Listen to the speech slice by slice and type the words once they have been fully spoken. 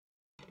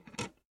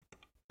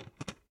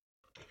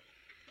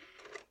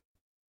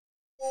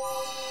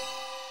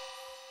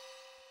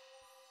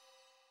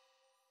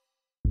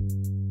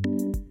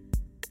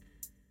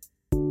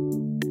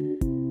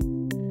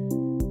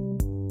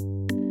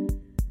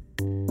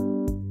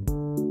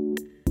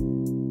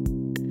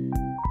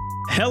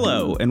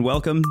Hello, and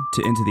welcome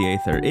to Into the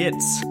Aether.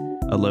 It's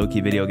a low-key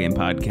video game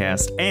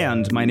podcast,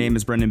 and my name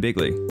is Brendan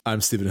Bigley.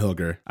 I'm Stephen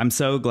Hilger. I'm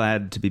so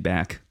glad to be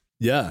back.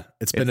 Yeah,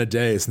 it's been a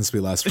day since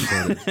we last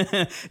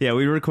recorded. Yeah,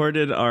 we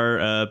recorded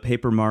our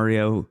Paper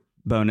Mario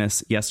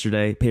bonus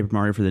yesterday, Paper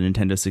Mario for the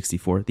Nintendo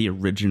 64, the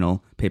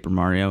original Paper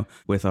Mario,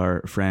 with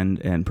our friend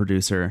and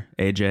producer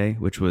AJ,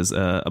 which was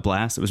a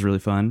blast. It was really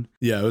fun.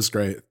 Yeah, it was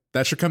great.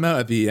 That should come out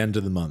at the end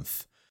of the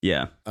month.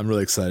 Yeah. I'm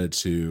really excited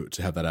to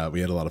have that out.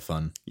 We had a lot of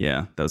fun.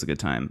 Yeah, that was a good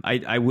time.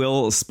 I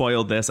will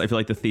spoil this. I feel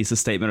like the thesis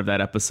statement of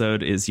that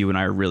episode is you and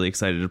I are really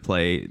excited to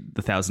play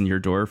the 1,000-Year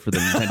Door for the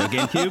Nintendo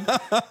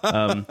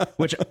GameCube,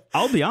 which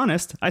I'll be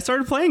honest, I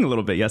started playing a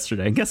little bit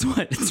yesterday. And guess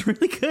what? It's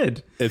really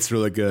good. It's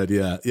really good.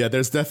 Yeah. Yeah.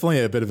 There's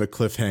definitely a bit of a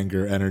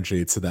cliffhanger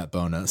energy to that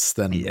bonus.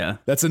 Yeah.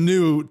 That's a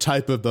new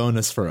type of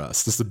bonus for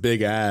us. Just a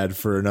big ad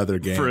for another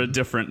game. For a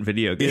different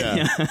video game.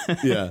 Yeah.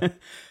 Yeah.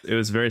 It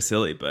was very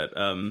silly, but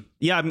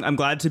yeah, I'm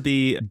glad to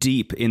be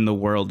deep in the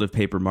world of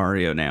Paper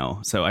Mario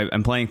now. So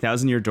I'm playing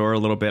 1,000-Year Door a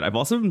little bit. I've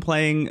also been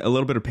playing a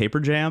little bit of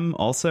Paper Jam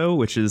also,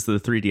 which is the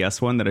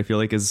 3DS one that I feel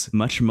like is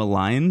much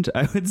maligned,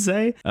 I would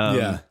say.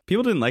 Yeah.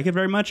 People didn't like it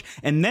very much.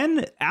 And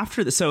then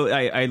after so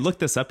I looked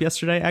this up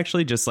yesterday,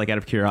 actually, just like out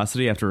of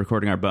curiosity after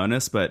recording our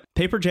bonus. But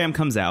Paper Jam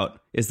comes out,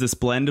 is this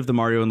blend of the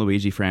Mario and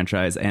Luigi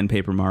franchise and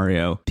Paper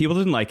Mario. People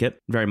didn't like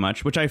it very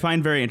much, which I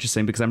find very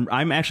interesting because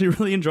I'm actually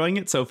really enjoying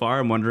it so far.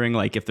 I'm wondering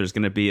like if there's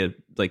going to be a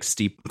like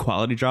steep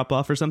quality drop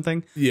off or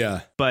something.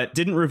 Yeah. But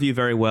didn't review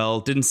very well,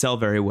 didn't sell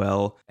very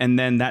well. And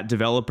then that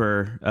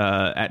developer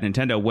at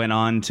Nintendo went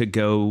on to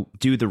go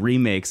do the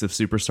remakes of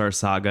Superstar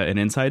Saga and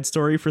Inside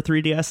Story for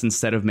 3DS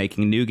instead of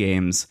making new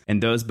games.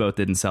 And those both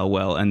didn't sell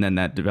well. And then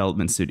that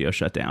development studio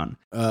shut down.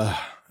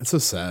 It's so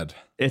sad.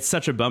 It's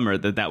such a bummer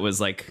that was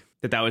like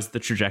that was the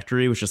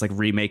trajectory, was just like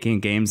remaking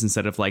games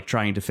instead of like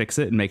trying to fix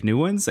it and make new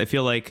ones. I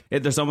feel like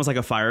there's almost like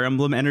a Fire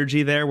Emblem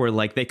energy there where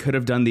like they could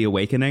have done the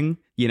Awakening,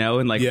 you know,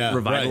 and like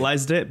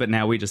revitalized it. But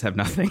now we just have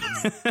nothing.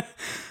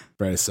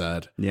 Very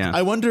sad. Yeah.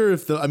 I wonder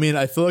if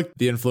I feel like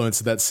the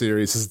influence of that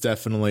series has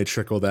definitely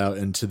trickled out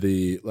into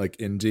the like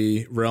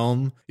indie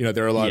realm. You know,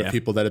 there are a lot of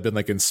people that have been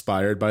like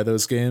inspired by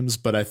those games,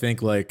 but I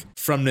think like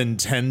from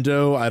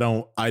Nintendo,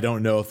 I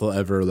don't know if they'll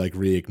ever like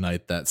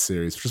reignite that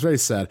series, which is very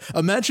sad.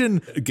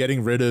 Imagine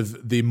getting rid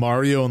of the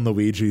Mario and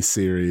Luigi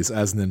series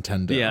as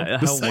Nintendo. Yeah,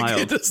 how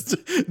wild. Just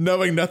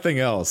knowing nothing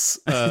else.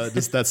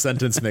 Just that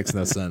sentence makes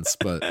no sense,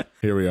 but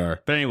here we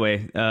are. But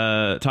anyway,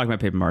 talking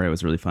about Paper Mario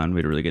was really fun. We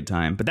had a really good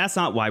time, but that's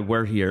not why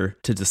we're here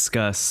to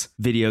discuss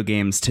video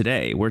games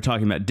today. We're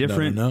talking about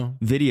different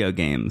video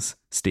games,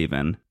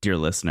 Stephen, dear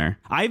listener.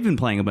 I've been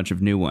playing a bunch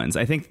of new ones.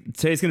 I think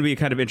today's going to be a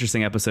kind of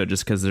interesting episode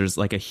just because there's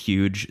like a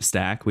huge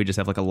stack. We just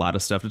have like a lot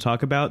of stuff to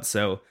talk about.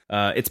 So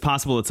it's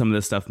possible that some of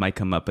this stuff might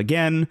come up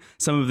again.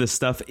 Some of this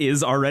stuff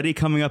is already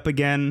coming up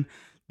again.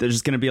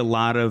 There's going to be a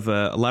lot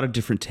of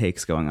different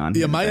takes going on.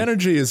 Yeah, my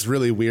energy is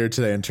really weird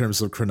today in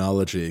terms of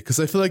chronology because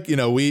I feel like, you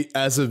know, we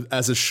as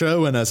a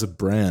show and as a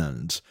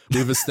brand,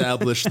 we've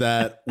established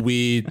that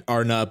we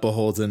are not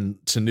beholden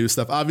to new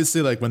stuff.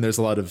 Obviously, like when there's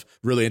a lot of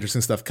really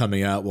interesting stuff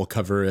coming out, we'll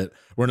cover it.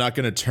 We're not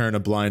going to turn a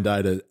blind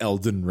eye to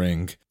Elden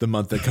Ring the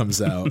month it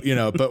comes out, you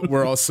know, but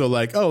we're also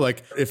like, oh,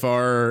 like if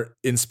our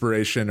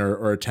inspiration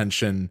or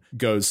attention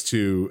goes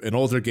to an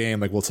older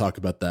game, like we'll talk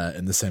about that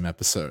in the same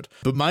episode.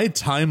 But my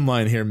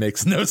timeline here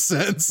makes no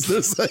sense.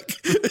 There's like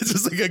it's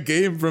just like a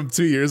game from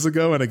 2 years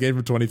ago and a game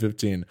from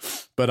 2015.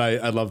 But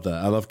I love that.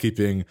 I love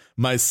keeping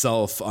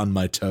myself on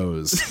my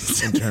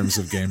toes in terms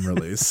of game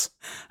release.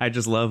 I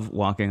just love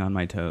walking on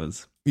my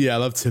toes. Yeah, I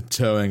love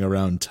tiptoeing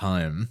around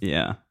time.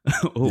 Yeah.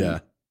 Yeah.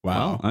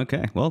 Wow. Well,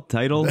 okay. Well,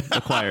 title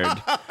acquired.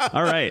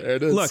 All right. There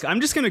it is. Look, I'm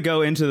just going to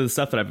go into the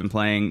stuff that I've been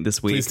playing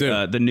this week. Please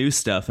do. The new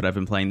stuff that I've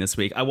been playing this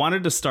week. I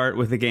wanted to start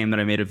with a game that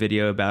I made a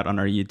video about on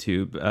our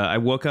YouTube. I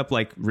woke up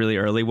like really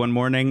early one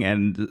morning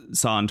and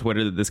saw on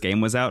Twitter that this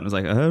game was out and was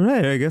like, all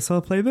right, I guess I'll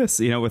play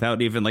this, you know,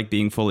 without even like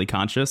being fully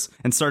conscious,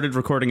 and started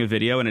recording a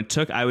video. And it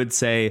took, I would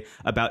say,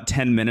 about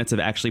 10 minutes of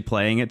actually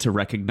playing it to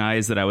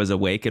recognize that I was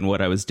awake and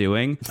what I was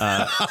doing.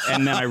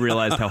 And then I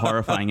realized how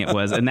horrifying it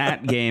was. And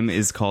that game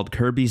is called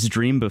Kirby's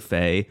Dream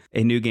Buffet,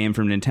 a new game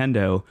from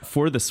Nintendo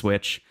for the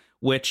Switch,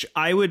 which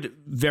I would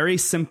very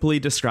simply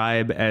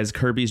describe as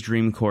Kirby's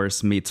Dream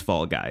Course meets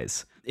Fall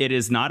Guys. It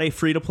is not a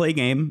free-to-play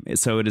game,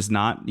 so it is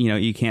not, you know,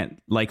 you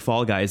can't, like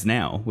Fall Guys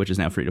now, which is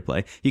now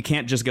free-to-play, you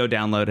can't just go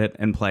download it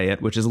and play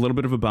it, which is a little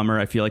bit of a bummer.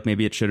 I feel like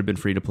maybe it should have been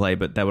free-to-play,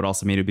 but that would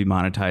also mean it would be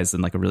monetized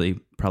in like a really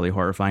probably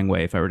horrifying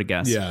way if I were to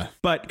guess. Yeah.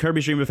 But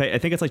Kirby's Dream Buffet, I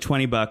think it's like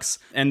 $20,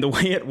 and the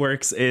way it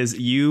works is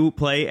you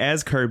play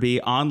as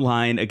Kirby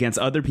online against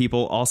other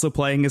people also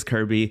playing as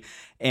Kirby,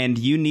 and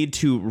you need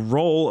to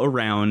roll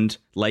around,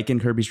 like in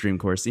Kirby's Dream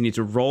Course, you need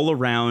to roll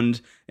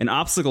around an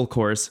obstacle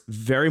course,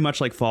 very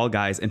much like Fall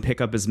Guys, and pick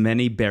up as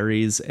many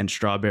berries and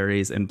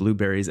strawberries and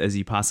blueberries as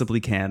you possibly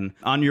can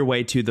on your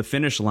way to the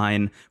finish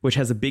line, which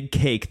has a big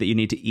cake that you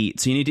need to eat.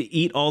 So you need to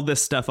eat all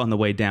this stuff on the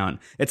way down.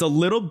 It's a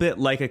little bit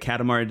like a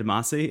Katamari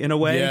Damacy in a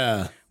way.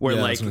 Yeah. Where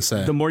yeah, like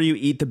the more you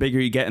eat, the bigger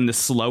you get and the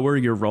slower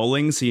you're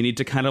rolling. So you need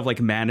to kind of like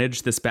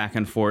manage this back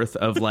and forth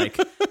of like,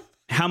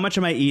 how much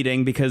am I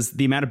eating? Because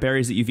the amount of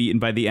berries that you've eaten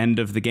by the end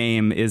of the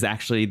game is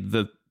actually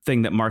the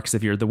thing that marks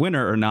if you're the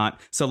winner or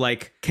not. So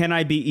like, can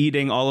I be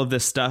eating all of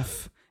this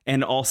stuff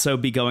and also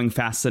be going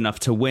fast enough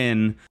to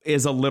win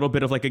is a little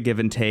bit of like a give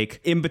and take.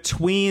 In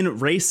between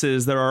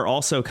races, there are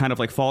also kind of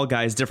like Fall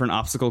Guys, different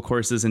obstacle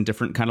courses and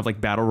different kind of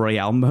like battle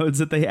royale modes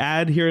that they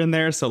add here and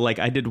there. So like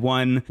I did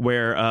one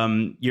where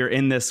you're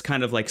in this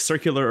kind of like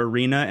circular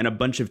arena and a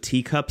bunch of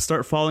teacups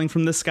start falling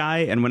from the sky.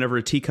 And whenever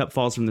a teacup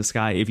falls from the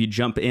sky, if you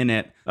jump in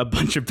it, a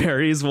bunch of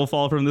berries will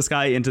fall from the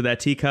sky into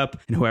that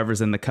teacup. And whoever's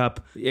in the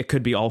cup, it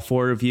could be all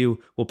four of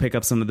you, will pick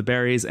up some of the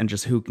berries and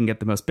just who can get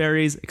the most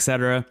berries,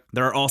 etc.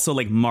 There are also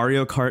like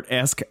Mario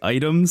Kart-esque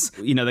items,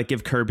 you know, that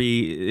give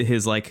Kirby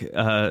his like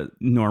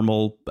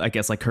normal, I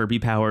guess, like Kirby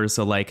powers.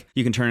 So like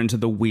you can turn into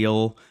the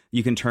wheel,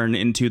 you can turn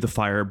into the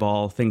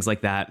fireball, things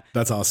like that.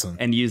 That's awesome.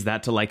 And use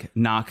that to like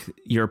knock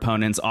your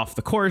opponents off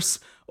the course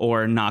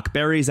or knock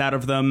berries out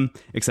of them,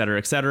 et cetera,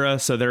 et cetera.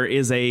 So there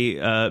is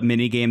a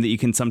mini game that you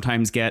can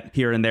sometimes get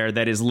here and there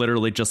that is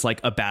literally just like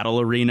a battle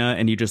arena,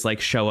 and you just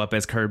like show up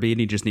as Kirby and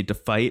you just need to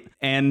fight.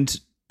 And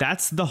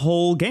that's the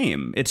whole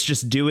game. It's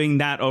just doing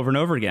that over and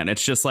over again.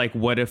 It's just like,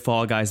 what if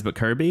Fall Guys but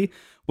Kirby?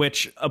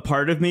 Which a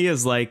part of me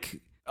is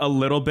like a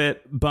little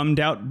bit bummed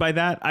out by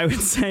that, I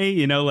would say,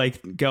 you know,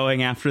 like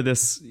going after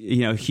this,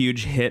 you know,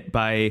 huge hit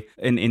by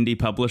an indie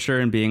publisher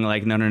and being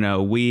like,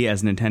 no, we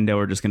as Nintendo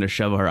are just going to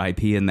shove our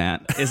IP in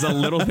that is a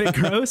little bit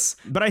gross.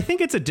 But I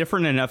think it's a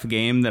different enough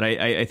game that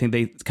I think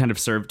they kind of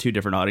serve two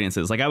different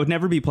audiences. Like I would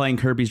never be playing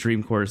Kirby's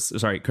Dream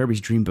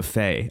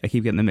Buffet. I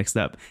keep getting them mixed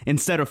up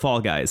instead of Fall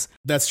Guys.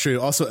 That's true.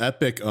 Also,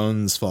 Epic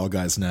owns Fall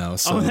Guys now.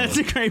 So. Oh, that's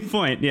a great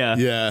point. Yeah.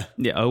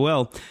 Yeah. Oh,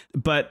 well.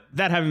 But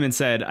that having been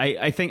said,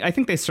 I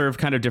think they serve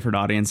kind of different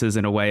audiences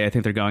in a way. I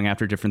think they're going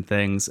after different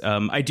things.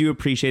 I do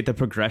appreciate the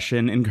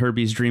progression in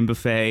Kirby's Dream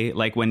Buffet.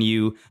 Like when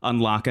you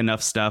unlock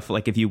enough stuff,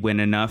 like if you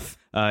win enough,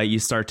 you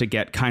start to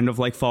get kind of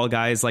like Fall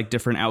Guys, like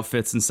different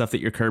outfits and stuff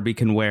that your Kirby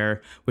can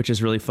wear, which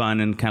is really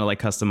fun and kind of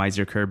like customize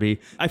your Kirby.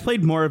 I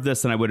played more of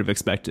this than I would have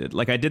expected.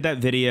 Like I did that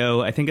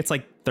video, I think it's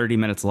like 30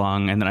 minutes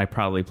long, and then I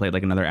probably played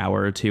like another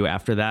hour or two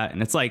after that.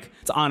 And it's like,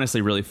 it's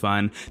honestly really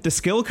fun. The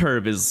skill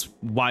curve is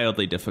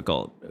wildly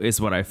difficult, is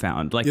what I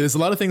found. Like, yeah, there's a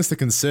lot of things to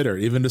consider,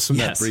 even just from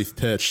that brief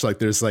pitch. Like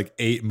there's like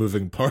 8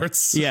 moving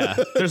parts.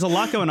 Yeah, there's a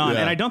lot going on.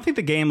 Yeah. And I don't think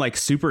the game like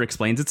super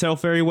explains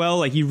itself very well.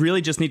 Like you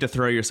really just need to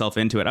throw yourself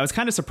into it. I was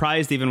kind of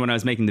surprised even when I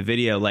was making the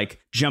video, like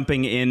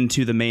jumping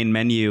into the main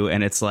menu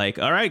and it's like,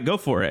 all right, go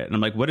for it. And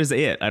I'm like, what is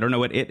it? I don't know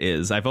what it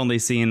is. I've only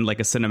seen like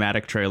a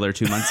cinematic trailer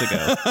 2 months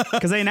ago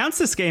because they announced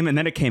this game and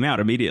then it came out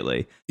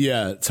immediately.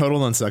 Yeah, total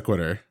non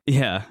sequitur.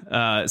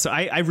 Yeah. So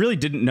I really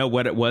didn't know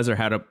what it was or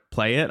how to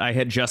play it. I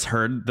had just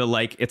heard the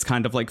like, it's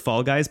kind of like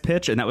Fall Guys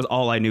pitch, and that was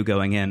all I knew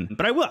going in.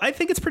 But I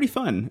think it's pretty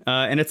fun.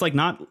 And it's like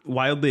not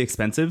wildly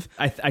expensive.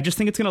 I just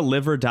think it's going to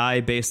live or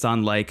die based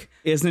on like,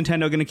 is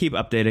Nintendo going to keep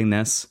updating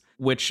this?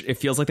 Which it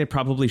feels like they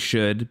probably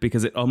should,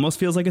 because it almost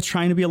feels like it's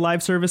trying to be a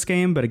live service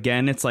game. But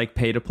again, it's like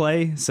pay to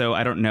play. So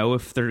I don't know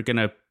if they're going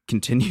to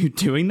continue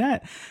doing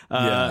that.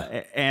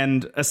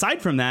 And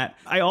aside from that,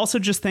 I also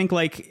just think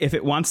like if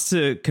it wants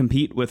to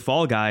compete with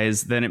Fall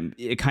Guys, then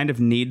it kind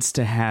of needs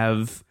to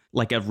have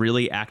like a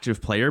really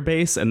active player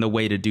base. And the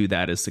way to do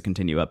that is to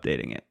continue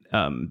updating it.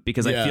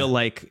 Because I feel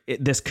like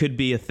this could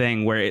be a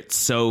thing where it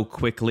so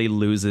quickly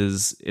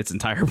loses its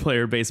entire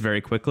player base very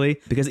quickly,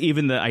 because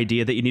even the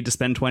idea that you need to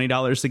spend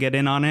 $20 to get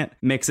in on it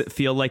makes it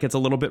feel like it's a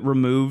little bit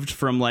removed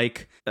from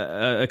like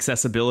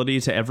accessibility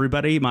to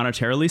everybody,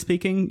 monetarily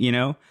speaking, you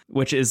know,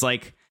 which is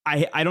like,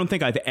 I don't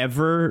think I've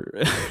ever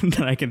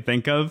that I can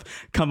think of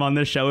come on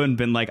this show and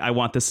been like, I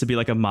want this to be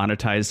like a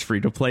monetized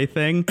free to play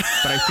thing.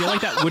 But I feel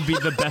like that would be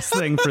the best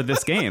thing for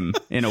this game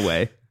in a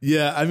way.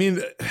 Yeah, I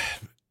mean,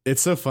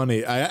 it's so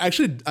funny.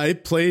 I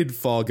played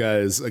Fall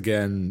Guys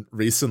again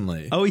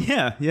recently. Oh,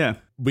 yeah. Yeah.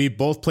 We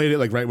both played it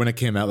like right when it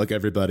came out, like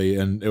everybody,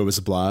 and it was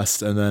a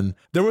blast. And then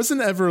there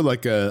wasn't ever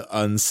like a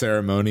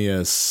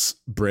unceremonious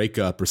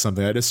breakup or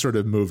something. I just sort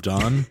of moved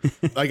on.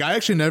 Like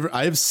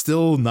I've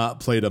still not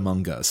played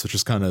Among Us, which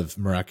is kind of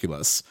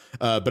miraculous.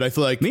 But I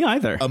feel like me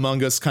either.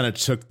 Among Us kind of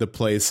took the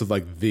place of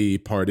like the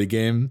party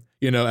game,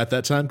 you know, at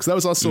that time. Because that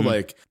was also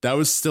like, that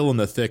was still in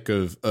the thick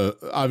of,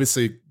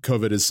 obviously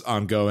COVID is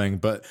ongoing,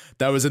 but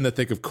that was in the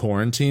thick of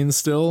quarantine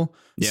still.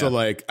 Yeah. So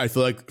like, I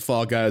feel like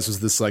Fall Guys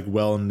was this like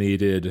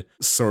well-needed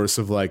source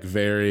of like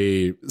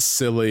very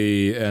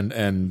silly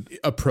and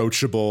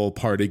approachable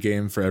party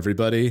game for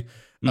everybody.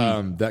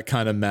 That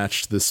kind of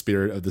matched the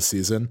spirit of the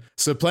season.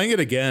 So playing it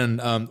again,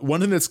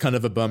 one thing that's kind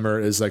of a bummer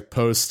is like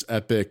post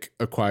Epic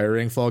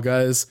acquiring Fall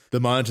Guys,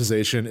 the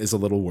monetization is a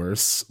little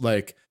worse.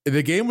 Like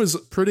the game was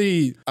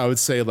pretty, I would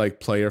say, like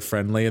player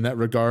friendly in that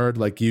regard.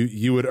 Like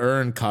you would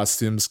earn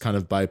costumes kind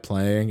of by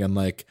playing, and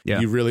like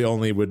you really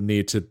only would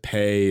need to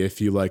pay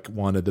if you like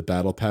wanted the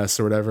battle pass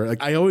or whatever.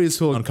 Like I always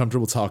feel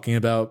uncomfortable talking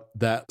about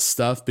that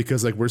stuff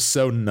because like we're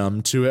so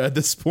numb to it at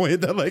this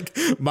point that like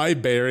my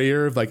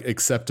barrier of like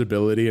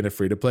acceptability in a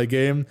free to play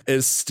game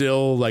is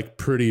still like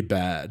pretty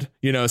bad.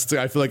 You know,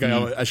 I feel like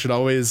I should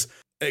always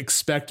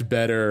expect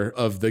better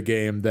of the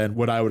game than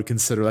what I would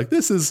consider like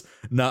this is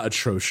not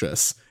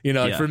atrocious. You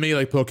know, like for me,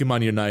 like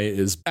Pokemon Unite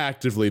is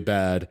actively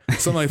bad.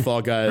 Something like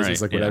Fall Guys is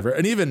like whatever.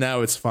 And even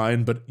now it's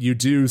fine, but you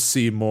do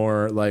see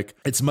more like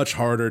it's much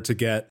harder to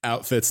get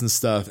outfits and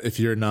stuff if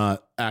you're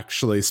not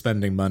actually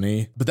spending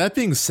money. But that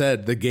being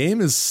said, the game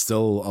is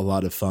still a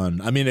lot of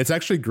fun. I mean, it's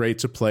actually great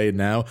to play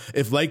now.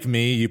 If like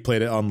me, you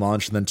played it on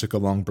launch and then took a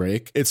long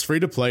break, it's free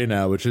to play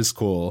now, which is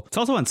cool. It's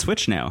also on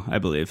Switch now, I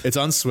believe. It's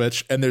on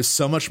Switch, and there's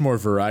so much more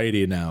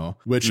variety now,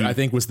 which I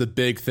think was the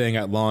big thing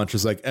at launch,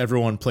 is like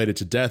everyone played it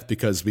to death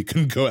because we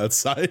couldn't go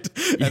outside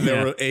and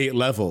there were 8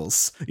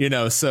 levels, you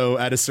know, so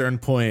at a certain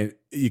point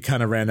you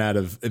kind of ran out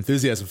of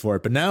enthusiasm for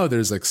it. But now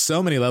there's like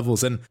so many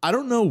levels, and I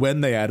don't know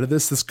when they added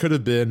this. This could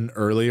have been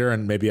earlier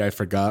and maybe I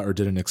forgot or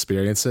didn't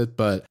experience it,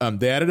 but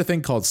they added a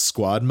thing called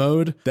squad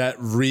mode that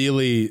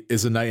really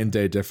is a night and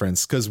day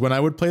difference. Because when I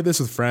would play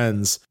this with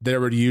friends, there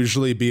would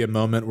usually be a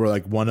moment where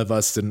like one of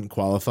us didn't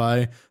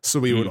qualify, so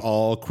we would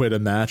all quit a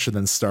match and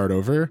then start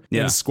over.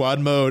 In squad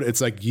mode,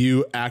 it's like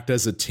you act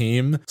as a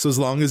team, so as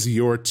long as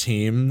your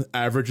team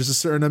averages a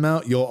certain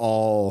amount, you'll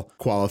all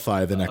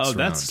qualify the next round.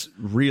 That's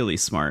really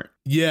smart.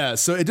 Yeah,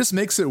 so it just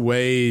makes it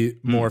way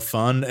more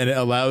fun, and it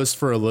allows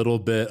for a little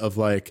bit of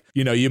like,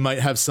 you know, you might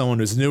have someone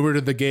who's newer to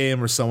the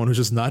game or someone who's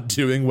just not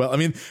doing well. I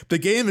mean, the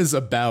game is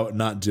about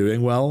not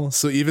doing well.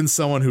 So even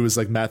someone who is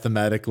like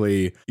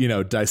mathematically, you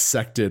know,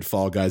 dissected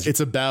Fall Guys, it's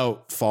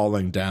about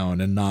falling down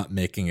and not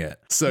making it.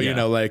 So, you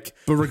know, like,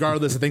 but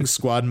regardless, I think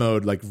squad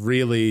mode like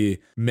really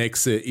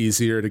makes it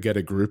easier to get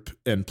a group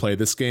and play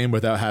this game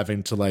without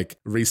having to like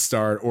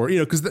restart or, you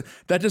know, because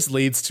that just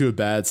leads to a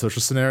bad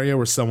social scenario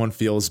where someone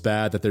feels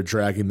bad that they're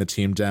dragging the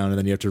team down and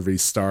then you have to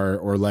restart,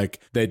 or like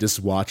they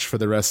just watch for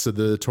the rest of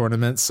the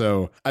tournament.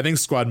 So I think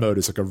squad mode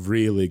is like a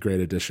really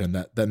great addition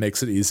that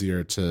makes it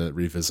easier to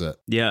revisit.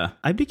 Yeah,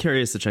 I'd be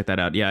curious to check that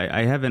out. Yeah,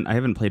 I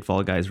haven't played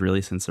Fall Guys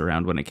really since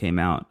around when it came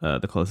out.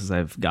 The closest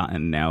I've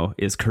gotten now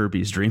is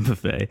Kirby's Dream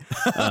Buffet.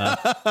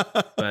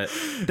 But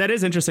that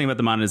is interesting about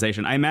the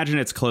monetization. I imagine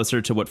it's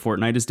closer to what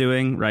Fortnite is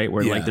doing, right?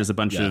 Where like there's a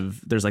bunch of,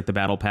 there's like the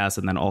battle pass,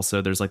 and then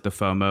also there's like the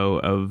FOMO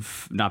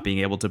of not being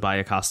able to buy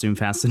a costume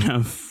fast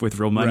enough with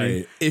real money.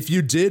 Right. If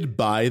you did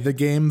buy the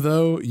game,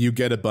 though, you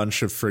get a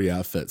bunch of free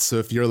outfits. So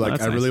if you're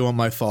like, I really want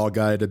my Fall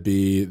Guy to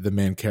be the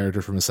main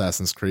character from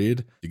Assassin's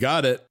Creed, you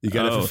got it. You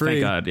got it for free.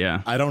 Thank God,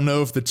 yeah. I don't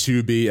know if the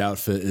 2B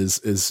outfit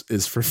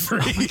is for free.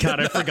 Oh my God,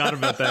 I forgot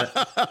about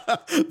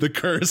that. The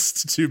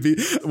cursed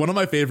 2B. One of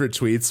my favorite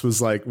tweets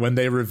was like when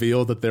they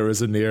revealed that there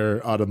was a Nier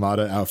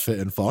Automata outfit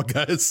in Fall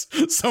Guys.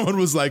 Someone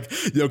was like,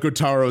 Yoko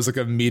Taro is like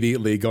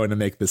immediately going to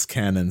make this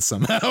canon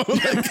somehow,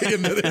 like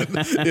in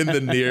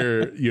the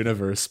Nier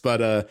universe.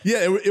 But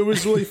yeah, it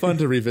was really fun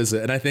to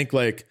revisit. And I think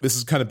like this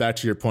is kind of back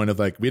to your point of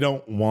like, we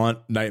don't want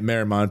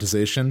nightmare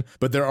monetization,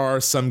 but there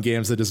are some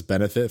games that just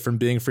benefit from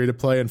being free to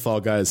play, and Fall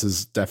Guys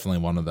is definitely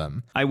one of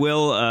them. I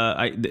will,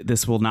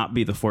 this will not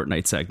be the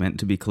Fortnite segment,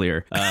 to be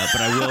clear, but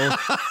I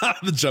will.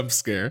 The jump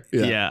scare.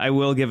 Yeah, I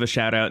will give a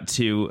shout out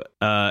to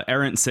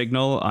Errant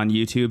Signal on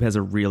YouTube. Has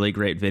a really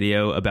great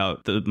video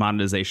about the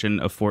monetization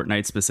of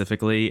Fortnite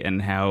specifically,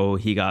 and how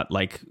he got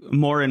like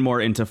more and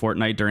more into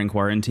Fortnite during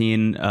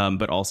quarantine,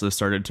 but also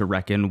started to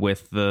reckon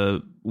with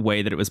the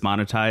way that it was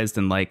monetized,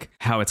 and like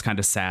how it's kind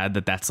of sad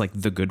that that's like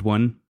the good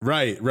one.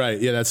 Right.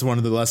 Yeah, that's one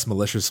of the less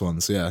malicious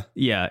ones.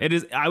 Yeah, it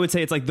is. I would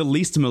say it's like the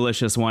least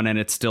malicious one, and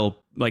it's still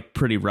like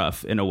pretty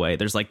rough in a way.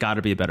 There's like got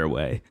to be a better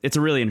way. It's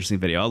a really interesting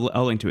video.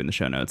 I'll link to it in the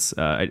show notes.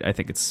 I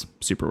think it's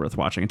super worth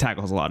watching. It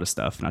tackles a lot of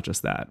stuff, not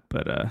just that.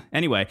 But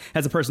anyway,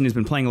 as a person who's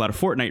been playing a lot of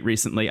Fortnite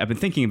recently, I've been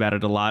thinking about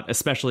it a lot,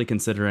 especially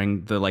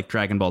considering the like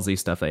Dragon Ball Z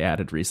stuff they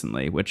added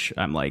recently, which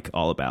I'm like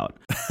all about.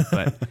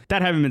 But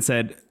that having been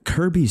said,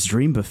 Kirby's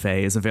Dream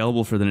Buffet is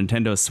available for the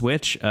Nintendo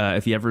Switch.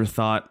 If you ever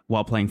thought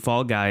while playing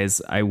Fall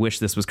Guys, I wish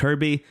this was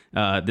Kirby,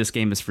 this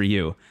game is for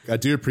you. I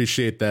do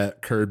appreciate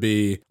that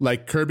Kirby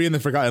in the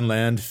Forgotten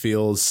Land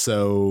feels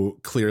so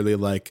clearly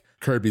like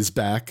Kirby's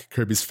back.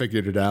 Kirby's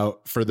figured it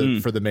out for the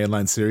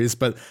mainline series,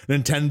 but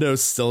Nintendo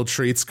still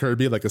treats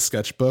Kirby like a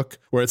sketchbook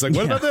where it's like,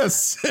 what about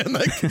this? And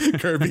like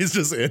Kirby's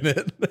just in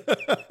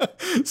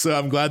it. So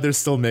I'm glad they're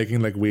still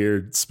making like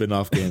weird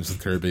spin-off games with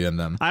Kirby in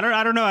them. I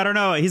don't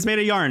know. He's made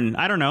a yarn.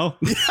 I don't know.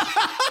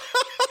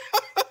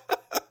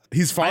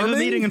 He's farming? I have a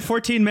meeting in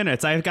 14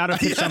 minutes. I've got to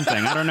pitch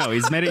something. I don't know.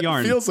 He's made a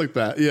yarn. It feels like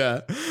that.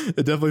 Yeah,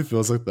 it definitely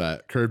feels like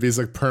that. Kirby's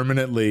like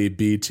permanently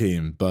B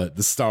team, but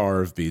the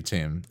star of B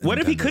team. What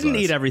if he couldn't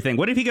eat everything?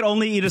 What if he could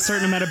only eat a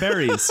certain amount of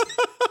berries?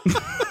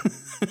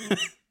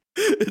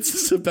 It's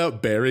just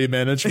about berry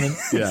management.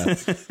 Yeah.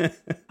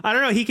 I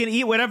don't know. He can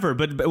eat whatever,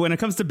 but when it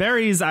comes to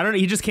berries, I don't know.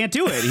 He just can't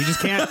do it. He just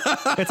can't.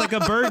 It's like a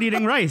bird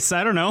eating rice.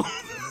 I don't know.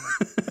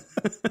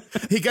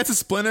 He gets a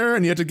splinter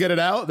and you have to get it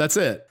out. That's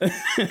it.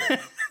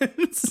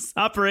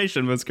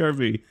 Operation was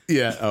Kirby.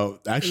 Yeah. Oh,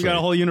 actually, You got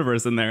a whole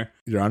universe in there.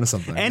 you're onto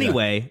something.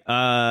 Anyway,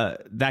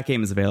 that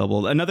game is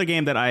available. Another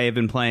game that I have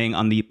been playing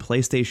on the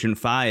PlayStation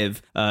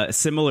 5,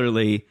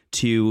 similarly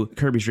to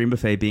Kirby's Dream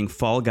Buffet being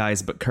Fall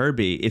Guys but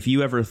Kirby. If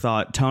you ever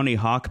thought Tony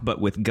Hawk but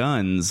with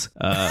guns,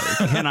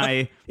 can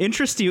I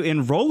interest you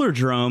in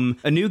Rollerdrome,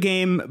 a new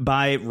game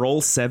by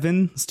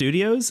Roll7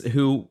 Studios,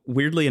 who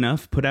weirdly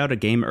enough put out a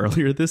game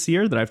earlier this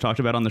year that I've talked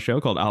about on the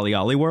show called Ali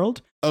Ali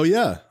World. Oh,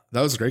 yeah. That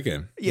was a great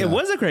game. Yeah. It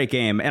was a great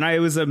game, and I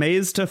was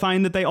amazed to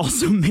find that they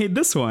also made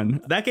this one.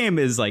 That game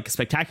is like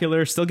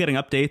spectacular, still getting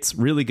updates,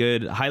 really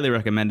good, highly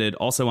recommended,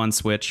 also on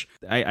Switch.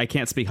 I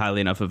can't speak highly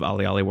enough of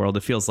Ali Ali World.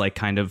 It feels like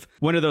kind of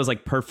one of those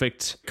like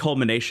perfect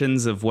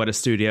culminations of what a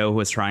studio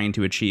was trying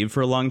to achieve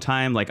for a long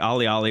time. Like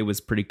Ali Ali was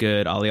pretty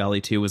good. Ali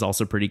Ali 2 was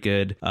also pretty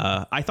good.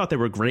 I thought they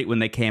were great when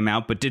they came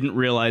out, but didn't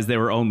realize they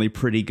were only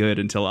pretty good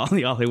until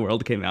Ali Ali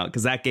World came out,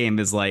 because that game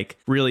is like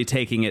really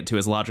taking it to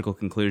its logical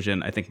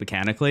conclusion, I think,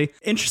 mechanically.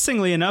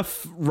 Interestingly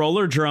enough,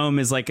 Rollerdrome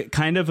is like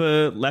kind of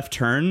a left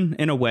turn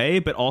in a way,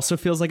 but also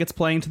feels like it's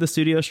playing to the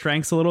studio's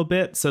strengths a little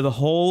bit. So the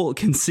whole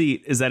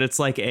conceit is that it's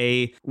like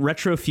a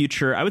retro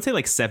future, I would say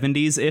like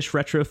 70s-ish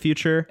retro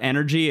future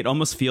energy. It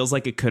almost feels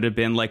like it could have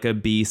been like a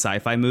B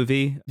sci-fi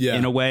movie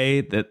in a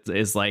way that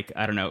is like,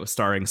 I don't know,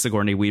 starring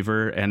Sigourney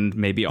Weaver and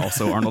maybe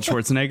also Arnold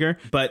Schwarzenegger.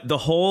 But the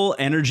whole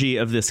energy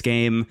of this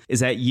game is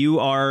that you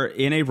are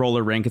in a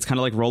roller rink. It's kind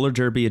of like roller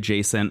derby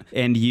adjacent,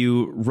 and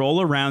you roll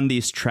around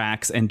these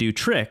tracks and do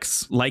tricks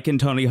like in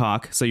Tony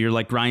Hawk. So you're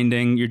like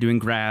grinding, you're doing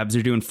grabs,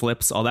 you're doing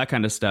flips, all that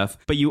kind of stuff.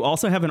 But you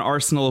also have an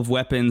arsenal of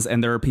weapons,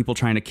 and there are people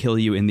trying to kill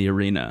you in the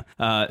arena.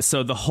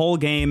 So the whole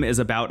game is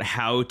about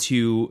how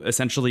to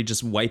essentially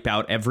just wipe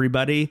out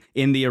everybody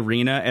in the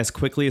arena as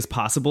quickly as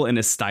possible and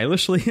as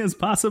stylishly as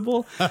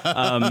possible.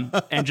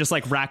 And just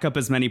like rack up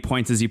as many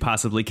points as you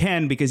possibly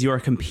can, because you are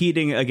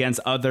competing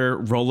against other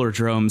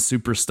Rollerdrome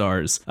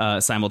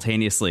superstars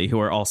simultaneously, who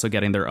are also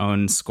getting their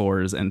own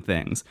scores and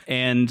things.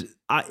 And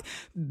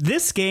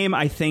this game,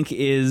 I think,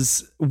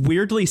 is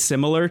weirdly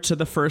similar to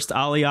the first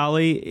Ali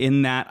Ali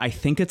in that I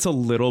think it's a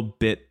little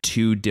bit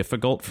too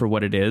difficult for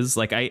what it is.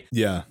 Like,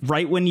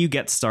 right when you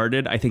get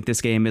started, I think this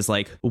game is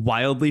like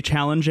wildly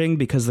challenging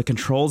because the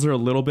controls are a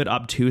little bit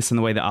obtuse in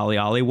the way that Ali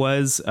Ali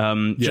was.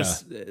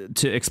 Just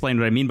to explain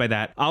what I mean by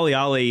that, Ali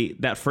Ali,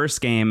 that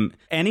first game,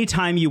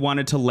 anytime you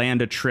wanted to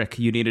land a trick,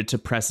 you needed to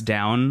press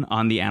down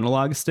on the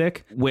analog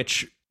stick,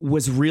 which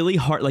was really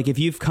hard. Like, if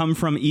you've come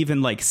from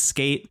even like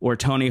Skate or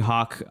Tony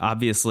Hawk,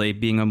 obviously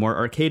being a more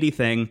arcadey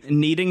thing,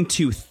 needing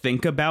to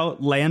think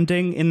about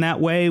landing in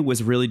that way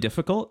was really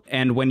difficult.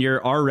 And when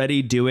you're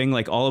already doing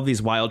like all of these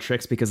wild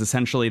tricks, because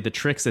essentially the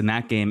tricks in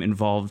that game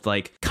involved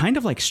like kind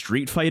of like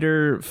Street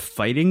Fighter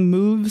fighting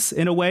moves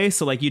in a way.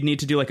 So like you'd need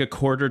to do like a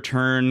quarter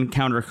turn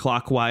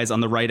counterclockwise on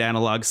the right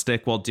analog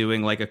stick while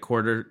doing like a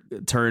quarter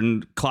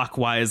turn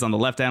clockwise on the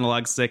left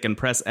analog stick, and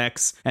press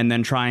X and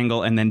then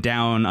triangle and then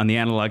down on the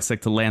analog stick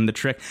to land the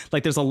trick.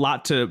 Like, there's a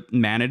lot to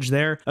manage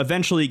there.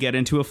 Eventually you get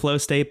into a flow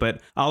state,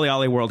 but Ali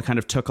Ali World kind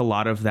of took a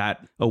lot of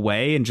that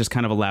away and just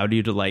kind of allowed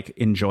you to like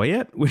enjoy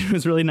it, which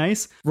was really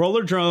nice.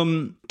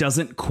 Rollerdrome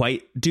doesn't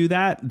quite do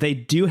that. They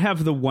do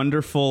have the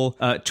wonderful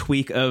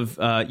tweak of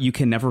you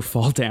can never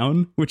fall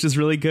down, which is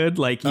really good.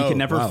 Like, you can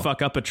never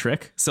fuck up a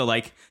trick. So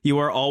like, you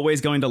are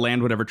always going to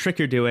land whatever trick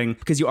you're doing,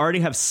 because you already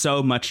have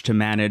so much to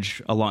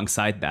manage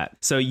alongside that.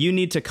 So you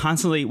need to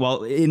constantly,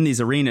 while in these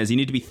arenas, you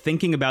need to be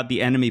thinking about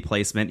the enemy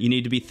placement. You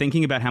need to be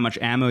thinking about how much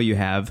ammo you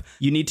have.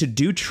 You need to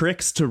do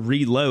tricks to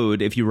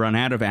reload if you run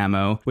out of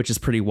ammo, which is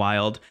pretty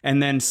wild.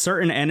 And then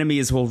certain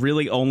enemies will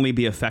really only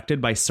be affected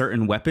by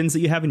certain weapons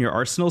that you have in your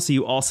arsenal. So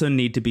you also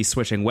need to be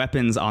switching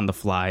weapons on the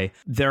fly.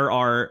 There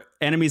are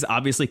enemies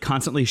obviously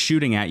constantly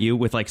shooting at you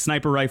with like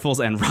sniper rifles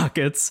and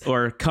rockets,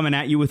 or coming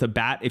at you with a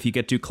bat if you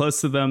get too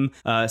close to them.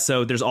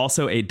 So there's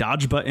also a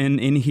dodge button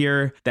in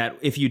here that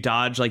if you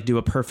dodge, like do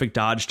a perfect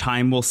dodge,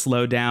 time will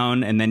slow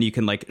down, and then you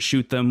can like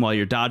shoot them while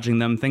you're dodging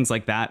them, things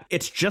like that.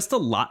 It's just a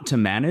lot to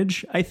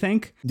manage, I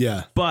think.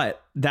 Yeah.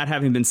 But that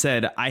having been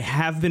said, I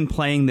have been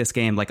playing this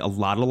game like a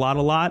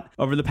lot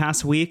over the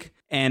past week.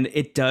 And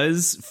it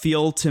does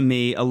feel to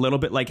me a little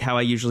bit like how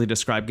I usually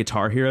describe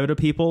Guitar Hero to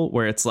people,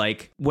 where it's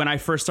like when I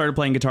first started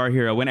playing Guitar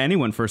Hero, when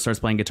anyone first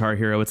starts playing Guitar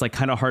Hero, it's like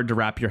kind of hard to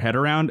wrap your head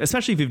around,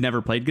 especially if you've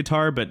never played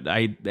guitar, but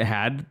I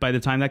had by the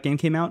time that game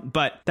came out.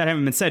 But that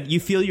having been said, you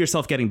feel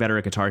yourself getting better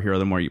at Guitar Hero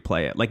the more you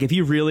play it. Like, if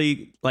you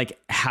really like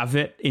have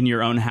it in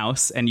your own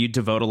house and you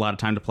devote a lot of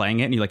time to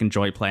playing it and you like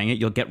enjoy playing it,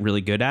 you'll get really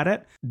good at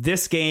it.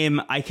 This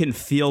game, I can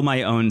feel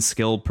my own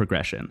skill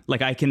progression.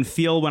 Like, I can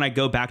feel when I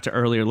go back to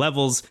earlier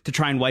levels to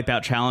try and wipe out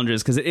about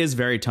challenges, because it is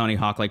very Tony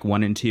Hawk like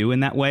 1 and 2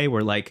 in that way,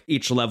 where like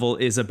each level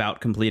is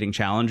about completing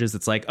challenges.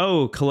 It's like,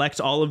 oh, collect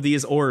all of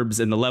these orbs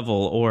in the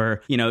level,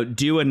 or, you know,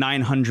 do a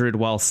 900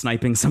 while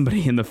sniping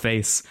somebody in the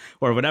face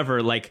or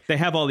whatever. Like they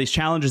have all these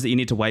challenges that you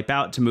need to wipe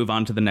out to move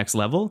on to the next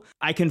level.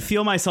 I can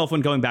feel myself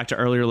when going back to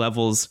earlier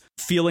levels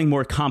feeling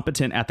more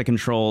competent at the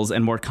controls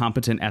and more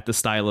competent at the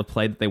style of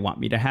play that they want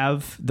me to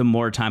have the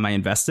more time I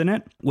invest in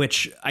it,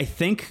 which I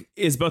think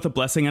is both a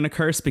blessing and a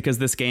curse, because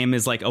this game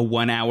is like a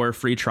 1 hour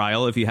free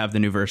trial if you have the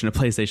new version of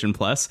PlayStation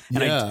Plus.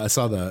 And I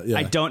saw that. Yeah.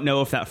 I don't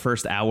know if that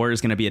first hour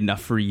is going to be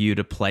enough for you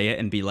to play it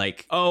and be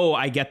like, oh,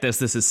 I get this.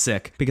 This is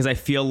sick. Because I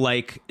feel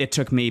like it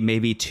took me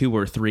maybe 2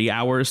 or 3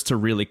 hours to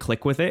really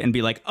click with it and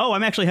be like, oh,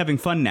 I'm actually having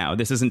fun now.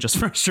 This isn't just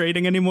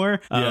frustrating anymore.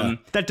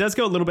 That does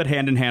go a little bit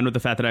hand in hand with the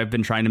fact that I've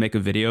been trying to make a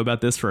video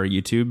about this for our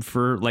YouTube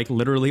for like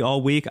literally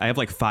all week. I have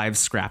like 5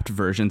 scrapped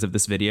versions of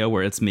this video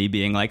where it's me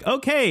being like,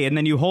 okay, and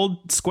then you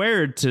hold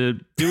squared to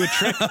do a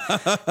trick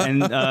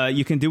and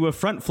you can do a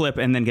front flip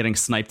and then getting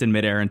sniped in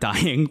midair and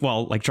dying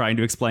while like trying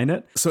to explain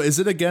it. So is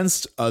it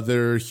against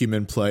other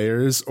human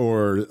players,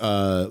 or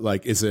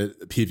like is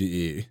it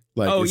PvE?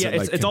 Like, oh yeah,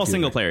 it's all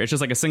single player. It's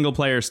just like a single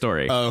player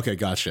story. Oh, okay,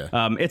 gotcha.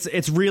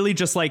 It's really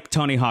just like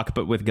Tony Hawk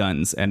but with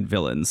guns and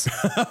villains.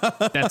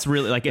 That's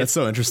really like that's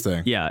so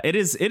interesting. Yeah, it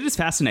is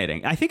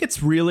fascinating. I think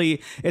it's really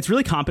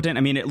competent.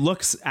 I mean, it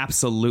looks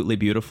absolutely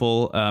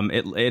beautiful.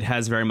 It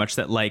has very much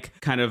that like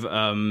kind of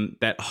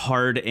that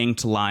hard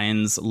inked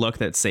lines look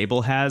that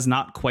Sable has,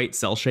 not quite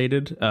cell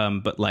shaded,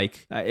 but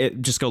like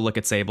just go look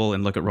at Sable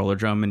and look at Roller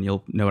Drum and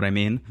you'll know what I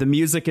mean. The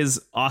music is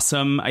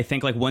awesome. I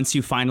think like once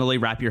you finally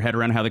wrap your head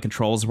around how the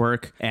controls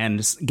work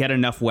and get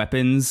enough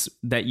weapons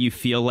that you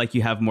feel like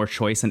you have more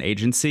choice and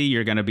agency,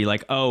 you're going to be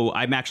like, oh,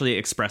 I'm actually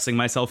expressing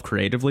myself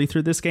creatively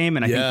through this game.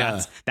 And I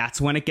think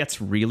that's when it gets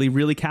really,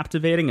 really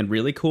captivating and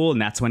really cool.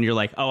 And that's when you're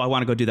like, oh, I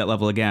want to go do that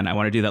level again. I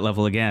want to do that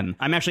level again.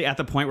 I'm actually at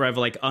the point where I've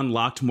like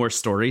unlocked more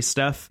story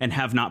stuff and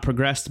have not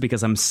progressed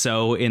because I'm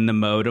so in the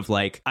mode of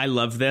like, I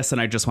love this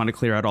and I just want to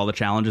clear out all the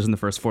challenges in the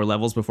first 4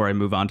 levels before I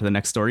move on to the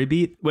next story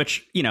beat,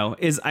 which, you know,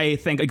 is I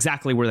think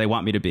exactly where they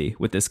want me to be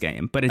with this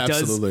game. But it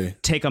does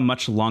take a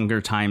much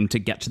longer time to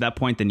get to that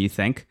point than you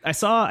think. I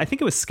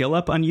think it was Skill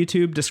Up on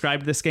YouTube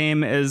described this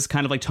game as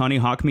kind of like Tony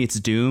Hawk meets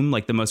Doom,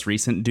 like the most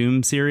recent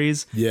Doom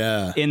series.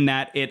 Yeah. In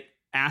that it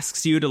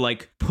asks you to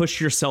like push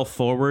yourself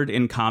forward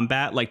in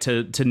combat, like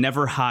to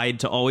never hide,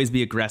 to always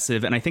be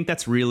aggressive. And I think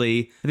that's a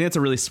really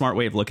smart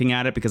way of looking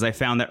at it, because I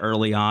found that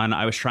early on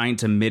I was trying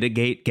to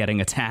mitigate getting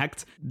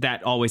attacked.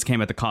 That always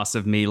came at the cost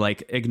of me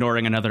like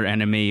ignoring another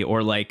enemy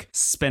or like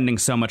spending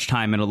so much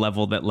time in a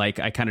level that like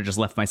I kind of just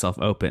left myself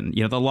open.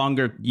 You know, the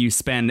longer you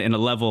spend in a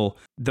level,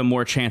 the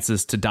more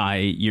chances to die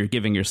you're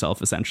giving yourself,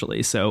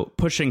 essentially. So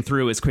pushing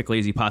through as quickly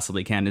as you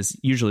possibly can is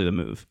usually the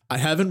move. I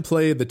haven't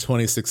played the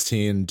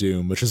 2016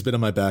 Doom, which has been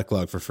on my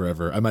backlog for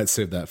forever. I might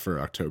save that for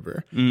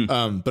October.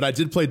 But I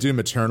did play Doom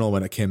Eternal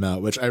when it came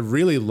out, which I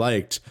really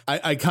liked.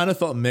 I kind of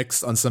felt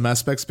mixed on some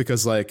aspects,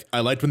 because like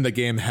I liked when the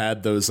game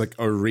had those like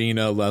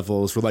arena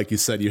levels where, like you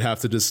said, you have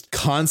to just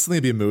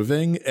constantly be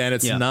moving, and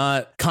it's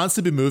not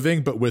constantly be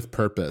moving, but with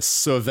purpose.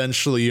 So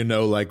eventually, you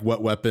know, like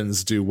what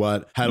weapons do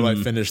what, how do I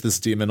finish this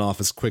demon off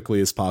as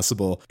quickly as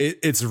possible.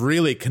 It's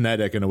really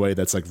kinetic in a way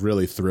that's like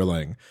really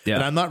thrilling. Yeah.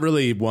 And I'm not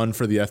really one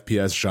for the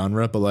FPS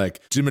genre, but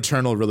like Doom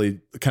Eternal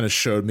really kind of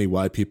showed me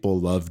why people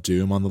love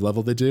Doom on the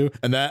level they do.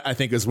 And that I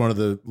think is one of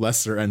the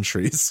lesser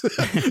entries.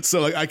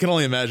 So like I can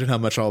only imagine how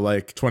much I'll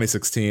like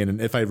 2016,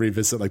 and if I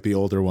revisit like the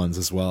older ones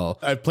as well.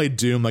 I've played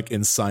Doom like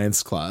in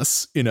science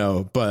class, you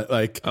know, but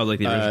like like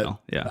the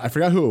original. I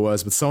forgot who it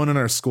was, but someone in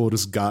our school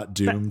just got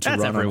Doom to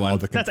run on all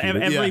the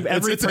computers. That's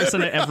every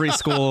person at every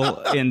school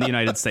in the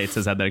United States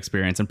has had that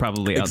experience, and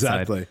probably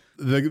outside. Exactly.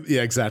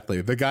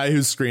 Exactly. The guy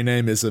whose screen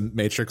name is a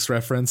Matrix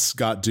reference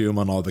got Doom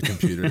on all the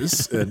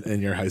computers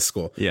in your high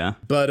school. Yeah.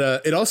 But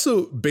it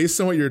also,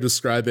 based on what you're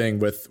describing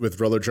with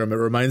Roller Drum, it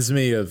reminds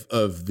me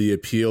of the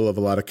appeal of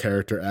a lot of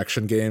character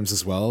action games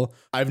as well.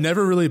 I've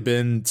never really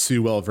been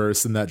too well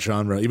versed in that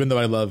genre, even though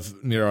I love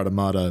Nier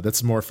Automata.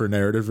 That's more for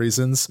narrative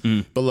reasons.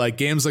 But like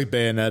games like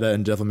Bayonetta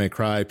and Devil May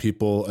Cry,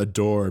 people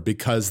adore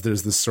because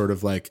there's this sort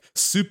of like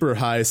super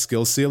high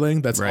skill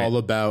ceiling that's all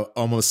about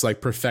almost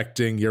like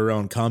perfecting your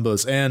own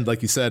combos and,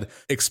 like you said,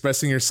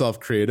 expressing yourself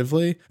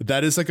creatively.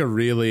 That is like a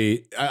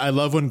really, I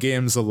love when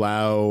games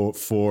allow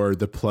for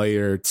the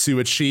player to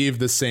achieve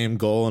the same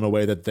goal in a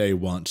way that they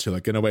want to,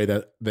 like in a way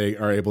that they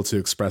are able to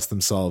express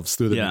themselves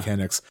through the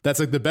mechanics.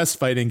 That's like the best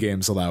fighting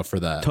games allow for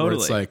that.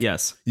 Totally. It's like,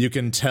 yes, you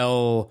can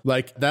tell,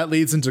 like that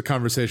leads into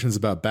conversations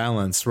about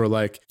balance, where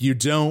like you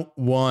don't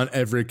want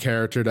every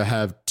character to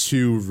have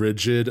too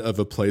rigid of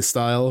a play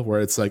style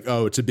where it's like,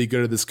 oh, to be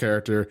good at this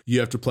character, you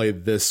have to play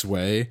this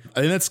way. I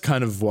think that's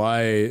kind of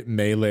why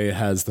Melee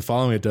has the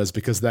following it does,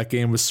 because that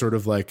game was sort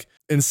of like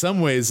in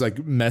some ways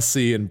like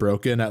messy and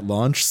broken at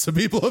launch. So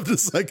people have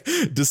just like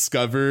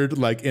discovered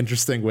like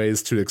interesting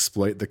ways to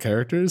exploit the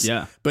characters.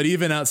 Yeah. But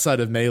even outside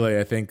of Melee,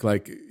 I think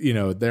like, you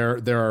know, there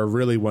are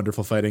really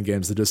wonderful fighting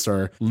games that just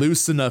are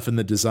loose enough in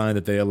the design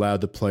that they allow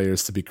the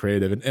players to be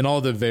creative, and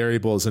all the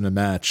variables in a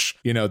match,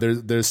 you know,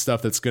 there's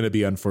stuff that's going to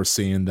be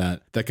unforeseen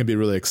that can be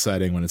really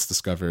exciting when it's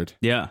discovered.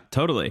 Yeah,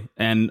 totally.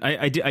 And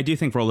I do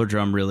think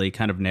Rollerdrome really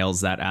kind of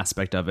nails that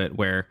aspect of it,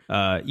 where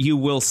you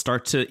will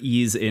start to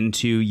ease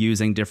into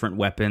using different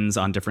weapons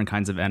on different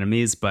kinds of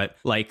enemies. But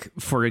like,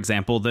 for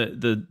example,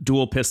 the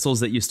dual pistols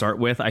that you start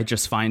with, I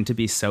just find to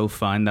be so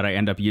fun that I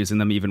end up using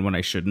them even when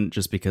I shouldn't,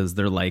 just because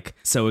they're like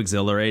so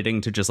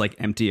exhilarating to just like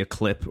empty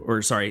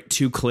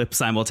two clips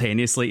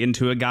simultaneously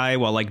into a guy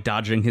while like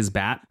dodging his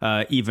bat,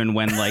 even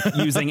when like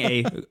using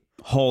a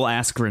whole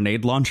ass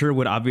grenade launcher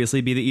would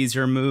obviously be the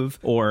easier move,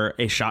 or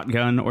a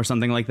shotgun or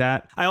something like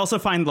that. I also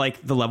find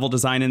like the level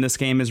design in this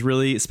game is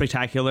really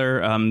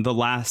spectacular. The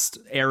last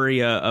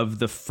area of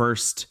the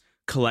first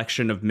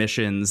collection of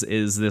missions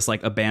is this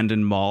like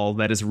abandoned mall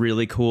that is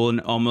really cool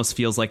and almost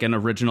feels like an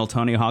original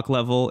Tony Hawk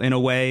level in a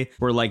way,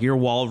 where like you're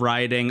wall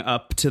riding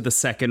up to the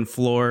second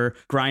floor,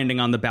 grinding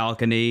on the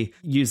balcony,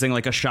 using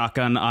like a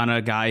shotgun on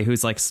a guy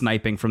who's like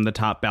sniping from the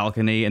top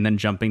balcony, and then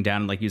jumping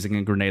down and like using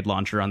a grenade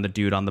launcher on the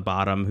dude on the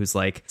bottom who's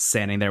like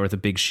standing there with a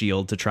big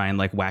shield to try and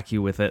like whack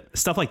you with it.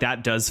 Stuff like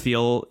that does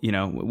feel, you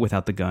know,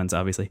 without the guns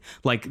obviously,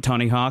 like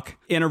Tony Hawk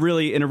in a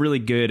really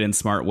good and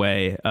smart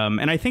way.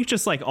 And I think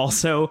just like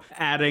also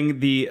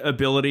adding the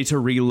ability to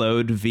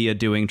reload via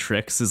doing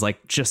tricks is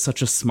like just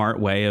such a smart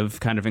way of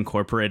kind of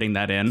incorporating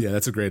that in. Yeah,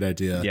 that's a great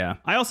idea. Yeah.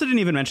 I also didn't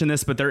even mention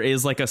this, but there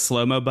is like a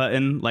slow-mo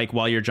button. Like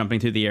while you're jumping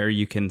through the air,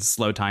 you can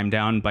slow time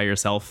down by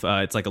yourself.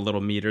 It's like a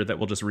little meter that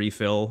will just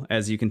refill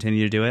as you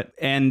continue to do it.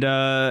 And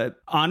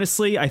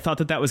honestly, I thought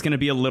that was going to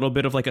be a little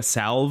bit of like a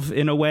salve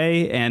in a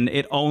way, and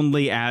it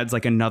only adds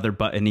like another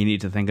button you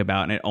need to think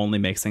about, and it only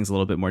makes things a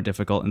little bit more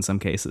difficult in some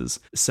cases.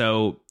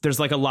 So there's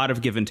like a lot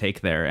of give and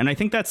take there. And I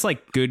think that's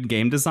like good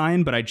game design,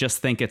 but I just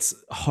think it's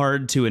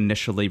hard to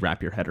initially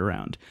wrap your head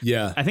around.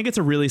 Yeah. I think it's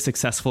a really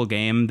successful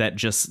game that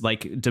just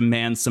like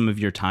demands some of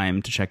your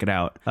time to check it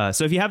out.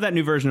 So if you have that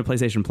new version of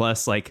PlayStation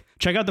Plus, like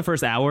check out the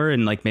first hour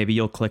and like maybe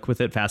you'll click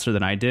with it faster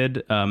than I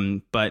did.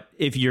 But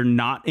if you're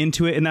not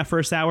into it in that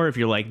first hour, if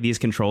you're like, these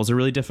controls are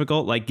really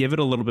difficult, like give it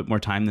a little bit more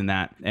time than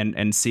that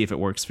and see if it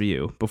works for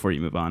you before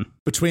you move on.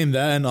 Between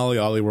that and Ollie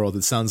Ollie World,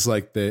 it sounds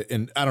like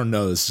and I don't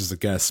know, this is just a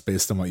guess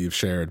based on what you've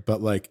shared,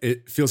 but like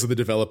it feels like the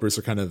developers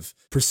are kind of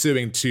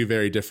pursuing two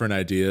very different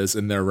ideas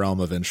in their realm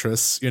of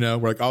interests, you know,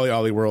 where like Ollie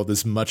Ollie World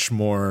is much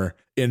more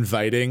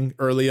inviting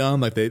early on.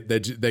 Like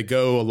they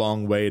go a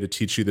long way to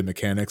teach you the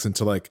mechanics and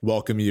to like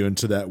welcome you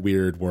into that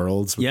weird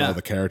worlds with all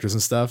the characters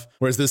and stuff.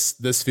 Whereas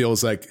this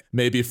feels like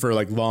maybe for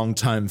like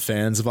longtime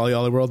fans of Ollie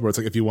Ollie World, where it's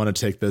like, if you want to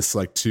take this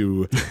like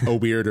to a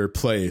weirder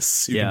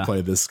place, you can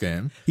play this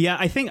game. Yeah,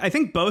 I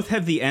think both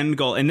have the end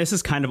goal, and this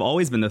has kind of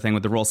always been the thing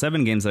with the Roll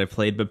 7 games that I've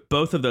played, but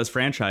both of those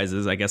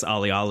franchises, I guess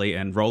Ollie Ollie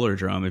and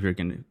Rollerdrome, if you're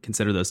going to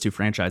consider those two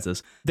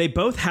franchises, they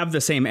both have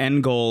the same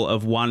end goal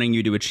of wanting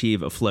you to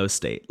achieve a flow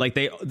state. Like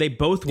they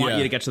both want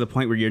you to get to the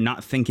point where you're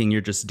not thinking,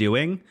 you're just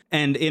doing.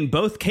 And in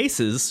both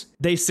cases,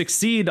 they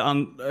succeed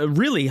on a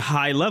really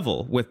high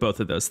level with both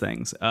of those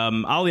things.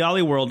 Ollie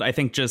Ollie World, I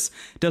think, just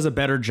does a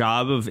better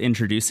job of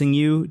introducing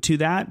you to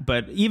that.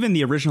 But even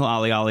the original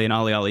Ollie Ollie and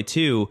Ollie Ollie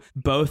 2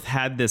 both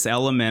had this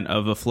element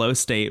of a flow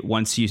state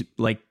once you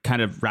like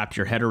kind of wrapped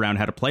your head around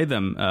how to play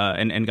them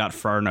and got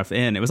far enough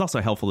in. It was also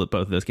helpful that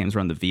both of those games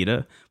were on the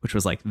Vita, which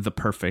was like the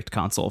perfect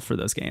console for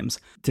those games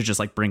to just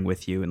like bring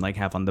with you and like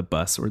have on the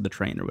bus or the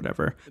train or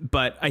whatever.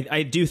 But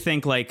I do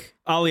think like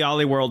Ollie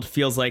Ollie World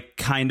feels like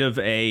kind of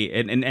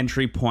an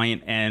entry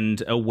point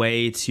and a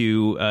way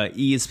to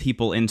ease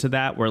people into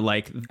that, where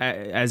like,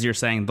 as you're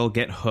saying, they'll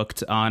get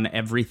hooked on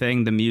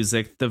everything, the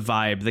music, the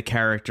vibe, the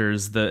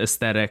characters, the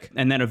aesthetic,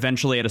 and then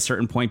eventually at a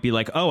certain point be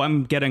like, oh,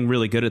 I'm getting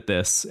really good at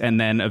this. And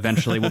then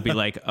eventually we'll be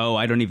like, oh,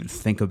 I don't even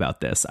think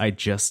about this, I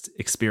just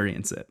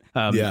experience it.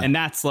 And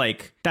that's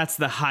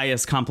the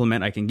highest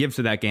compliment I can give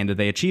to that game, that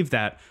they achieved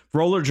that.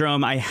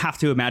 Rollerdrome, I have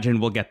to imagine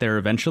we'll get there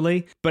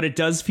eventually, but it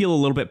does feel a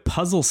little bit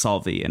puzzle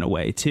solvy in a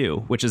way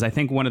too, which is I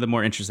think one of the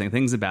more interesting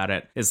things about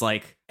it is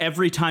like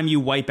every time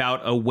you wipe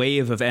out a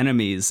wave of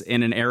enemies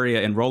in an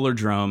area in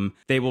Rollerdrome,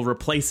 they will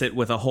replace it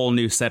with a whole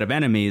new set of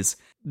enemies.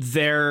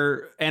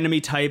 Their enemy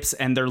types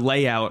and their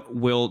layout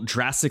will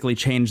drastically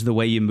change the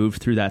way you move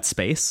through that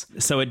space.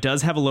 So it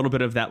does have a little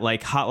bit of that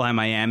like Hotline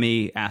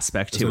Miami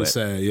aspect to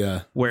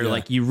it. Where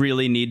like you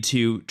really need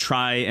to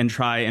try and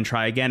try and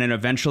try again. And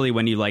eventually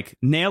when you like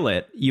nail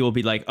it, you will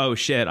be like, oh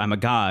shit, I'm a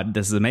god.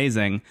 This is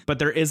amazing. But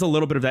there is a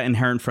little bit of that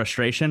inherent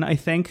frustration, I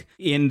think,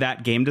 in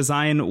that game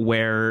design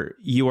where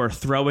you are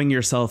throwing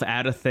yourself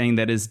at a thing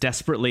that is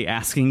desperately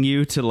asking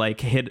you to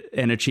like hit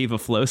and achieve a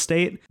flow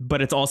state,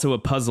 but it's also a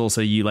puzzle. So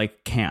you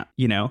like can't,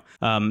 you know?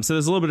 So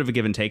there's a little bit of a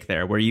give and take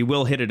there where you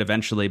will hit it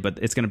eventually, but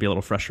it's going to be a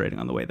little frustrating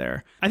on the way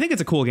there. I think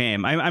it's a cool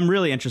game. I'm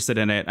really interested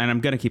in it, and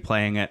I'm going to keep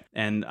playing it.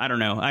 And I don't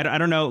know. I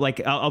don't know.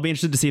 Like, I'll be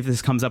interested to see if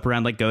this comes up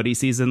around like GOTY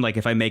season. Like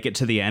if I make it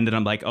to the end and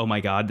I'm like, oh my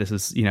God, this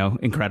is, you know,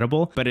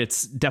 incredible. But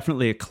it's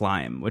definitely a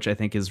climb, which I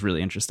think is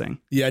really interesting.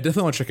 Yeah, I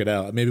definitely want to check it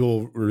out. Maybe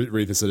we'll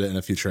revisit it in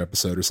a future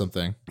episode or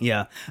something.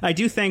 Yeah, I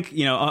do think,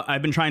 you know,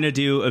 I've been trying to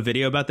do a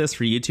video about this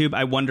for YouTube.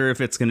 I wonder if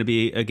it's going to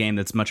be a game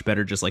that's much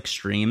better just like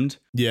streamed.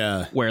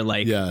 Yeah. Where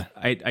like,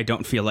 I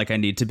don't feel like I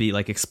need to be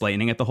like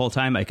explaining it the whole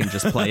time. I can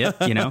just play it,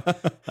 you know?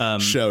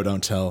 Show,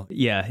 don't tell.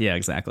 Yeah,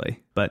 exactly.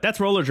 But that's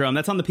Rollerdrome.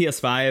 That's on the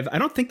PS5. I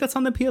don't think that's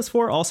on the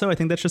PS4 also. I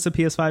think that's just a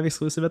PS5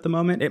 exclusive at the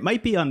moment. It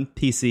might be on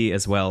PC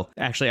as well.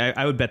 Actually,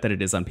 I would bet that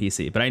it is on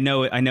PC, but I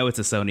know it's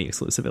a Sony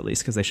exclusive at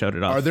least because they showed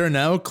it off. Are there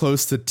now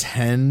close to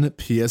 10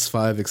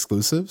 PS5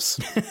 exclusives?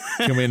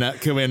 Can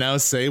we now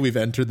say we've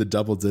entered the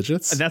double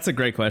digits? That's a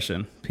great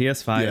question.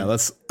 PS5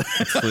 let's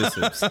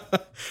exclusives.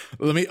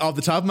 Let me, off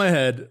the top of my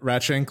head,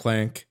 Ratchet and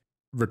Clank,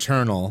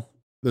 Returnal.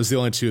 Those are the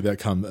only two that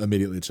come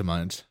immediately to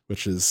mind,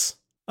 which is...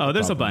 Oh,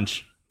 there's a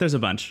bunch. There's a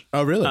bunch.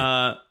 Oh, really?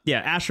 Yeah,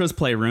 Astro's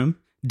Playroom,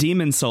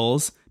 Demon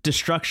Souls,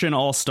 Destruction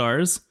All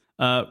Stars,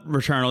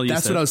 Returnal.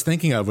 That's what I was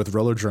thinking of with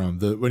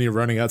Rollerdrome, when you're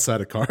running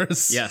outside of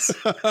cars. Yes.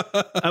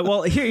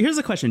 Well, here's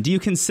a question. Do you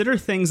consider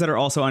things that are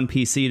also on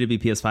PC to be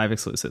PS5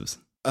 exclusives?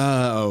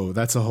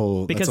 That's a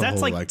whole... Because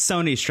that's like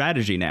Sony's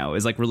strategy now,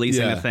 is like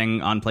releasing a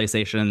thing on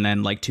PlayStation and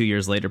then like 2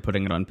 years later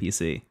putting it on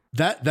PC.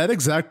 That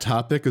exact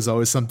topic is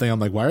always something I'm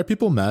like, why are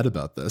people mad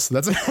about this?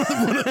 That's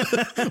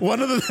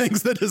one of the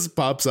things that just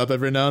pops up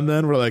every now and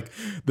then. Where like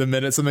the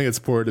minute something gets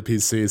ported to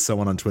PC,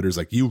 someone on Twitter is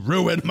like, "You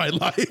ruined my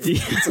life."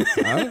 Like,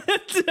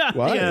 huh?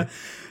 Why?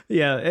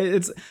 Yeah,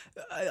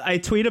 I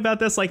tweet about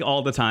this like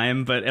all the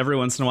time, but every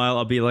once in a while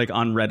I'll be like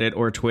on Reddit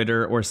or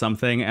Twitter or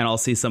something, and I'll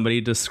see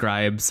somebody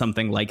describe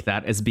something like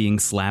that as being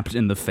slapped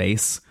in the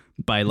face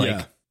by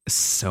like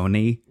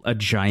Sony, a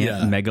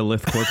giant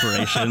megalith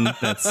corporation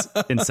that's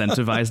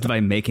incentivized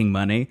by making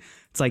money.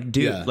 It's like,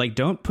 dude, like,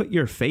 don't put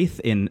your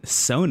faith in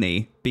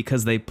Sony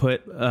because they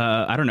put,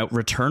 I don't know,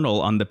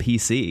 Returnal on the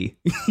PC,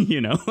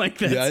 you know, like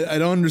that. Yeah, I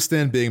don't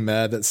understand being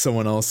mad that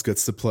someone else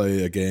gets to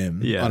play a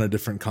game on a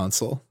different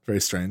console.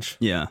 Very strange.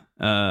 Yeah.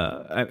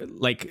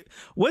 Like,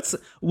 what's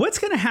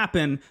going to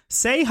happen?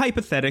 Say,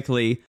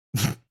 hypothetically,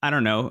 I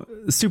don't know,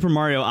 Super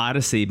Mario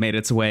Odyssey made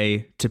its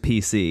way to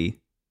PC,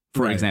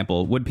 for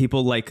example. Would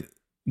people like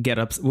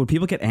would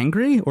people get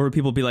angry, or would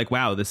people be like,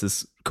 wow, this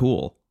is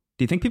cool?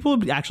 Do you think people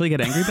would actually get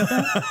angry about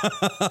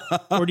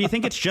that? Or do you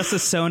think it's just a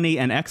Sony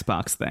and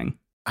Xbox thing?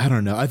 I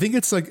don't know. I think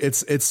it's like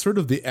it's sort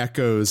of the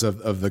echoes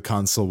of the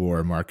console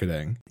war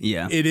marketing.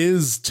 Yeah. It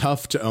is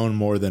tough to own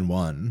more than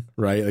one,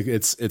 right? Like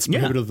it's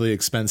prohibitively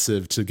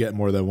expensive to get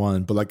more than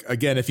one. But like,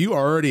 again, if you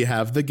already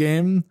have the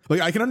game,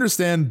 like I can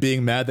understand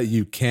being mad that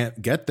you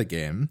can't get the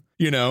game.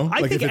 You know,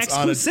 I think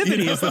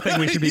exclusivity is the thing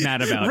we should be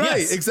mad about.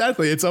 Right,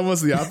 exactly. It's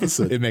almost the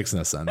opposite. It makes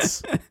no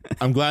sense.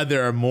 I'm glad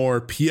there are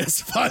more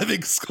PS5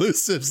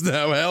 exclusives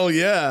now. Hell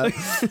yeah.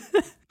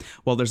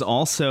 Well, there's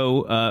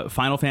also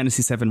Final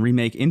Fantasy VII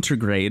Remake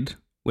Intergrade,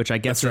 which I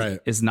guess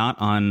is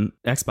not on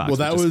Xbox. Well,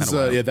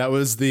 that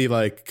was the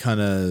like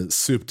kind of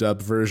souped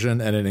up version,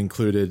 and it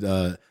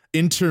included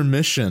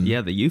Intermission.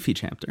 Yeah, the Yuffie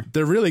chapter.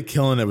 They're really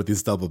killing it with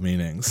these double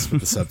meanings with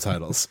the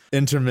subtitles.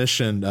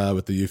 Intermission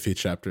with the Yuffie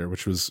chapter,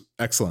 which was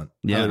excellent.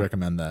 I highly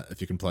recommend that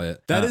if you can play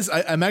it. That is,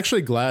 I'm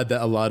actually glad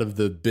that a lot of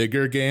the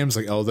bigger games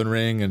like Elden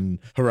Ring and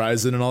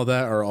Horizon and all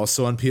that are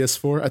also on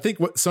PS4. I think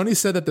what Sony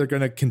said that they're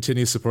going to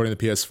continue supporting the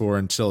PS4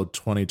 until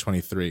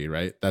 2023,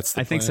 right? That's the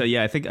plan? Think so.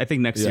 Yeah, I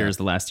think next year is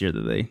the last year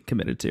that they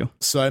committed to.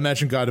 So I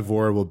imagine God of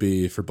War will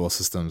be for both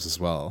systems as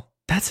well.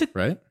 That's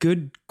a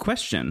good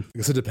question. I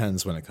guess it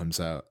depends when it comes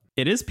out.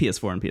 It is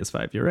PS4 and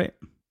PS5. You're right.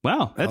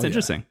 Wow, that's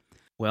interesting. Yeah.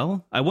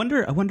 Well, I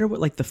wonder what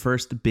like the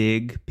first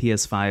big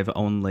PS5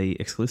 only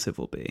exclusive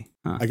will be.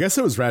 Huh. I guess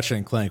it was Ratchet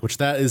and Clank, which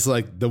that is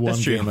like the one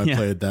game I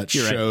played that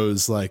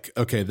shows like,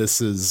 okay,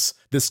 this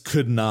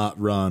could not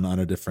run on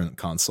a different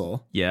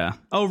console. Yeah.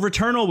 Oh,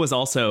 Returnal was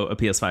also a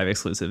PS5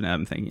 exclusive. Now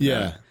I'm thinking.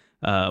 Yeah.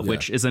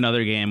 Which is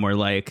another game where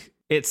like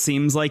it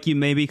seems like you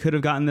maybe could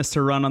have gotten this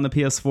to run on the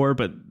PS4,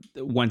 but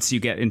once you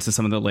get into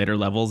some of the later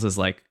levels is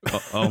like,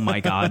 oh my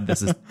God,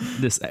 this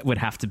would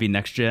have to be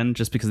next gen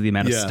just because of the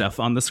amount of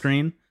stuff on the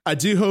screen. I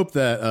do hope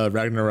that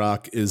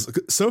Ragnarok is,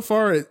 so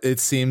far it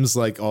seems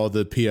like all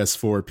the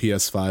PS4,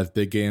 PS5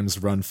 big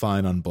games run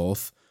fine on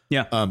both.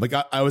 Yeah. Like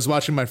I was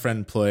watching my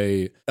friend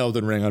play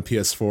Elden Ring on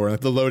PS4.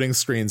 The loading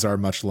screens are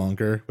much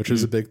longer, which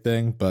is a big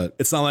thing, but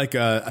it's not like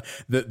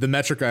the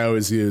metric I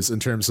always use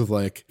in terms of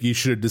like, you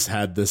should have just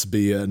had this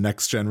be a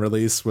next gen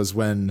release was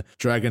when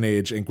Dragon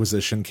Age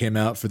Inquisition came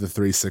out for the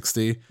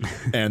 360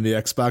 and the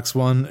Xbox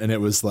One, and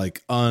it was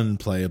like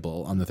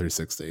unplayable on the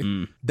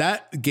 360.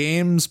 That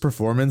game's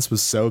performance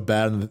was so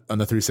bad on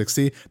the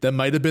 360 that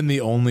might have been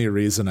the only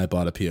reason I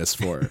bought a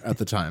PS4 at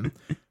the time.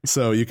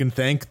 So you can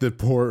thank the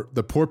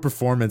poor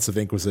performance of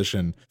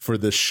Inquisition for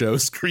this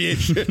show's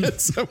creation in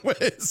some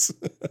ways.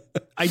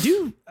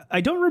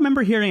 I don't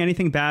remember hearing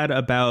anything bad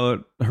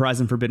about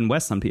Horizon Forbidden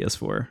West on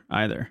PS4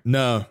 either.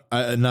 No,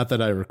 not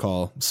that I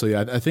recall. So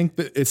yeah, I think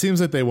that it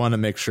seems like they want to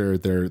make sure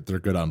they're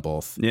good on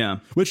both. Yeah.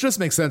 Which just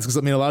makes sense because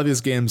I mean a lot of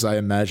these games I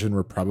imagine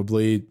were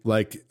probably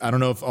like, I don't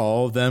know if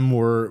all of them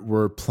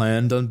were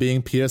planned on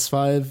being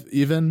PS5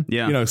 even.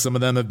 Yeah. You know, some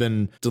of them have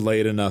been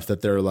delayed enough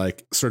that they're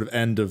like sort of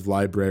end of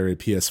library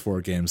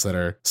PS4 games that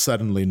are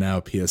suddenly now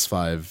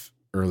PS5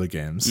 early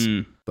games.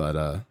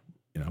 But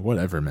you know,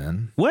 whatever,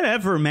 man.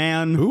 Whatever,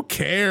 man. Who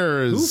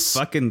cares? Who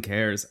fucking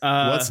cares?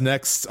 What's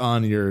next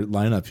on your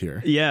lineup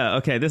here? Yeah,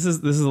 okay. This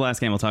is the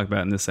last game we'll talk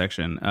about in this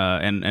section.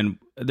 And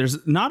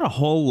there's not a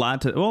whole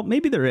lot to, well,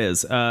 maybe there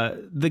is.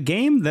 The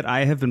game that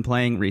I have been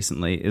playing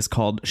recently is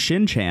called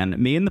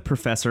Shin-Chan, Me and the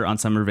Professor on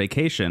Summer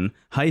Vacation,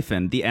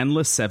 The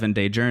Endless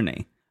 7-Day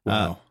Journey.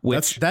 Wow,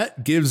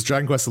 that gives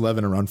Dragon Quest XI a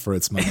run for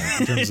its money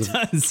in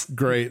terms of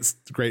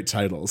great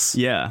titles.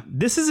 Yeah,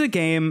 this is a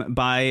game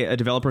by a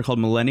developer called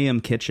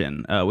Millennium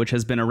Kitchen, which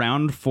has been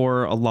around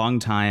for a long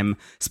time,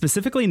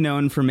 specifically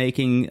known for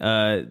making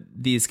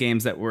these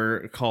games that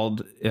were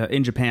called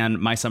in Japan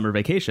My Summer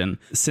Vacation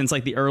since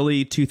like the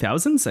early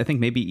 2000s. I think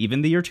maybe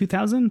even the year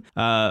 2000.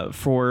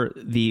 For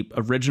the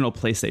original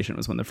PlayStation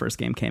was when the first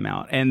game came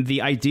out, and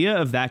the idea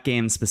of that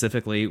game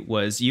specifically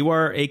was you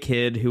are a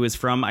kid who is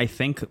from, I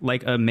think,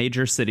 like a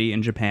major city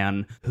in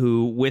Japan,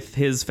 who with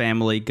his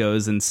family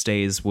goes and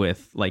stays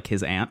with like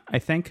his aunt, I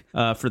think,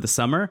 for the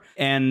summer.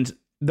 And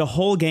the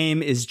whole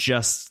game is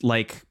just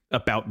like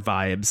about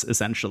vibes,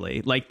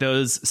 essentially, like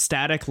those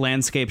static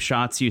landscape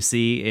shots you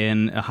see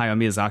in a Hayao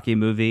Miyazaki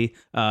movie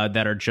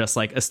that are just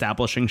like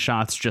establishing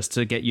shots just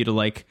to get you to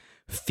like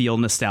feel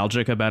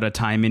nostalgic about a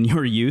time in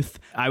your youth.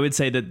 I would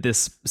say that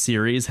this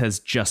series has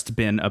just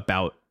been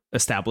about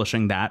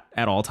establishing that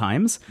at all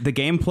times. The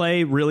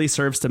gameplay really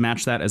serves to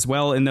match that as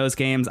well in those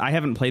games. I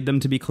haven't played them,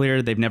 to be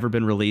clear. They've never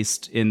been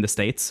released in the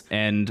States,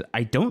 and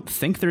I don't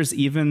think there's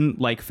even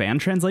like fan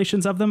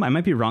translations of them. I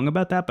might be wrong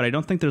about that, but I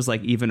don't think there's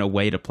like even a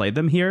way to play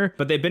them here.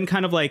 But they've been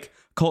kind of like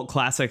cult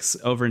classics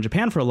over in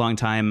Japan for a long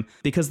time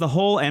because the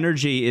whole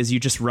energy is you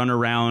just run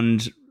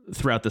around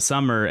throughout the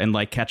summer and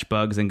like catch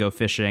bugs and go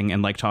fishing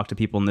and like talk to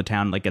people in the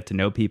town, like get to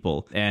know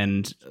people,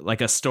 and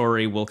like a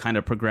story will kind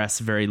of progress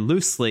very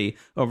loosely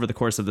over the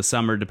course of the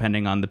summer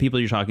depending on the people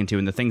you're talking to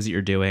and the things that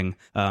you're doing.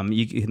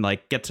 You can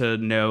like get to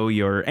know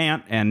your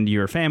aunt and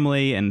your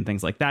family and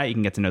things like that. You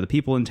can get to know the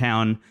people in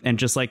town and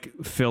just like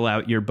fill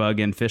out your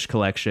bug and fish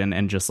collection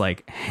and just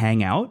like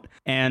hang out.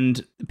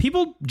 And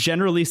people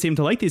generally seem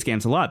to like these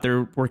games a lot.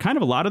 There were kind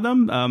of a lot of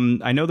them.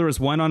 I know there was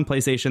one on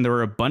PlayStation. There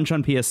were a bunch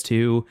on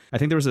PS2. I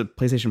think there was a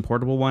PlayStation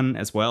Portable one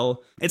as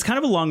well. It's kind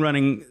of a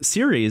long-running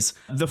series.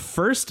 The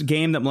first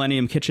game that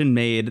Millennium Kitchen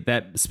made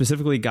that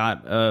specifically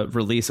got a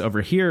release over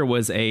here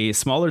was a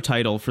smaller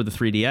title for the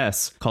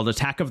 3DS called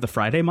Attack of the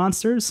Friday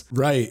Monsters.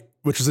 Right.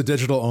 Which is a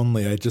digital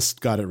only. I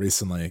just got it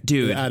recently.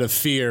 Dude. Out of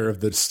fear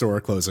of the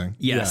store closing.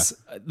 Yes.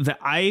 Yeah.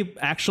 I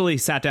actually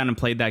sat down and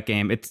played that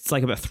game. It's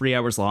like about 3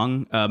 hours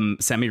long,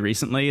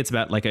 semi-recently. It's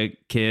about like a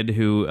kid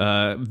who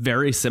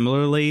very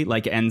similarly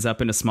like ends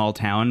up in a small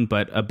town,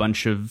 but a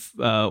bunch of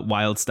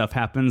wild stuff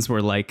happens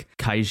where like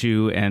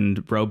kaiju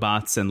and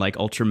robots and like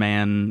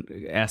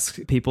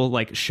Ultraman-esque people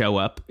like show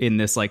up in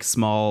this like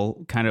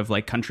small kind of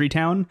like country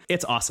town.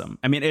 It's awesome.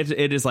 I mean,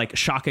 it is like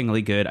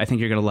shockingly good. I think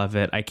you're going to love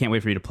it. I can't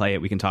wait for you to play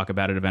it. We can talk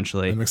about it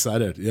eventually. I'm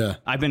excited. Yeah.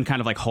 I've been kind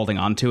of like holding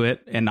on to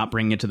it and not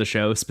bringing it to the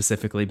show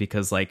specifically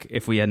because like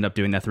if we end up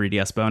doing that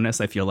 3DS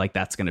bonus, I feel like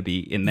that's going to be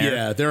in there.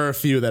 Yeah, there are a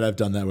few that I've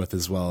done that with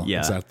as well. Yeah.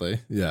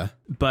 Exactly. Yeah.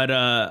 But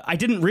I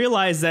didn't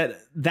realize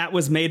that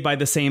was made by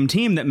the same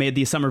team that made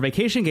these summer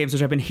vacation games,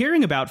 which I've been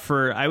hearing about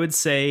for, I would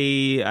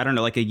say, I don't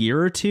know, like a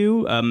year or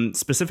two,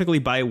 specifically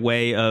by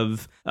way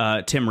of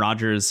Tim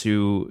Rogers,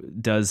 who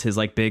does his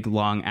like big,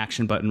 long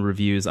action button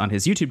reviews on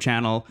his YouTube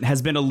channel,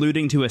 has been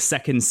alluding to a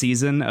second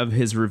season of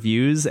his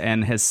reviews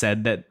and has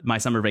said that My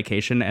Summer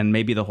Vacation and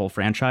maybe the whole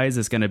franchise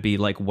is going to be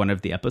like one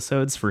of the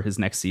episodes for his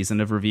next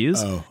season of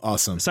reviews. Oh,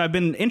 awesome. So I've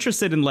been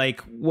interested in like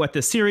what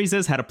the series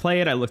is, how to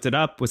play it. I looked it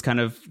up, was kind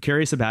of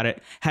curious about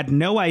it, had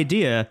no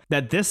idea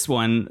that this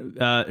one,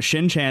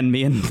 Shin-Chan,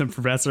 Me and the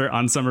Professor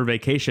on Summer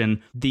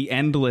Vacation, The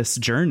Endless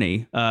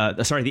Journey,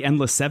 The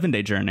Endless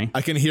 7-Day Journey.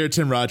 I can hear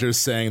Tim Rogers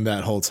saying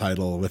that whole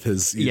title with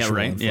his usual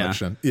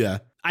inflection. Yeah.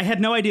 I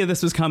had no idea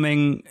this was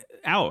coming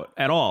out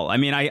at all. I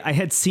mean, I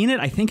had seen it,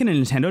 I think, in a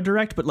Nintendo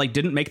Direct, but like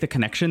didn't make the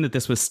connection that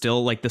this was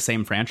still like the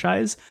same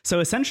franchise. So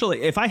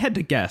essentially, if I had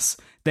to guess,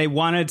 they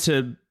wanted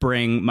to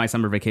bring My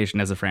Summer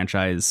Vacation as a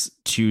franchise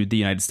to the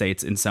United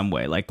States in some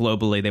way. Like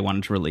globally, they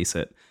wanted to release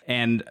it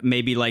and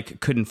maybe like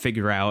couldn't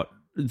figure out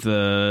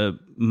the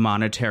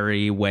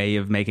monetary way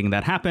of making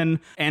that happen.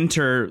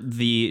 Enter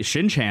the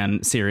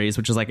Shin-Chan series,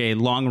 which is like a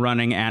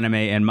long-running anime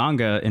and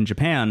manga in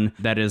Japan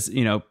that is,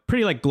 you know,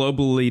 pretty like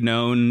globally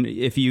known.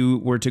 If you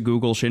were to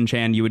Google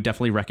Shin-Chan, you would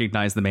definitely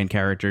recognize the main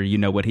character. You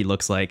know what he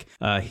looks like.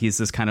 He's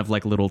this kind of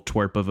like little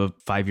twerp of a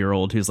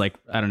 5-year-old who's like,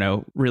 I don't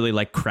know, really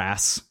like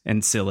crass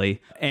and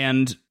silly.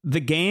 And the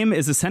game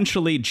is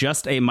essentially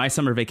just a My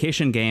Summer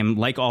Vacation game,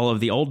 like all of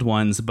the old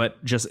ones,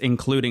 but just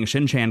including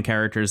Shin-Chan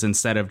characters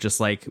instead of just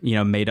like, you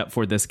know, made up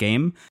for this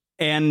game.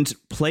 And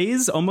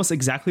plays almost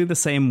exactly the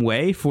same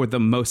way for the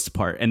most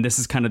part. And this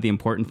is kind of the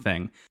important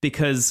thing,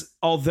 because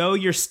although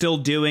you're still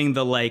doing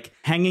the like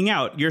hanging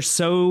out, you're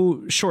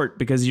so short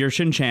because you're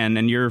Shin-Chan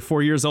and you're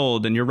 4 years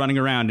old and you're running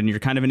around and you're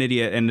kind of an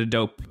idiot and a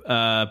dope.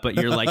 But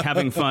you're like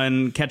having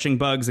fun catching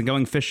bugs and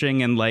going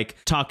fishing and like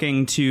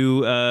talking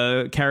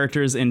to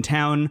characters in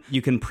town.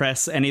 You can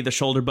press any of the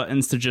shoulder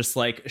buttons to just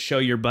like show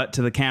your butt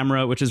to the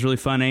camera, which is really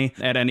funny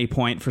at any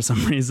point for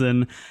some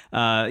reason.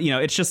 You know,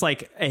 it's just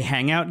like a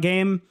hangout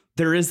game.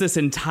 There is this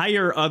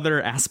entire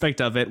other aspect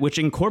of it, which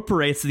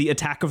incorporates the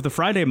Attack of the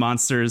Friday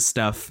Monsters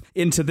stuff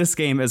into this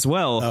game as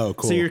well. Oh,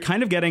 cool. So you're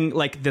kind of getting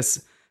like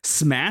this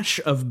smash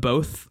of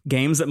both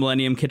games that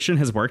Millennium Kitchen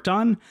has worked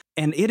on.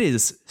 And it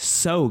is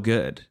so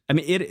good. I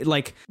mean, it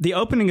like the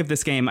opening of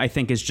this game, I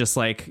think, is just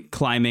like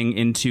climbing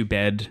into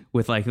bed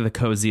with like the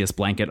coziest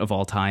blanket of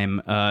all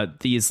time.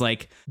 These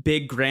like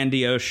big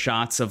grandiose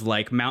shots of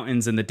like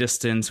mountains in the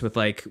distance with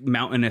like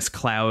mountainous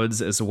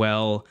clouds as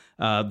well.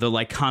 The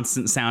like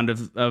constant sound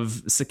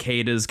of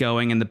cicadas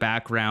going in the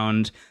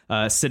background,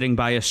 sitting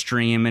by a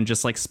stream and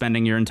just like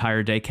spending your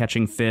entire day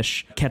catching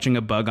fish, catching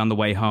a bug on the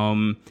way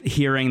home,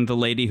 hearing the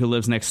lady who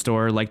lives next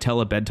door like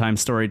tell a bedtime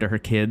story to her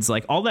kids.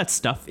 Like all that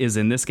stuff is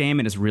in this game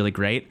and is really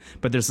great.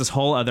 But there's this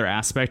whole other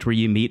aspect where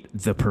you meet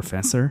the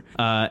professor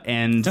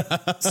and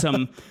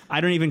some,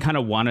 I don't even kind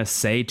of want to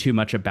say too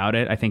much about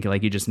it. I think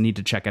like you just need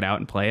to check it out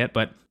and play it.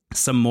 But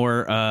some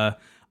more,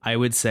 I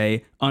would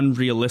say,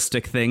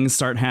 unrealistic things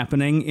start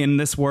happening in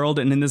this world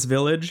and in this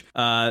village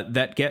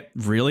that get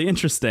really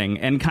interesting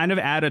and kind of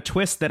add a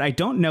twist that I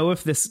don't know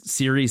if this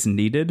series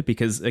needed,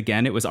 because,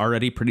 again, it was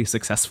already pretty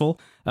successful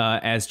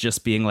as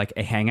just being like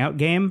a hangout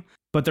game.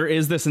 But there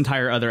is this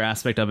entire other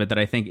aspect of it that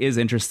I think is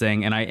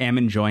interesting, and I am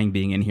enjoying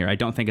being in here. I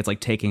don't think it's like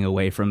taking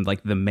away from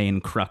like the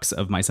main crux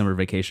of My Summer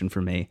Vacation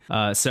for me.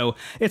 So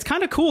it's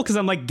kind of cool because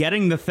I'm like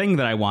getting the thing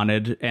that I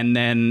wanted and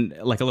then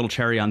like a little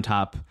cherry on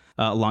top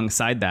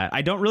alongside that.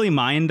 I don't really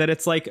mind that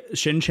it's like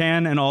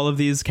Shin-Chan and all of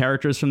these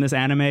characters from this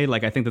anime.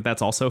 Like, I think that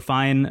that's also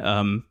fine.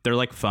 They're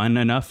like fun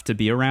enough to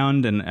be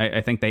around, and I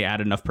think they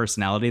add enough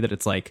personality that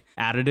it's like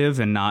additive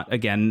and not,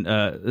 again,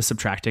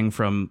 subtracting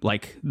from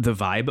like the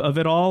vibe of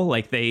it all.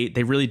 Like they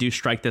really do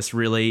strike this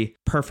really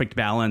perfect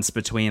balance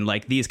between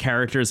like these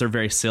characters are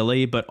very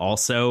silly, but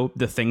also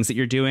the things that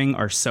you're doing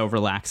are so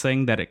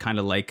relaxing that it kind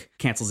of like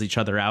cancels each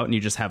other out and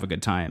you just have a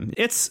good time.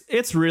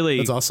 It's really,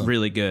 that's awesome.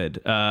 Really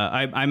good.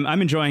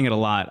 I'm enjoying it a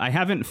lot. I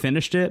haven't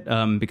finished it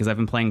because I've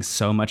been playing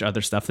so much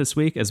other stuff this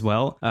week as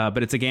well.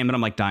 But it's a game that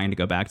I'm like dying to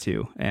go back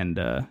to, and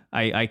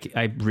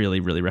I really,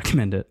 really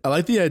recommend it. I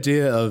like the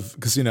idea of,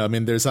 because, you know, I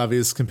mean, there's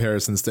obvious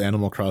comparisons to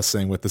Animal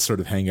Crossing with this sort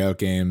of hangout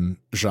game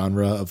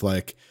genre of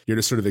like you're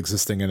just sort of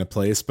existing in a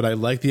place. But I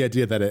like the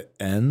idea that it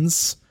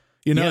ends.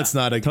 You know, it's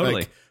not like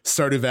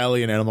Stardew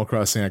Valley and Animal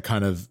Crossing are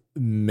kind of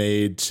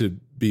made to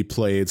be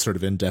played sort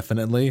of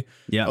indefinitely.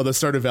 Yeah. Although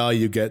Stardew Valley,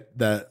 you get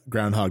that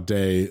Groundhog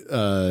Day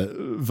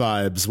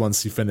vibes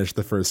once you finish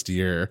the first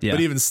year. Yeah.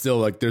 But even still,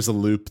 like there's a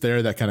loop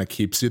there that kind of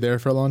keeps you there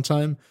for a long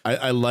time.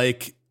 I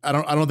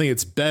don't think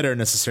it's better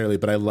necessarily,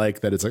 but I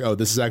like that it's like, oh,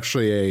 this is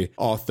actually a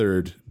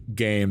authored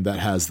game that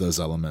has those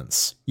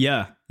elements.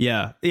 Yeah.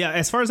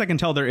 As far as I can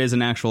tell, there is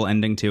an actual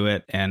ending to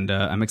it, and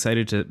I'm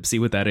excited to see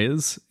what that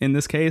is in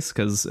this case,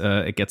 because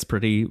it gets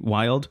pretty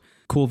wild.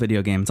 Cool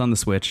video game. It's on the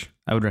Switch.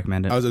 I would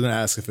recommend it. I was going to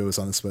ask if it was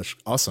on the Switch.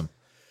 Awesome.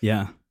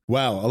 Yeah.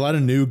 Wow, a lot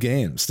of new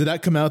games. Did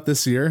that come out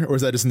this year, or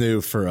is that just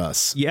new for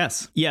us?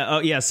 Yes. Yeah. Oh,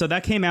 yeah. So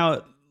that came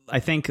out, I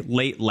think,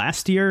 late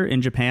last year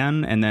in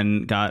Japan, and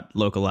then got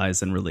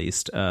localized and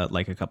released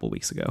like a couple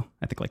weeks ago.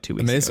 I think like 2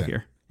 weeks ago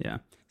here. Yeah.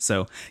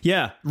 So,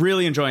 yeah,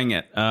 really enjoying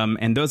it.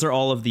 And those are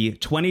all of the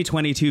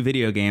 2022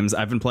 video games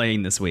I've been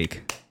playing this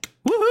week.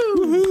 Woohoo!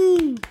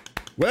 Woohoo!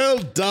 Well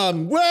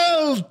done.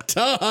 Well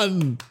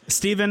done.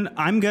 Steven,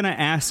 I'm going to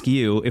ask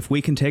you if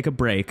we can take a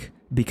break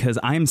because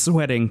I'm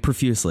sweating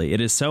profusely.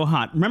 It is so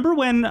hot. Remember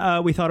when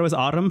we thought it was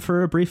autumn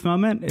for a brief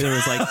moment? It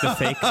was like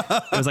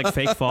it was like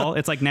fake fall.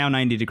 It's like now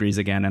 90 degrees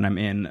again, and I'm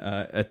in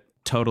a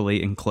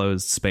totally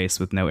enclosed space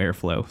with no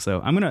airflow.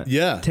 So I'm going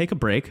to take a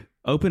break,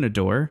 open a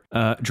door,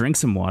 drink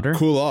some water,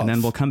 cool off, and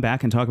then we'll come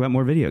back and talk about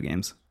more video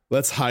games.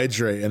 Let's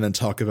hydrate and then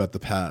talk about the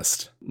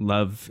past.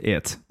 Love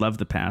it. Love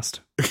the past.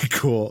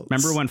 Cool.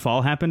 Remember when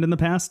fall happened in the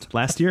past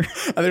last year?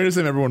 I think I just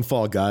remember when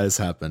Fall Guys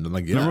happened. I'm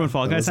like, yeah. Remember when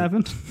Fall Guys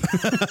happened?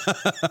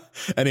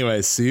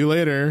 Anyway, see you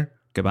later.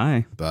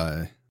 Goodbye.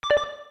 Bye.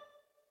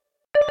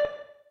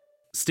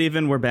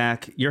 Steven, we're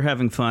back. You're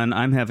having fun.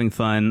 I'm having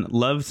fun.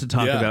 Love to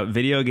talk about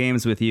video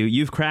games with you.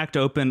 You've cracked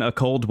open a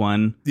cold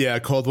one. Yeah, a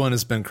cold one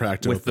has been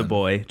cracked with open. the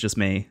boy, just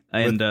me.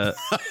 And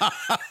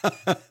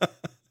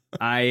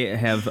I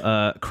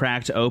have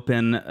cracked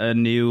open a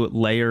new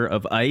layer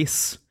of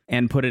ice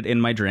and put it in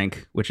my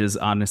drink, which is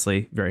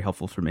honestly very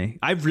helpful for me.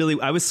 I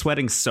was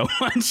sweating so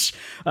much.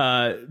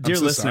 Dear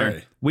listener,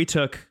 sorry. We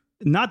took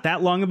not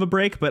that long of a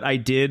break, but I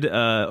did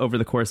over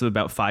the course of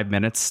about 5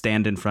 minutes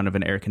stand in front of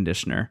an air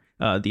conditioner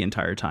the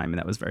entire time. And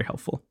that was very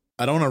helpful.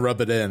 I don't want to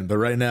rub it in, but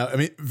right now, I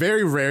mean,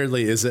 very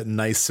rarely is it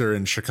nicer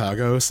in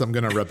Chicago, so I'm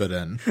going to rub it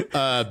in.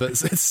 But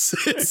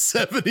it's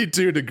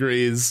 72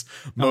 degrees,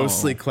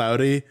 mostly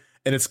cloudy,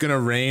 and it's going to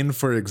rain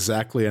for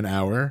exactly an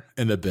hour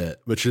in a bit,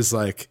 which is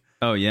like,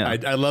 oh yeah,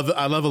 I love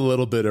a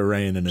little bit of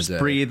rain in a day.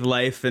 Breathe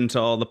life into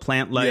all the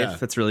plant life. Yeah.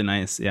 That's really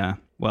nice. Yeah.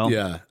 Well,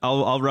 yeah.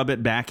 I'll rub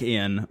it back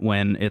in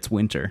when it's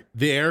winter.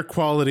 The air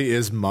quality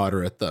is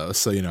moderate though,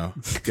 so get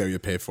what you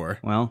pay for.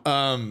 Well,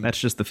 that's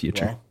just the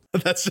future.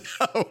 Well, that's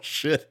oh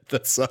shit,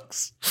 that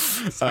sucks.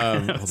 Hold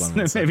on,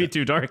 That may be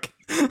too dark.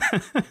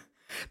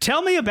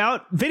 Tell me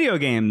about video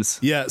games.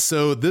 Yeah,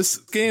 so this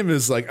game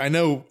is like, I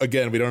know,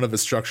 again, we don't have a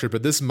structure,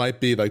 but this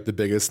might be like the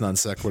biggest non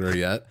sequitur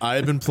yet.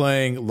 I've been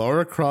playing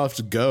Lara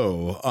Croft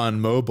Go on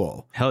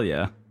mobile. Hell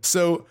yeah.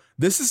 So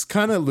this is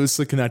kind of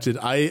loosely connected.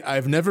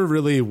 I've never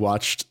really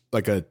watched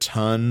like a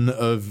ton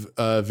of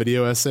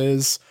video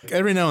essays.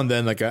 Every now and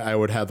then, like I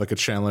would have like a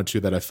channel or two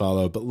that I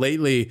follow, but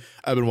lately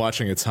I've been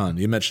watching a ton.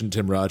 You mentioned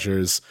Tim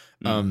Rogers.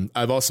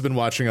 I've also been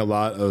watching a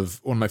lot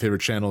of one of my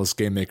favorite channels,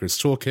 Game Maker's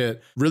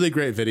Toolkit. Really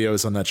great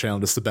videos on that channel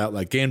just about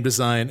like game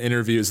design,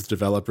 interviews with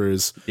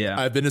developers. Yeah.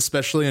 I've been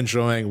especially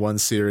enjoying one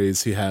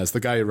series he has. The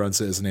guy who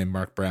runs it is named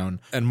Mark Brown.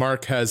 And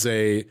Mark has I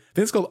think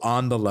it's called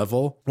On the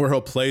Level, where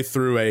he'll play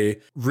through a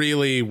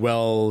really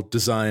well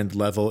designed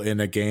level in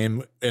a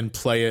game and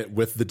play it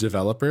with the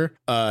developer.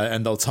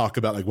 And they'll talk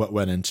about like what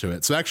went into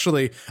it. So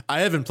actually, I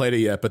haven't played it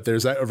yet, but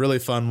there's a really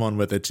fun one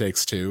with It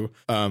Takes Two,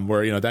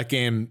 where, that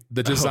game,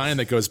 the design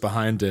that goes behind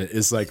it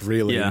is like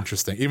really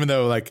interesting, even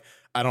though like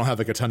I don't have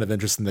like a ton of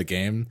interest in the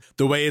game.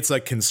 The way it's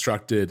like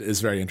constructed is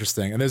very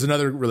interesting. And there's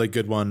another really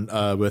good one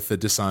with the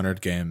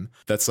Dishonored game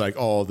that's like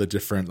all the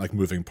different like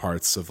moving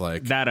parts of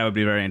like that I would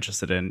be very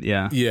interested in.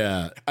 Yeah.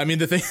 Yeah. I mean,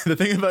 the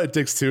thing about It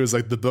Takes Two is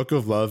like the Book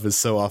of Love is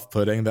so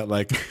off-putting that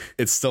like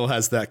it still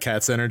has that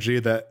cat's energy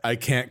that I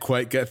can't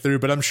quite get through,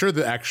 but I'm sure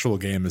the actual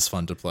game is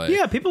fun to play.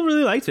 Yeah, people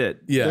really liked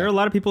it. Yeah. There are a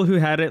lot of people who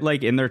had it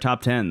like in their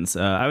top 10s.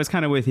 I was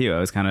kind of with you. I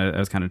was kind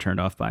of turned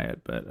off by it,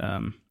 but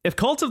if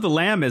Cult of the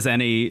Lamb is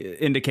any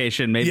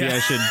indication, maybe I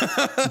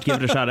should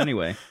give it a shot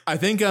anyway. I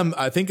think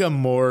I'm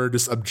more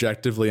just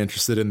objectively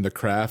interested in the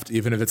craft,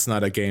 even if it's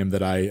not a game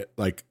that I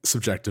like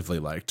subjectively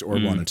liked or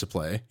wanted to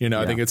play.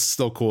 I think it's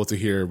still cool to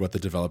hear what the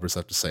developers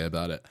have to say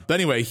about it. But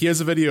anyway, he has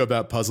a video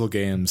about puzzle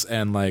games,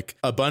 and like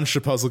a bunch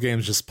of puzzle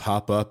games just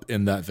pop up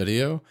in that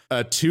video.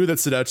 Two that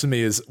stood out to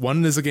me is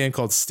one is a game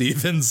called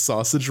Steven's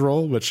Sausage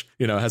Roll, which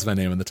has my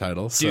name in the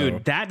title.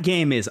 Dude, that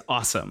game is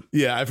awesome.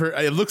 Yeah, I've heard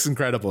it looks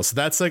incredible. So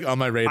that's like on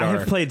my radar. I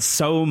have played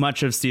so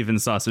much of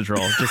Steven's Sausage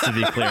Roll, just to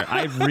be clear.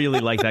 I really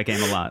like that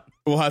game a lot.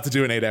 We'll have to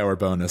do an 8-hour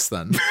bonus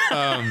then.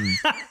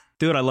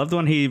 Dude, I love the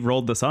one he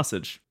rolled the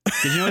sausage.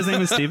 Did you know his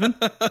name was Steven?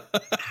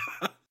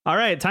 All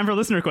right, time for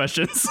listener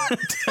questions.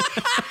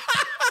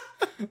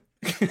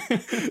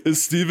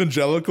 Is Steve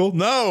Angelical?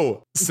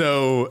 No.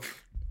 So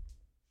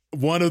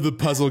one of the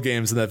puzzle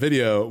games in that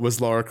video was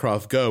Lara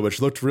Croft Go,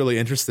 which looked really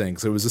interesting.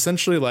 So it was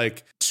essentially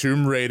like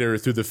Tomb Raider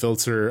through the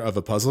filter of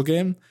a puzzle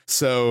game.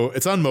 So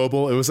it's on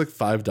mobile. It was like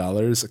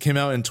 $5. It came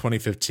out in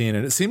 2015,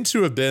 and it seemed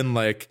to have been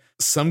like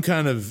some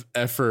kind of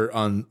effort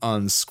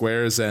on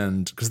Square's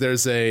end, because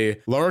there's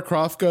a Lara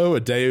Croft Go, a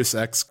Deus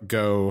Ex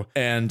Go,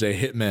 and a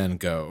Hitman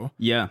Go.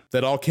 Yeah.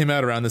 That all came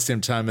out around the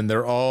same time, and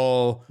they're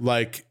all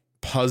like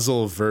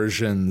puzzle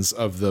versions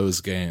of those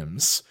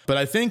games. But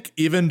I think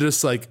even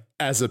just like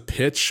as a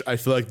pitch, I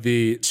feel like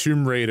the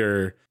Tomb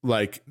Raider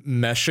like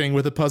meshing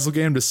with a puzzle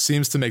game just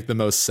seems to make the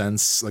most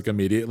sense like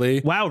immediately.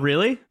 Wow,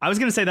 really? I was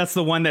gonna say that's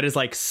the one that is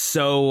like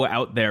so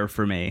out there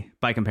for me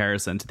by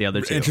comparison to the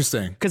other two.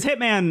 Interesting, because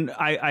Hitman,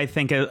 I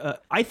think of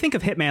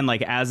Hitman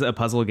like as a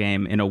puzzle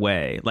game in a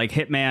way. Like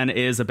Hitman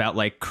is about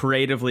like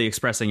creatively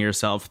expressing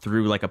yourself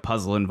through like a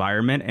puzzle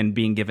environment and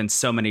being given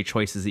so many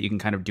choices that you can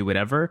kind of do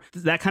whatever.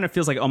 That kind of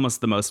feels like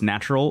almost the most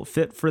natural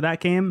fit for that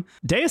game.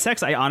 Deus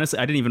Ex, I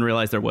didn't even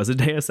realize there was a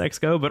Deus Ex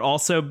Go, but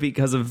also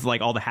because of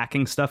like all the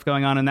hacking stuff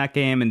going on in that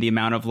game and the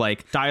amount of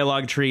like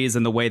dialogue trees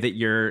and the way that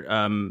you're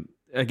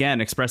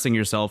again expressing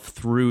yourself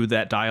through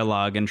that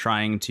dialogue and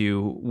trying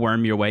to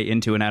worm your way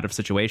into and out of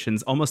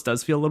situations almost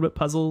does feel a little bit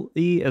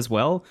puzzle-y as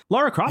well.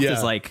 Lara Croft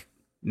is like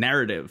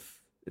narrative.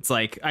 It's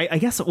like I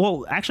guess,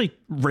 well, actually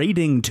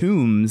raiding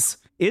tombs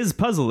is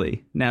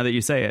puzzly now that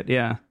you say it.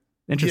 Yeah.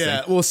 Interesting.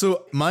 Yeah, well,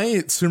 so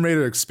my Tomb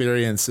Raider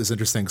experience is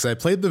interesting because I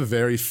played the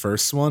very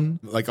first one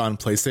like on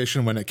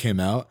PlayStation when it came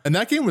out, and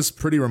that game was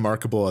pretty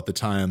remarkable at the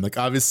time. Like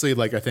obviously,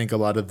 like I think a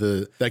lot of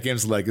that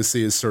game's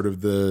legacy is sort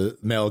of the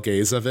male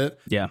gaze of it.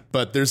 Yeah.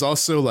 But there's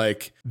also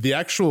like the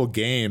actual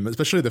game,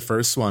 especially the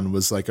first one,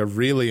 was like a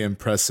really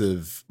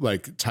impressive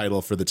like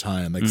title for the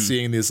time. Like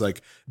seeing these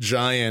like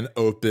giant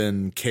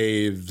open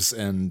caves,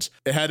 and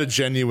it had a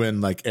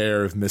genuine like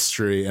air of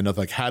mystery and of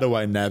like, how do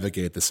I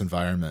navigate this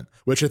environment?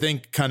 Which I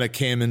think kind of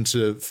came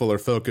into fuller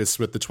focus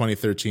with the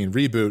 2013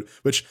 reboot,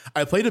 which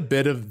I played a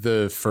bit of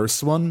the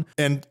first one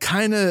and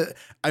kind of,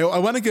 I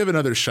want to give it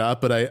another shot,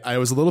 but I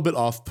was a little bit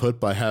off put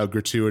by how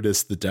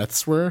gratuitous the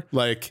deaths were.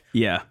 Like,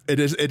 yeah,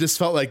 it just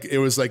felt like it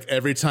was like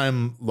every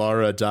time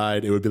Lara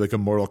died, it would be like a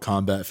Mortal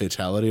Kombat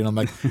fatality. And I'm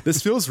like,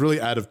 this feels really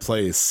out of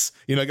place.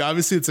 You know, like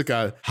obviously it's like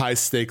a high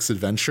stakes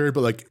adventure,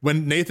 but like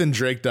when Nathan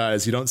Drake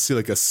dies, you don't see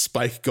like a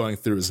spike going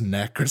through his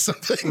neck or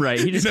something. Right.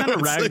 He just kind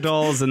of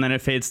ragdolls like, and then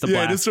it fades to black.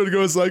 Yeah, it just sort of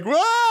goes like,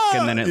 wah!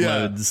 And then it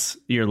loads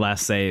your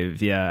last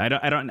save. Yeah.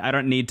 I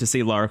don't need to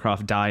see Lara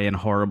Croft die in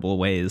horrible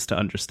ways to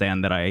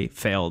understand that I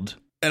failed.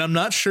 And I'm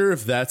not sure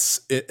if that's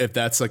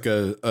like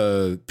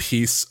a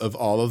piece of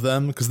all of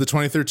them, because the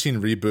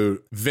 2013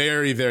 reboot,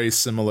 very, very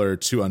similar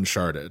to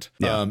Uncharted.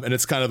 Yeah. And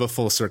it's kind of a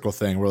full circle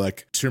thing where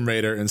like Tomb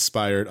Raider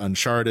inspired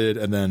Uncharted,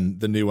 and then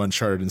the new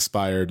Uncharted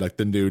inspired like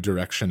the new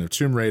direction of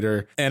Tomb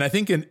Raider. And I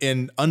think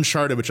in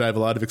Uncharted, which I have a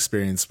lot of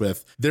experience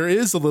with, there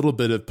is a little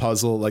bit of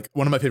puzzle. Like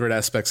one of my favorite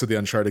aspects of the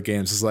Uncharted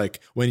games is like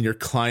when you're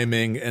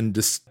climbing and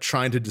just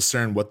trying to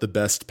discern what the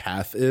best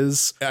path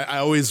is. I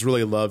always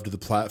really loved the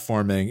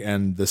platforming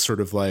and the sort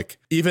of like,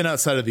 even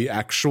outside of the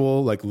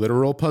actual like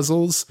literal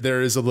puzzles, there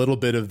is a little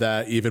bit of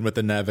that even with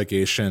the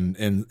navigation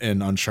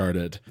in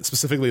Uncharted,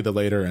 specifically the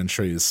later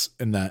entries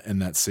in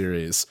that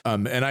series.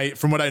 And I,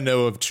 from what I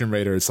know of Tomb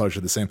Raider, it's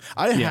largely the same.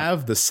 I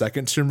have the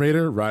second Tomb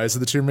Raider, Rise of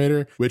the Tomb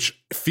Raider, which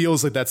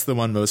feels like that's the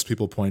one most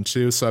people point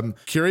to. So I'm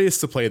curious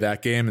to play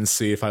that game and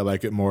see if I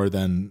like it more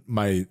than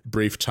my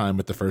brief time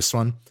with the first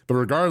one. But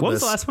regardless, what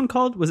was the last one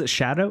called? Was it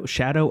Shadow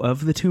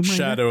of the Tomb Raider?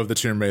 Shadow of the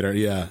Tomb Raider.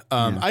 Yeah.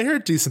 I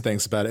heard decent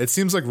things about it. It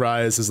seems like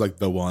Rise is like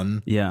the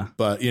one. Yeah.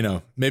 But you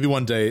know, maybe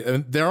one day.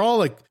 And they're all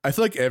like, I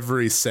feel like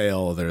every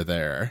sale they're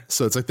there.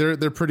 So it's like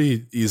they're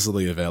pretty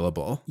easily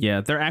available.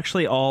 Yeah, they're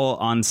actually all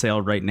on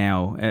sale right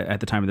now at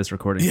the time of this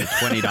recording for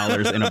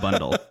 $20 in a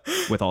bundle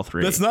with all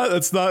three. That's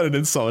not an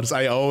insult.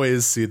 I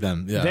always see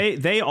them. Yeah.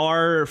 They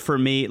are, for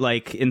me,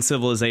 like in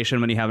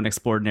Civilization when you haven't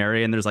explored an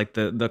area and there's like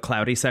the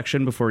cloudy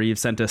section before you've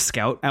sent a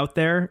scout out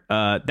there.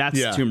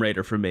 That's Tomb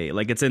Raider for me.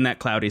 Like it's in that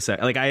cloudy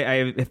section. Like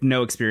I have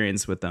no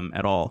experience with them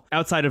at all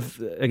outside of,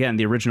 again,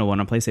 the original one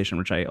on PlayStation,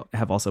 which I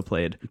have also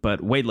played,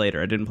 but way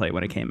later. I didn't play it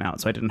when it came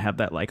out, so I didn't have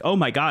that like, oh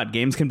my god,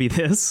 games can be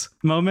this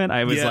moment.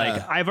 I was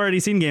like, I've already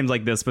seen games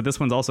like this, but this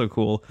one's also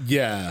cool.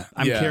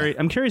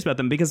 I'm curious about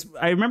them because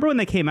I remember when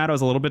they came out, I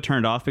was a little bit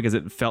turned off because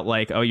it felt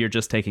like, oh, you're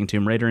just taking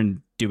Tomb Raider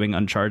and doing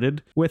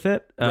Uncharted with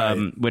it,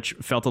 which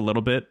felt a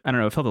little bit, I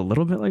don't know, it felt a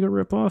little bit like a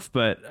ripoff,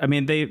 but I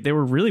mean, they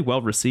were really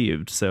well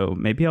received, so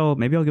maybe I'll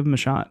give them a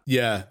shot.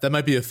 Yeah, that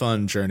might be a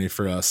fun journey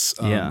for us.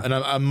 And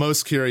I'm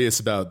most curious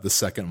about the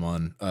second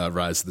one,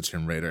 Rise of the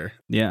Tomb Raider.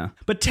 Yeah,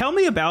 but tell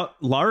me about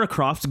Lara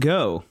Croft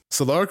Go.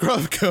 So Lara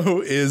Croft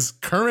Go is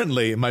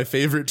currently my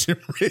favorite Tomb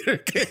Raider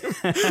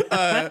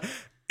game.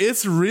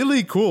 It's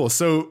really cool.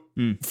 So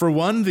for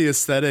one, the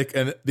aesthetic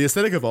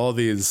of all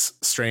these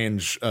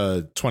strange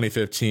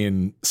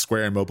 2015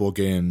 Square mobile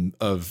game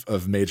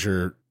of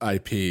major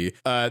IP,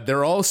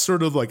 they're all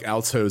sort of like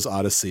Alto's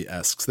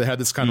Odyssey-esque. They have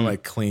this kind of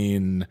like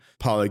clean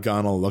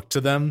polygonal look to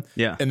them.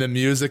 Yeah. And the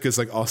music is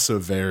like also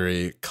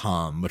very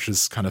calm, which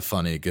is kind of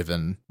funny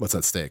given what's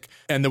at stake.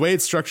 And the way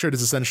it's structured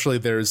is essentially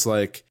there's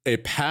like a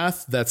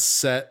path that's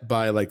set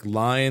by like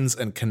lines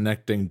and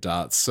connecting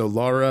dots. So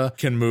Lara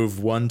can move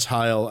one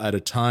tile at a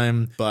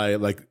time by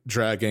like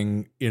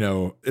dragging, you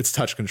know, it's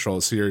touch control.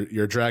 So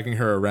you're dragging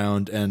her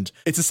around, and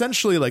it's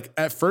essentially like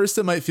at first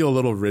it might feel a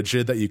little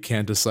rigid that you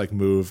can't just like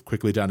move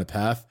quickly down a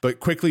path,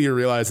 but quickly you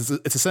realize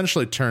it's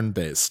essentially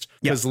turn-based,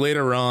 because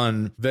later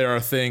on there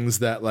are things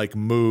that like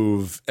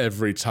move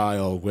every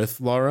tile with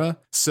Lara.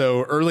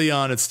 So early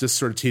on it's just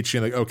sort of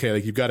teaching like, okay,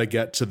 like you've got to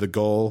get to the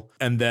goal,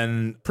 and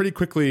then pretty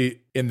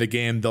quickly in the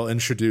game they'll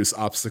introduce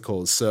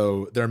obstacles.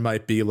 So there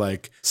might be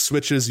like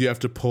switches you have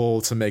to pull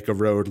to make a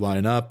road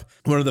line up.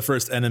 One of the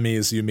first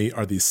enemies you meet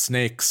are these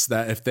snakes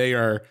that if they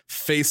are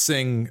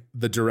facing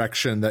the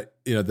direction that,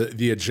 you know,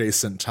 the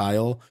adjacent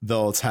tile,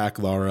 they'll attack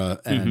Lara,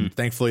 and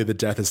thankfully the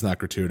death is not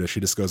gratuitous. She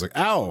just goes like,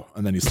 ow,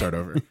 and then you start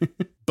over.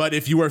 But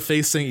if you are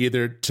facing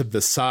either to the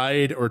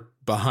side or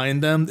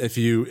behind them, if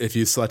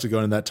you select to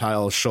go in that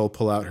tile, she'll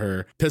pull out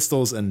her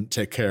pistols and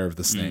take care of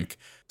the snake.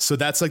 So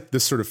that's like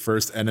this sort of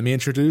first enemy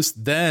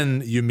introduced.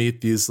 Then you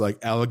meet these like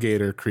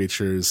alligator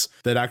creatures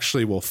that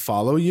actually will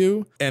follow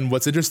you. And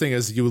what's interesting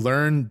is you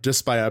learn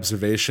just by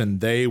observation,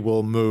 they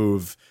will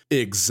move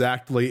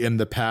exactly in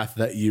the path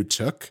that you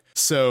took.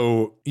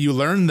 So you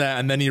learn that,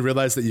 and then you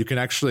realize that you can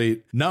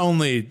actually not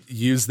only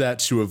use that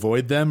to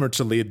avoid them or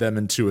to lead them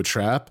into a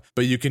trap,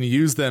 but you can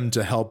use them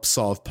to help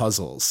solve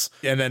puzzles.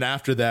 And then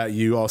after that,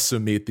 you also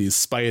meet these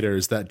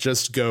spiders that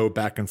just go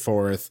back and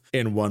forth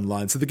in one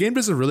line. So the game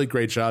does a really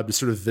great job to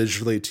sort of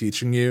visually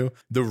teaching you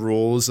the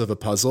rules of a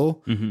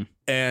puzzle.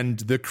 and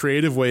the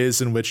creative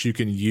ways in which you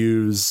can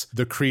use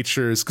the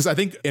creatures. Because I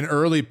think an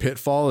early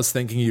pitfall is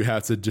thinking you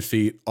have to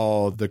defeat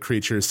all the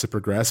creatures to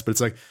progress, but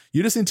it's like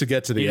you just need to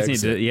get to the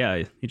exit.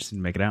 You just need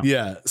to make it out.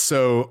 Yeah.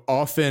 So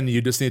often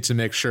you just need to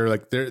make sure,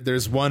 like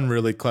there's one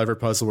really clever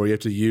puzzle where you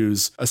have to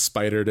use a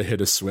spider to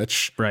hit a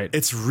switch. Right.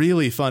 It's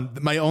really fun.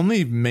 My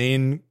only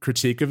main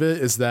critique of it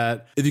is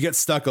that if you get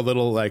stuck, a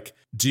little like,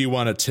 do you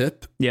want a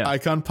tip? Yeah.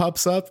 Icon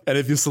pops up. And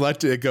if you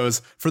select it, it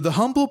goes, for the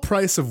humble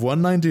price of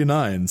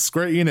 $1.99,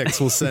 Square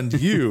Enix will send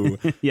you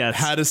yes.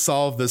 how to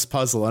solve this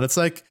puzzle. And it's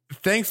like,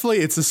 thankfully,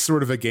 it's a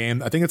sort of a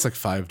game. I think it's like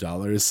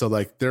 $5. So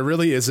like there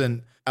really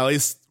isn't, at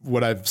least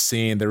what I've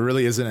seen, there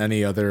really isn't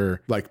any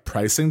other like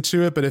pricing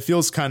to it, but it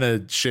feels kind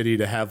of shitty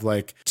to have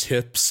like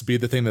tips be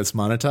the thing that's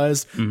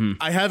monetized. Mm-hmm.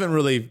 I haven't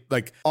really,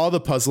 like, all the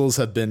puzzles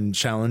have been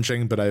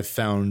challenging, but I've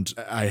found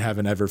I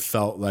haven't ever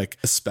felt like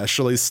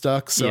especially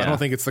stuck. So I don't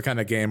think it's the kind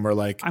of game where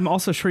like, I'm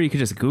also sure you could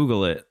just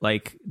Google it.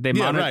 Like they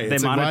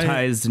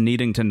monetized like,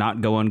 needing to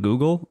not go on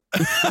Google,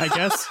 I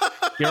guess.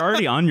 You're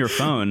already on your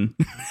phone.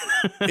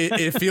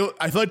 I feel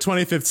like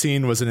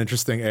 2015 was an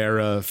interesting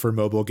era for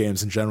mobile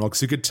games in general,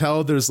 because you could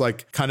tell there's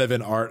like kind of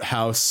an art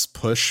house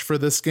push for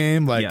this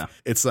game. Like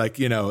it's like,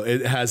 you know,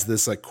 it has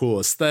this like cool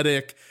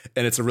aesthetic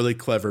and it's a really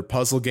clever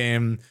puzzle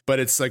game, but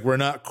it's like we're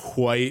not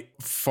quite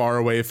far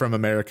away from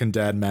American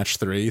Dad Match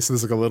 3. So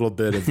there's like a little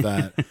bit of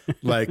that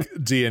like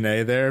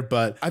DNA there.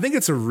 But I think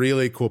it's a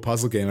really cool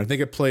puzzle game. I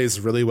think it plays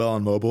really well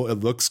on mobile. It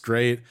looks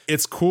great.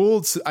 It's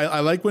cool.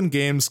 I like when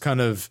games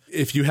kind of,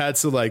 if you had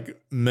to like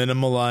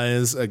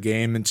minimalize a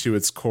game into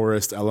its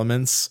corest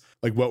elements,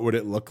 like what would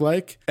it look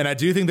like? And I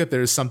do think that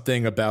there's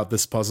something about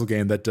this puzzle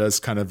game that does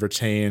kind of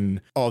retain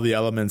all the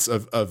elements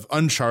of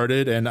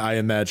Uncharted and I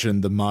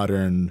imagine the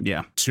modern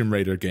Tomb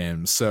Raider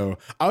games. So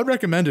I would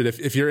recommend it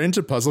if you're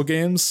into puzzle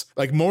games,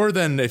 like more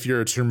than if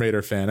you're a Tomb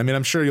Raider fan. I mean,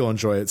 I'm sure you'll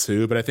enjoy it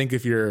too, but I think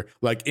if you're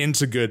like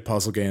into good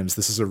puzzle games,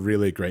 this is a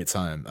really great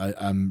time.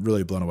 I'm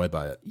really blown away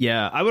by it.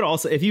 Yeah, I would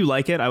also, if you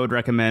like it, I would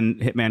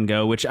recommend Hitman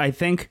Go, which I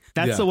think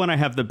that's the one I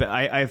have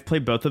I've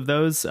played both of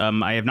those.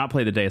 I have not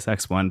played the Deus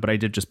Ex one, but I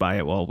did just buy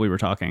it while we were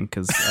talking,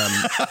 because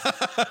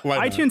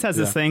iTunes has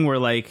this thing where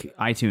like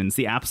iTunes,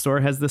 the App Store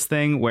has this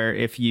thing where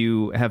if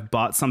you have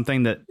bought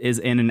something that is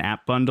in an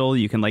app bundle,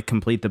 you can like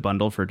complete the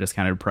bundle for a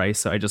discounted price.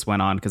 So I just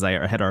went on because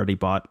I had already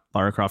bought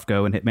Lara Croft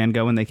Go and Hitman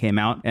Go when they came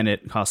out, and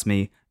it cost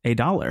me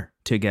 $1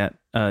 to get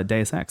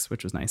Deus Ex,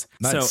 which was nice.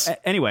 So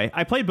anyway,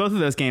 I played both of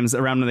those games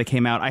around when they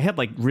came out. I had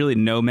like really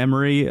no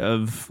memory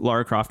of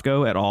Lara Croft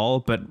Go at all,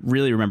 but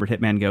really remembered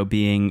Hitman Go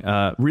being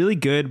really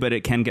good, but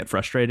it can get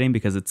frustrating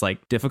because it's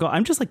like difficult.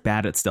 I'm just like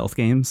bad at stealth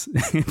games,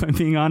 if I'm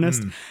being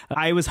honest.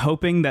 I was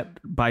hoping that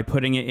by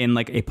putting it in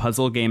like a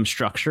puzzle game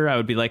structure, I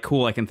would be like,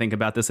 cool, I can think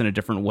about this in a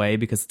different way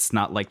because it's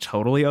not like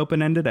totally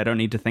open-ended. I don't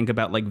need to think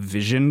about like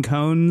vision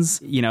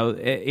cones, you know,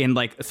 in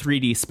like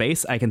 3D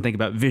space. I can think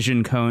about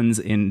vision cones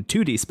in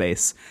 2D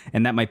space,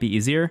 and that might be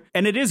easier.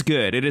 And it is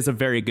good. It is a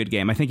very good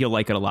game. I think you'll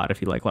like it a lot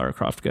if you like Lara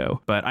Croft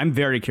Go. But I'm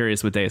very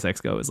curious what Deus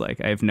Ex Go is like.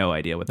 I have no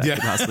idea what that could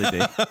possibly be.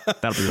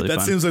 That'll be really fun.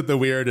 That seems like the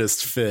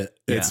weirdest fit.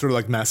 It's sort of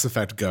like Mass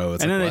Effect Go.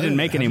 It's and like, then they didn't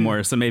make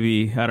anymore, so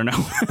maybe, I don't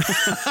know.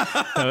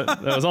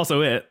 That was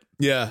also it.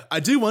 Yeah, I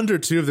do wonder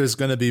too if there's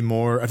going to be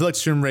more. I feel like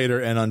Tomb Raider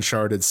and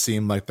Uncharted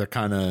seem like they're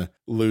kind of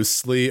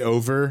loosely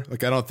over.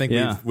 Like I don't think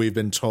we've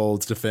been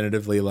told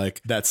definitively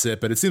like that's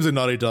it, but it seems like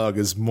Naughty Dog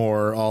is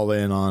more all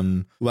in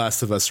on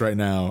Last of Us right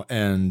now,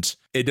 and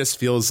it just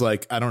feels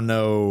like, I don't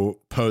know,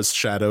 post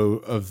Shadow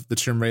of the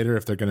Tomb Raider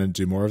if they're going to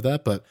do more of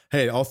that. But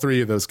hey, all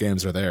three of those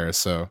games are there,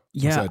 so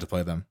I'm excited to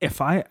play them.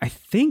 I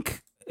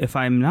think, if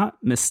I'm not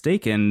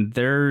mistaken,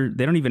 they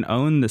don't even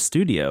own the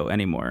studio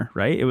anymore,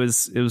 right? It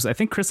was I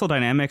think Crystal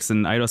Dynamics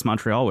and Eidos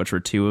Montreal, which were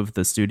two of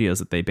the studios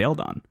that they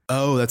bailed on.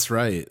 Oh, that's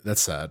right.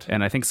 That's sad.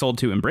 And I think sold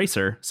to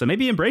Embracer. So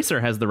maybe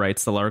Embracer has the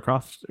rights to Lara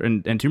Croft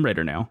and Tomb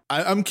Raider now.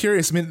 I'm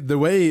curious. I mean, the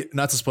way,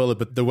 not to spoil it,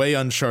 but the way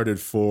Uncharted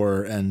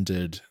 4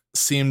 ended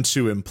seemed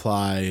to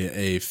imply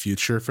a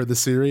future for the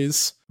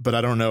series, but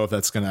I don't know if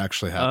that's going to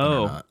actually happen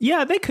or not.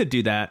 Yeah, they could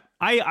do that.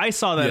 I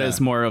saw that as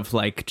more of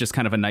like just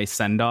kind of a nice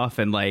send off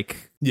and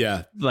like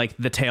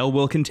the tale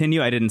will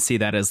continue. I didn't see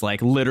that as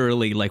like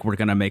literally like we're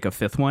gonna make a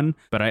fifth one,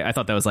 but I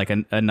thought that was like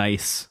a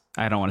nice.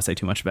 I don't want to say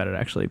too much about it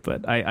actually,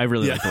 but I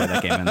really like the way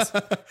that game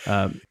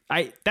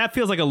ends. That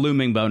feels like a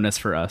looming bonus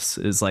for us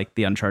is like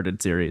the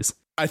Uncharted series.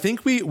 I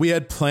think we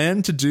had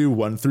planned to do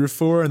 1 through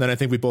 4, and then I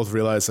think we both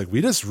realized like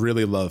we just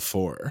really love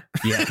 4.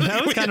 Yeah,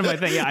 that was kind of my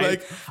thing. Yeah,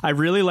 I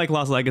really like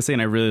Lost Legacy,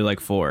 and I really like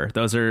 4.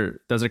 Those are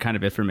kind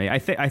of it for me. I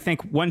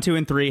think 1, 2,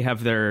 and 3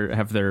 have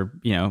their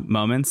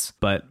moments,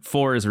 but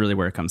 4 is really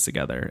where it comes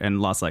together,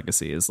 and Lost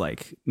Legacy is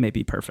like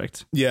maybe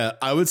perfect. Yeah,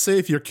 I would say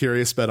if you're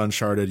curious about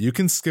Uncharted, you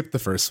can skip the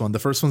first one. The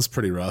first one's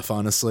pretty rough,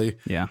 honestly.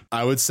 Yeah,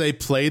 I would say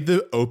play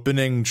the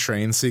opening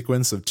train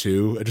sequence of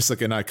 2, just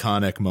like an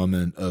iconic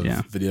moment of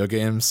video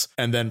games.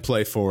 And and then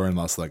play 4 in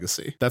Lost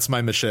Legacy. That's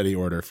my machete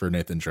order for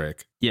Nathan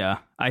Drake. Yeah,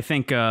 I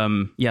think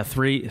 3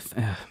 is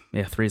a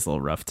little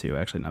rough too,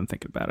 actually, now I'm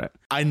thinking about it.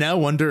 I now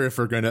wonder if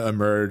we're going to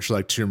emerge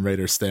like Tomb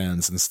Raider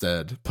stands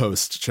instead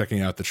post checking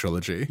out the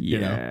trilogy.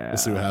 Yeah, we'll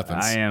see what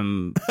happens. I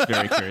am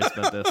very curious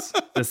about this.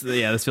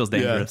 This feels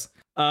dangerous.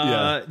 Do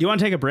you want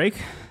to take a break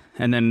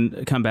and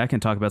then come back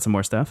and talk about some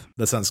more stuff?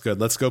 That sounds good.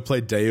 Let's go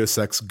play Deus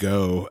Ex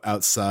Go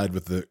outside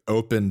with the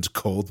opened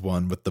cold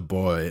one with the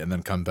boy and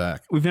then come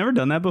back. We've never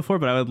done that before,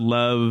 but I would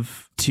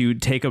love to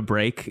take a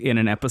break in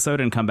an episode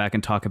and come back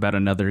and talk about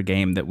another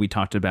game that we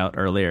talked about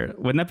earlier.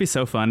 Wouldn't that be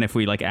so fun if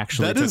we like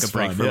actually took a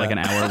break for like an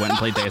hour, went and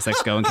played Deus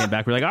Ex Go and came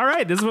back? We're like, all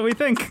right, this is what we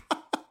think.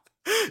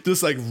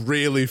 Just like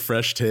really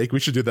fresh take. We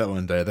should do that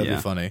one day. That'd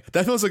be funny.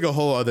 That feels like a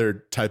whole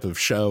other type of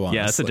show. Honestly.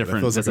 Yeah, it's a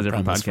different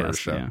podcast.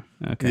 Show.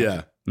 Yeah. Okay.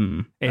 Yeah.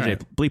 AJ,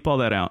 right. Bleep all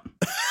that out.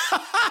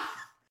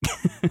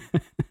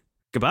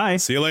 Goodbye.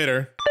 See you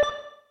later.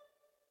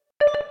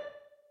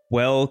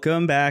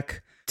 Welcome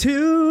back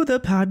to the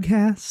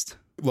podcast.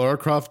 Lara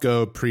Croft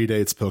Go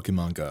predates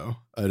Pokemon Go.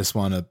 I just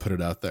want to put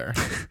it out there.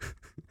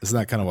 Isn't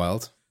that kind of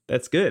wild?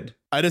 That's good.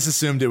 I just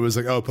assumed it was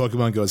like, oh,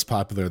 Pokemon Go is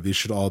popular. These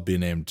should all be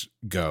named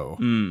Go.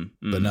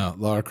 But no,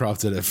 Lara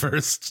Croft did it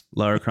first.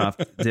 Lara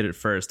Croft did it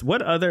first.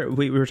 What other,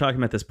 we were talking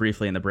about this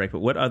briefly in the break, but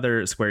what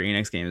other Square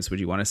Enix games would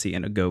you want to see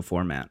in a Go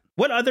format?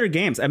 What other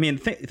games? I mean,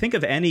 think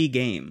of any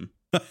game.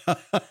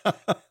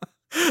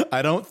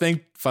 I don't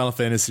think Final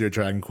Fantasy or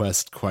Dragon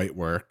Quest quite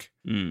work.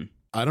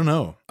 I don't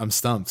know. I'm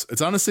stumped.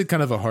 It's honestly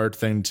kind of a hard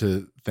thing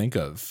to think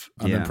of.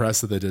 I'm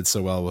impressed that they did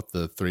so well with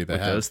the 3 they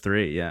had. Those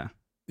 3, yeah.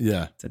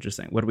 Yeah. It's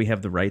interesting. What do we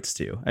have the rights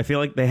to? I feel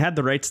like they had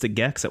the rights to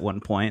Gex at one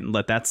point and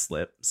let that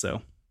slip.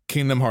 So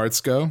Kingdom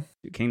Hearts Go.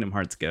 Kingdom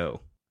Hearts Go.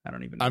 I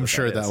don't even know. I'm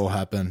sure that will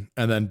happen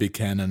and then be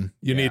canon.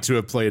 You need to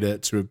have played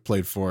it to have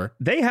played 4.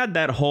 They had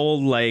that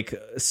whole like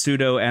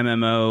pseudo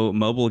MMO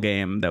mobile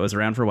game that was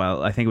around for a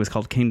while. I think it was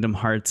called Kingdom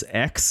Hearts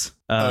X.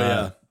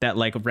 That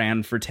like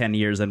ran for 10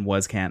 years and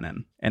was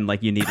canon. And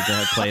like you needed to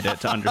have played it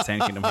to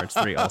understand Kingdom Hearts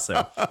 3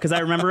 also. Because I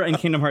remember in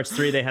Kingdom Hearts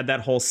 3, they had that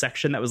whole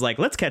section that was like,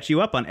 let's catch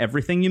you up on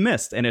everything you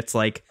missed. And it's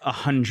like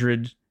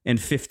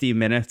 150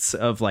 minutes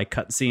of like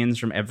cutscenes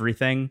from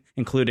everything,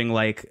 including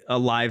like a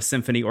live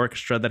symphony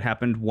orchestra that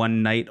happened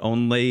one night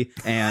only.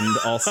 And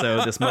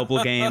also this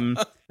mobile game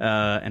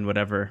and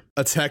whatever.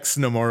 A text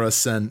Nomura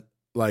sent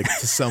like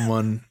to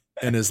someone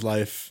in his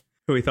life.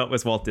 Who he thought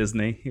was Walt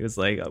Disney. He was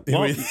like,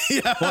 Walt,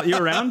 Walt, you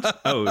around?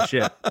 Oh,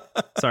 shit.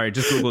 Sorry,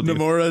 just Googled you.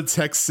 Nomura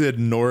texted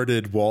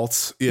Norded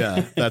Walt.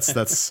 Yeah, that's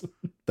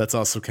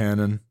also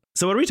canon.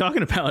 So what are we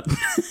talking about?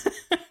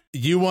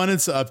 You wanted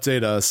to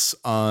update us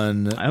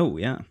on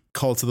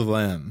Cult of the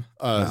Lamb,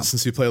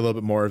 since you play a little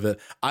bit more of it.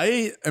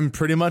 I am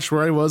pretty much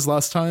where I was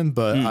last time,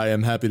 but I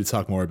am happy to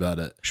talk more about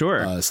it.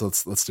 Sure. So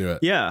let's do it.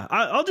 Yeah,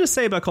 I'll just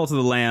say about Cult of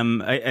the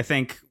Lamb, I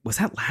think, was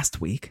that last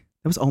week?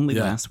 It was only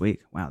last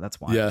week. Wow,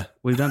 that's wild. Yeah.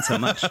 We've done so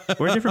much.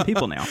 We're different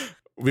people now.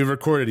 We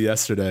recorded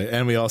yesterday,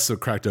 and we also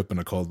cracked open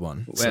a cold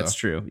one. That's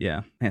true.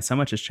 Yeah. Man, so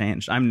much has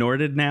changed. I'm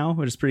Norded now,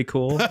 which is pretty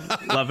cool.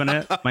 Loving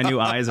it. My new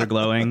eyes are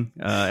glowing.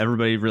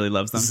 Everybody really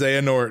loves them.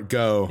 Xehanort,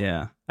 go.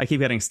 Yeah. I keep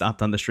getting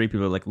stopped on the street.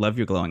 People are like, love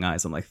your glowing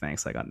eyes. I'm like,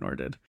 thanks. I got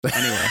Norded.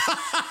 Anyway.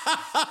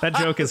 That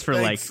joke is for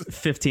like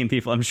 15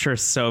 people. I'm sure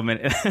so many.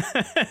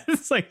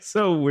 It's like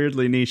so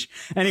weirdly niche.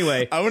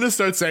 Anyway, I want to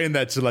start saying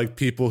that to like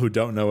people who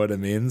don't know what it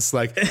means.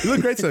 Like, you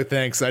look great. So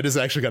thanks. I just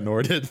actually got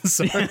Norded.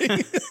 Sorry.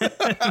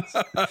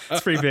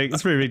 It's pretty big.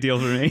 It's a pretty big deal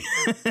for me.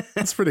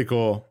 It's pretty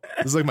cool.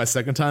 This is like my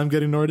second time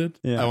getting Norded.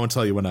 Yeah. I won't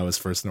tell you when I was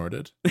first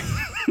Norded.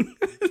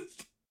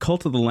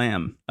 Cult of the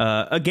Lamb,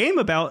 a game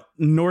about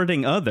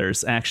Nording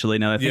others, actually,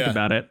 now that I think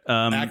about it.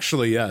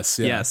 Actually, yes.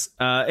 Yeah.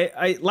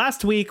 Yes.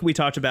 Last week we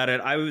talked about it.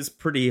 I was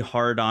pretty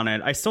hard on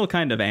it. I still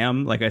kind of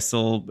am. Like, I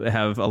still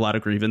have a lot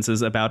of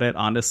grievances about it,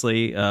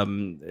 honestly.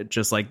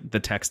 Just like the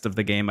text of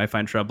the game I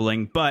find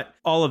troubling. But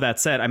all of that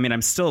said, I mean,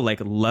 I'm still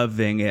like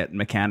loving it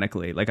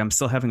mechanically. Like, I'm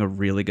still having a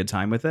really good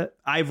time with it.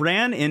 I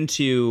ran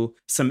into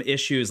some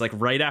issues, like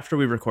right after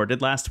we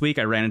recorded last week,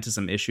 I ran into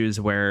some issues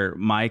where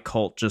my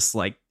cult just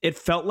like, it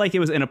felt like it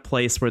was in a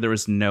place where there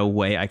was no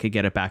way I could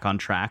get it back on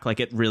track. Like,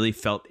 it really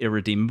felt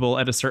irredeemable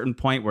at a certain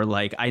point where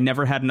like I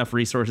never had enough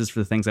resources for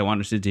the things I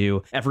wanted to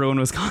do. Everyone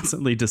was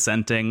constantly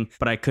dissenting,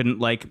 but I couldn't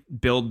like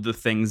build the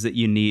things that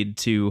you need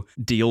to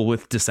deal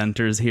with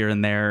dissenters here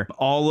and there.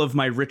 All of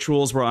my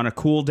rituals were on a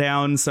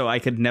cooldown, so I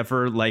could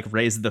never like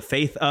raise the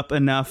faith up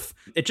enough.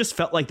 It just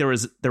felt like there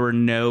were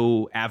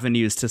no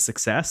avenues to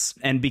success.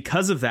 And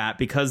because of that,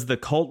 because the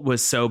cult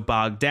was so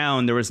bogged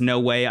down, there was no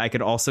way I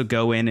could also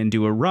go in and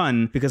do a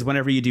run, because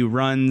whenever you do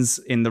runs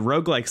in the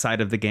roguelike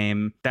side of the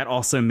game, that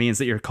also means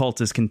that your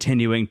cult is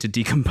continuing to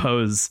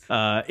decompose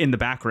in the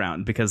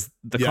background because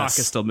the clock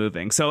is still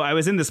moving. So I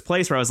was in this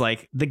place where I was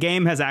like, the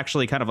game has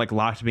actually kind of like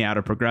locked me out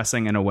of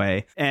progressing in a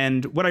way.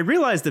 And what I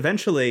realized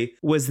eventually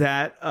was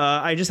that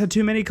I just had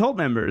too many cult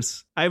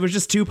members. I was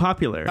just too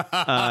popular,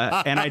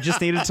 and I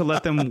just needed to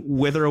let them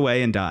wither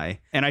away and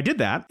die. And I did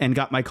that and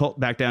got my cult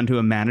back down to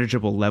a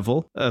manageable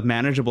level, a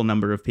manageable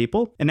number of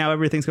people. And now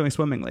everything's going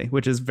swimmingly,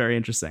 which is very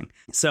interesting.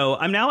 So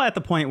I'm now at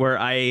the point where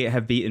I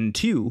have beaten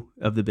 2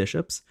 of the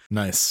bishops.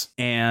 Nice.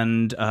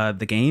 And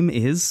the game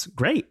is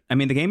great. I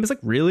mean, the game is like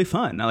really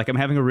fun. Like I'm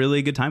having a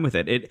really good time with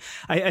it.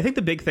 I think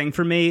the big thing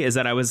for me is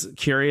that I was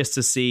curious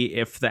to see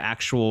if the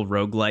actual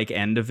roguelike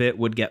end of it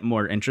would get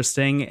more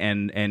interesting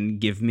and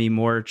give me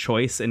more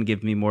choice and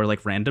give me more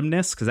like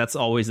randomness, because that's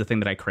always the thing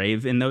that I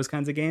crave in those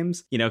kinds of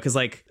games, you know, because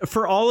like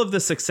for all of the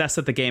success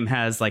that the game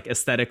has, like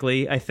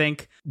aesthetically, I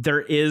think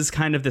there is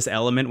kind of this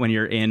element when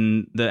you're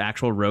in the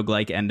actual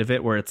roguelike end of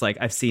it where it's like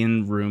I've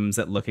seen rooms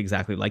that look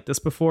exactly like this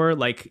before.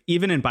 Like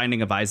even in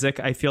Binding of Isaac,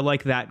 I feel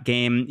like that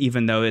game,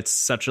 even though it's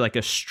such like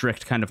a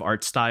strict kind of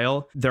art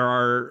style, there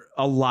are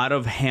a lot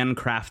of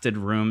handcrafted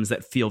rooms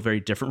that feel very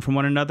different from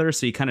one another.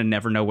 So you kind of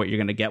never know what you're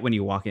going to get when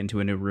you walk into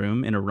a new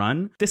room in a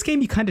run. This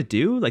game, you kind of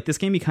do. Like this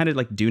game, you kind of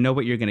like do know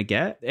what you're going to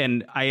get.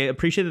 And I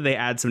appreciate that they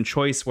add some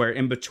choice where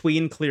in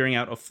between clearing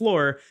out a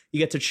floor, you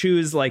get to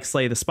choose like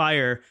Slay the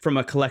Spire from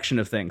a collection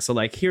of things. So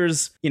like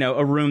here's, you know,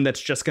 a room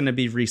that's just going to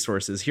be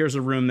resources. Here's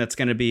a room that's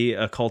going to be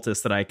a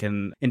cultist that I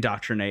can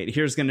indoctrinate.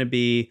 Here's going to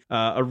be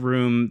a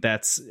room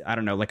that's, I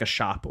don't know, like a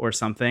shop or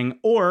something.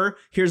 Or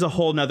here's a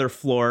whole nother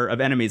floor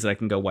of enemies that I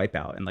can go wipe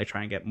out and like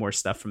try and get more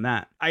stuff from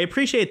that. I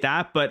appreciate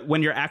that. But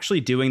when you're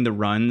actually doing the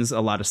runs,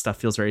 a lot of stuff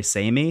feels very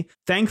samey.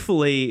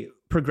 Thankfully,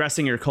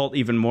 progressing your cult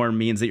even more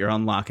means that you're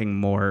unlocking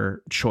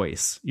more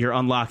choice. You're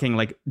unlocking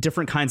like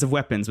different kinds of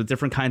weapons with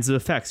different kinds of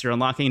effects. You're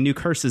unlocking new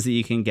curses that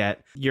you can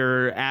get.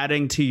 You're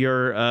adding to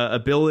your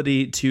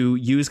ability to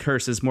use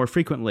curses more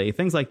frequently,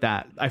 things like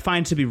that. I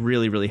find to be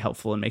really, really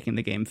helpful in making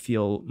the game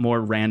feel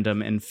more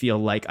random and feel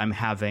like I'm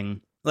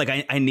having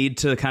like I need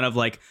to kind of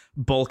like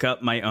bulk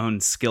up my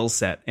own skill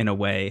set in a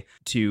way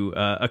to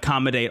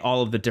accommodate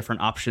all of the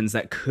different options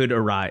that could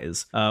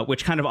arise,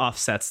 which kind of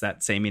offsets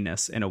that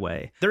sameness in a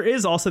way. There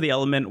is also the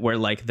element where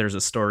like there's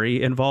a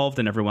story involved,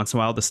 and every once in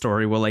a while the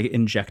story will like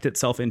inject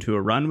itself into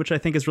a run, which I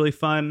think is really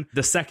fun.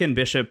 The second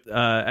bishop,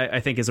 I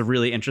think, is a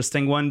really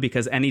interesting one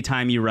because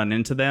anytime you run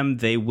into them,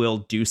 they will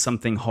do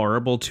something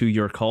horrible to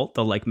your cult.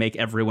 They'll like make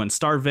everyone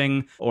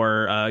starving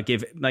or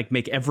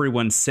make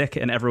everyone sick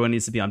and everyone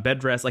needs to be on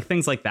bed rest, like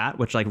things like that,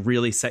 which like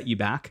really set you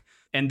back.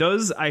 And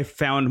those I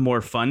found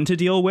more fun to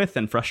deal with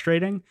than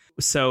frustrating.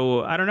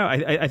 So I don't know.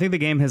 I think the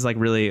game has like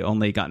really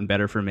only gotten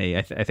better for me.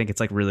 I think it's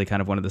like really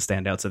kind of one of the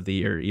standouts of the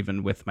year,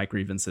 even with my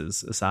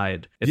grievances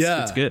aside.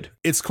 It's good.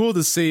 It's cool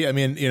to see. I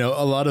mean, you know,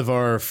 a lot of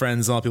our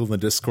friends, a lot of people in the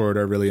Discord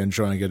are really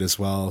enjoying it as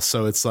well.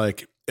 So it's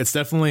like, it's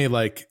definitely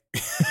like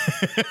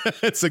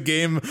it's a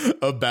game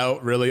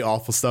about really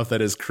awful stuff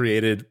that has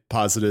created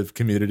positive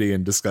community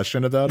and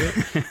discussion about it,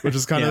 which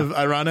is kind of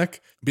ironic.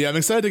 But yeah, I'm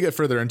excited to get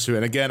further into it.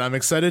 And again, I'm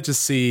excited to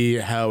see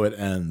how it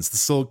ends. This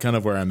is still kind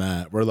of where I'm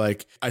at. Where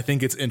like, I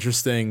think it's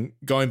interesting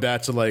going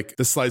back to like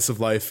the slice of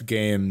life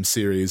game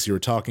series you were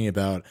talking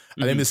about.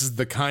 I think this is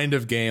the kind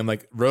of game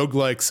like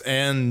roguelikes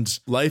and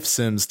life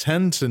sims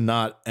tend to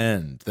not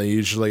end. They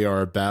usually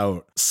are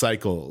about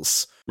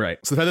cycles. Right.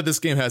 So the fact that this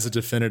game has a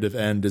definitive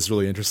end is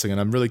really interesting,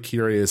 and I'm really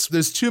curious.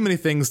 There's too many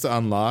things to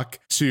unlock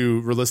to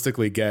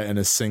realistically get in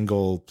a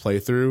single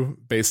playthrough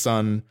based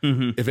on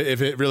if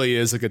it really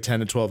is like a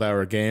 10 to 12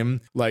 hour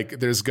game. Like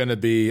there's going to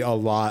be a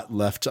lot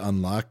left to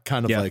unlock,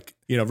 kind of like,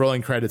 you know,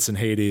 rolling credits in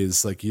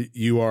Hades, like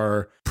you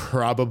are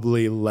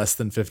probably less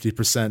than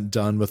 50%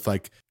 done with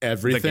like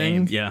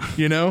everything.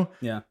 You know?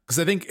 Yeah. Because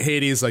I think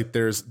Hades, like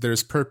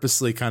there's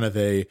purposely kind of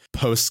a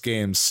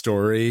post-game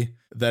story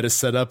that is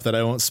set up that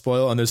I won't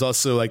spoil. And there's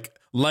also like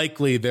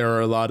likely there are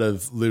a lot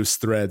of loose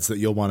threads that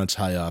you'll want to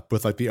tie up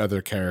with like the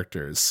other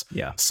characters.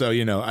 Yeah. So,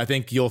 you know, I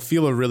think you'll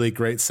feel a really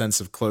great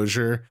sense of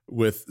closure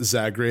with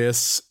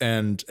Zagreus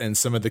and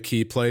some of the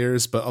key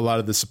players, but a lot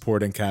of the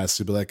supporting cast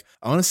will be like,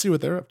 I want to see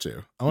what they're up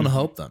to. I want to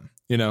help them.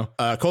 You know,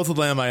 Cult of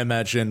the Lamb, I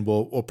imagine,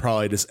 will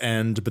probably just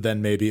end, but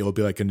then maybe it'll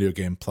be like a new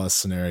game plus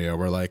scenario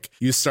where like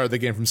you start the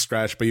game from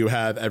scratch, but you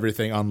have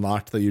everything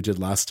unlocked that you did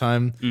last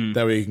time.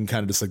 That way you can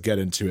kind of just like get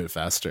into it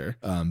faster.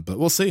 But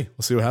we'll see.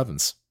 We'll see what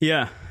happens.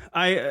 Yeah.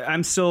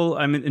 I'm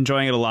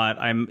enjoying it a lot.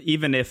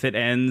 Even if it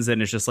ends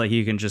and it's just like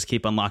you can just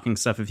keep unlocking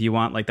stuff if you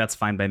want, like that's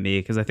fine by me,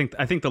 because I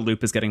think the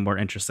loop is getting more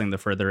interesting the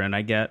further in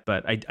I get.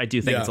 But I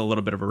do think it's a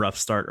little bit of a rough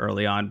start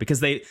early on because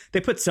they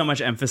put so much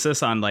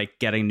emphasis on like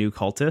getting new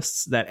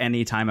cultists that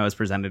any time I was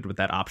presented with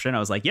that option, I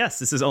was like, yes,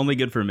 this is only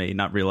good for me,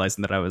 not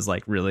realizing that I was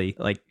like really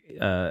like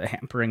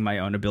hampering my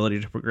own ability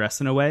to progress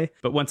in a way.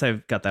 But once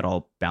I've got that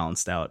all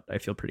balanced out, I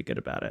feel pretty good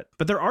about it.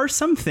 But there are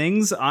some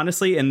things,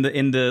 honestly, in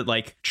the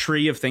like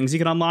tree of things you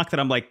can unlock unlock that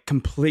I'm like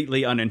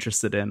completely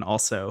uninterested in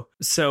also.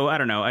 So I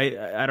don't know.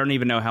 I don't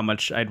even know how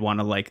much I'd want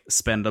to like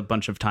spend a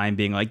bunch of time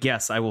being like,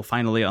 yes, I will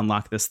finally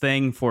unlock this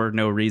thing for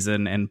no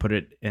reason and put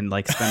it and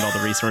like spend all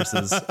the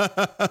resources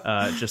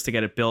just to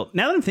get it built.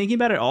 Now that I'm thinking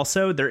about it,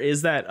 also, there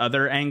is that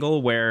other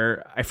angle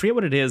where I forget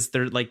what it is.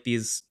 They're like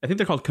these, I think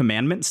they're called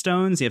commandment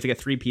stones. You have to get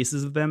 3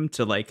 pieces of them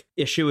to like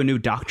issue a new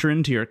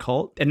doctrine to your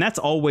cult. And that's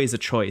always a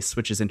choice,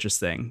 which is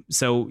interesting.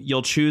 So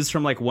you'll choose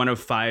from like one of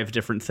 5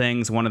 different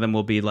things. One of them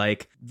will be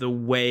like the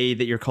way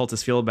that your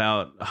cultists feel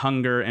about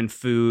hunger and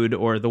food,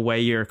 or the way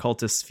your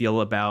cultists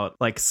feel about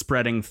like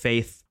spreading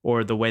faith,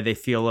 or the way they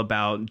feel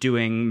about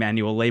doing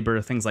manual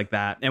labor, things like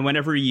that. And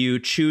whenever you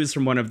choose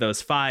from one of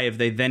those 5,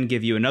 they then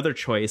give you another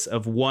choice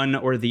of one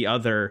or the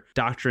other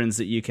doctrines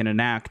that you can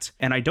enact.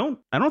 And I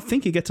don't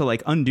think you get to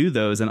like undo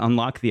those and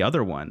unlock the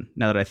other one,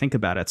 now that I think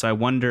about it. So I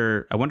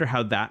wonder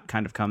how that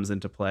kind of comes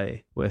into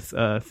play with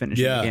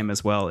finishing the game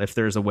as well, if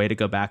there's a way to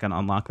go back and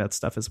unlock that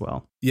stuff as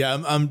well. Yeah,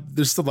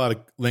 there's still a lot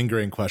of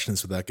lingering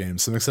questions with that game,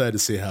 so I'm excited to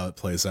see how it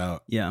plays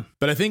out. Yeah.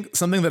 But I think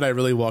something that I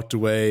really walked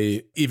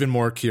away even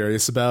more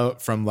curious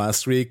about from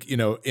last week,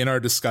 in our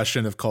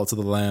discussion of Cult of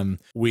the Lamb,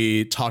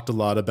 we talked a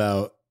lot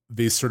about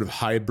these sort of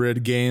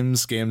hybrid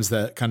games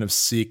that kind of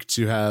seek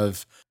to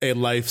have a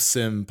life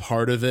sim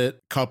part of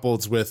it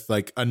coupled with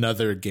like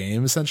another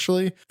game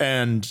essentially,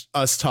 and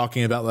us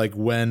talking about like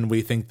when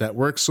we think that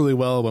works really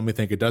well, when we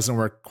think it doesn't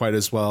work quite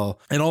as well,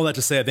 and all that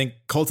to say, I think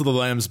Cult of the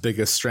Lamb's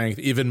biggest strength,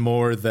 even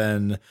more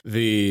than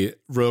the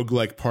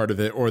roguelike part of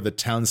it or the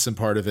town sim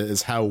part of it,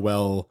 is how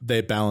well they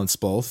balance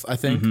both. I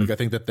think I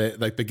think that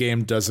the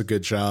game does a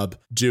good job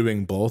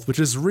doing both, which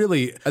is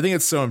really, I think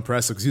it's so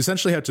impressive, because you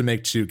essentially have to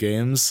make 2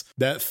 games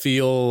that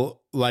feel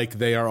like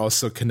they are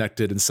also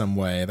connected in some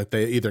way, like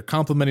they either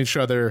complement each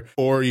other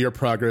or your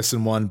progress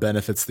in one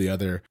benefits the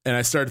other. And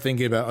I started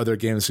thinking about other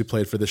games we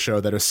played for the show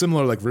that are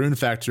similar, like Rune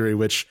Factory,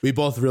 which we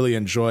both really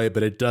enjoy,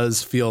 but it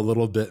does feel a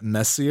little bit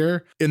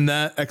messier in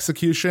that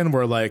execution,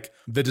 where like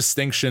the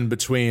distinction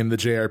between the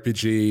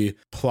JRPG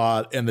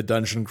plot and the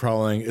dungeon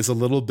crawling is a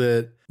little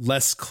bit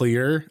less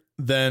clear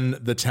than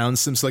the town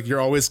sims. Like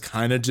you're always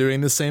kind of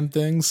doing the same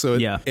thing, so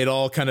it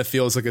all kind of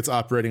feels like it's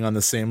operating on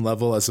the same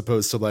level as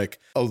opposed to like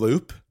a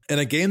loop. And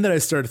a game that I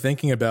started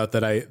thinking about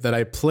that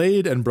I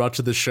played and brought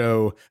to the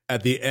show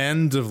at the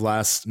end of it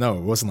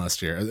wasn't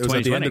last year. It was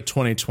at the end of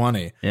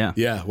 2020.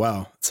 Yeah.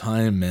 Wow.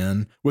 Time,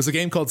 man. Was a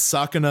game called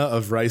Sakuna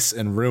of Rice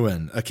and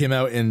Ruin. It came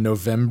out in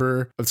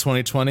November of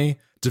 2020.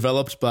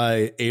 Developed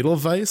by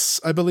Edelweiss,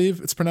 I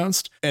believe it's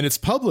pronounced. And it's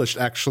published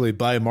actually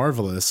by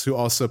Marvelous, who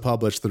also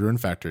published the Rune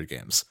Factory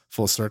games.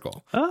 Full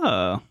circle.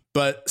 Oh.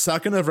 But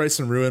Sakuna of Rice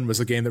and Ruin was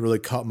a game that really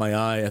caught my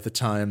eye at the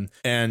time.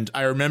 And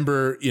I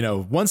remember,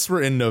 once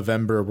we're in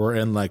November, we're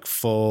in like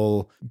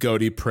full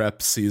GOTY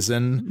prep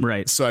season.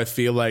 Right. So I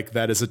feel like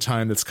that is a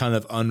time that's kind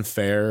of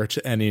unfair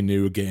to any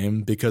new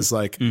game, because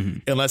like,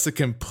 unless it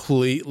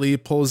completely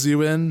pulls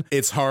you in,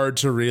 it's hard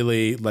to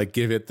really like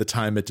give it the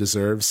time it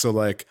deserves. So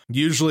like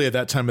usually at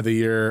that time of the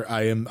year,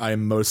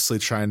 I'm mostly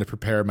trying to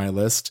prepare my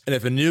list. And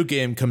if a new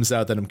game comes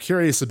out that I'm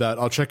curious about,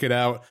 I'll check it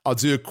out. I'll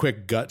do a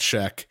quick gut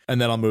check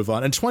and then I'll move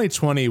on. And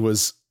 2020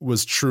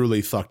 was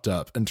truly fucked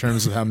up in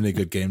terms of how many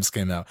good games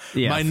came out.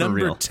 My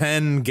number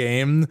 10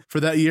 game for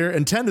that year,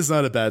 and 10 is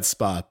not a bad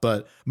spot,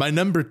 but my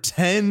number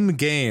 10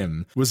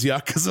 game was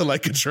Yakuza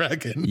Like a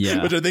Dragon,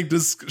 which I think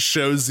just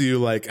shows you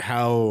like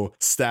how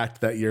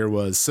stacked that year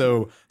was.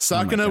 So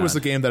Sakuna was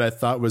a game that I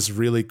thought was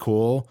really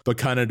cool, but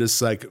kind of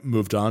just like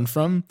moved on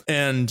from.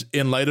 And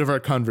in light of our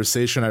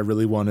conversation, I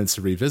really wanted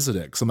to revisit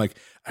it. So I'm like,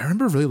 I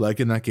remember really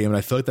liking that game, and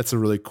I feel like that's a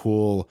really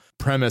cool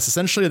premise.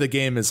 Essentially, the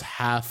game is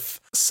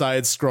half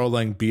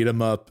side-scrolling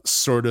beat-em-up,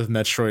 sort of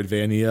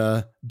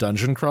Metroidvania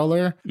dungeon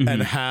crawler,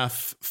 and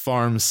half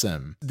farm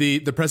sim.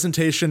 The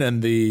presentation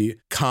and the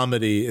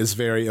comedy is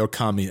very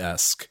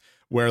Okami-esque,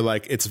 where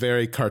like it's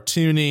very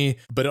cartoony,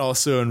 but it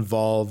also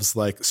involves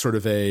like sort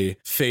of a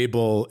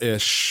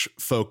fable-ish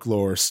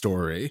folklore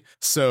story.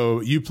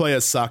 So you play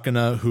as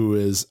Sakuna, who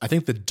is, I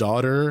think, the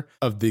daughter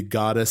of the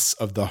goddess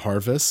of the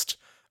harvest.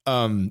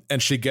 And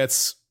she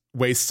gets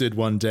wasted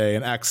one day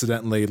and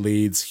accidentally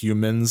leads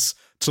humans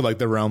to like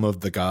the realm of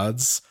the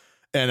gods.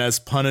 And as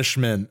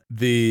punishment,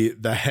 the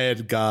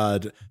head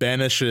god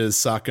banishes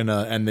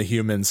Sakuna and the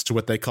humans to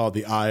what they call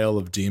the Isle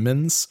of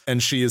Demons.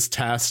 And she is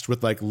tasked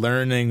with like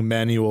learning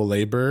manual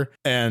labor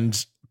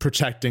and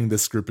protecting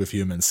this group of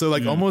humans. So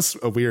like almost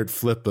a weird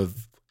flip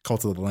of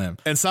Cult of the Lamb.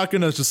 And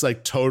Sakuna is just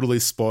like totally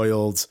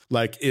spoiled,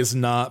 like is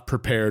not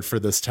prepared for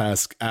this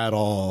task at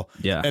all.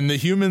 Yeah. And the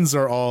humans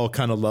are all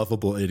kind of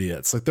lovable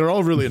idiots. Like they're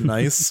all really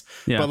nice,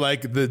 but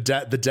like the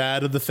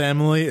dad of the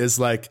family is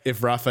like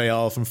if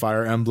Raphael from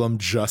Fire Emblem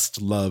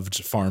just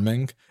loved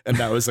farming, and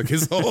that was like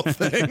his whole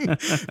thing.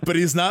 But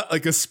he's not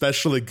like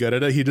especially good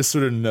at it. He just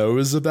sort of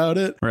knows about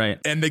it. Right.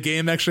 And the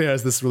game actually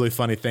has this really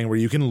funny thing where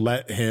you can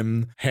let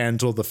him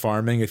handle the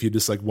farming if you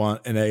just like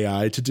want an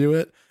AI to do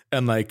it.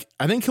 and like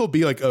I think he'll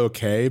be like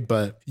okay,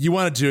 but you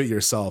want to do it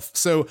yourself.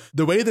 So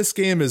the way this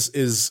game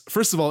is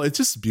first of all, it's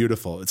just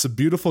beautiful. It's a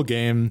beautiful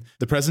game.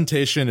 The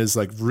presentation is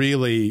like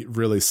really,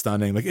 really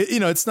stunning. Like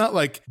it's not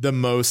like the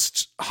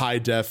most high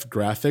def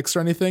graphics or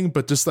anything,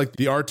 but just like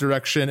the art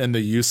direction and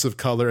the use of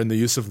color and the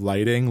use of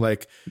lighting,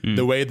 like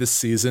the way the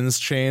seasons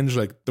change,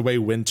 like the way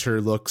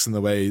winter looks and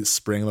the way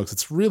spring looks.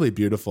 It's really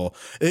beautiful.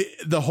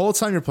 The whole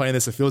time you're playing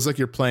this, it feels like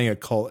you're playing a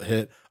cult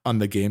hit on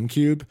the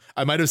GameCube.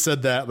 I might have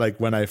said that like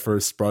when I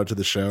first brought it to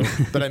the show,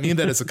 but I mean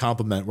that as a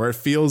compliment, where it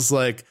feels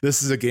like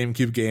this is a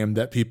GameCube game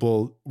that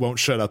people won't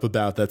shut up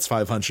about that's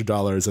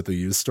 $500 at the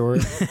used store,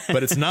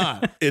 but it's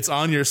not. It's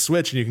on your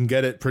Switch and you can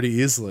get it pretty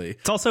easily.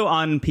 It's also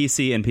on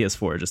PC and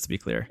PS4, just to be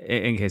clear,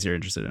 in case you're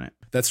interested in it.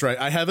 That's right.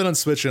 I have it on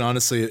Switch and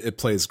honestly it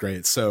plays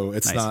great. So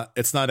it's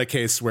not a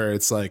case where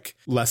it's like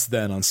less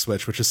than on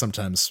Switch, which is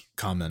sometimes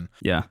common.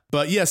 Yeah.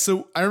 But yeah,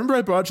 so I remember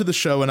I brought it to the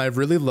show and I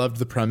really loved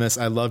the premise.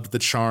 I loved the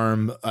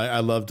charm.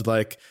 I loved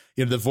like,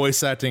 the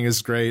voice acting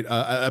is great.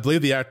 I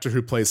believe the actor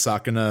who plays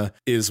Sakuna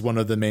is one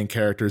of the main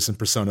characters in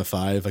Persona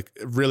 5, like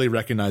really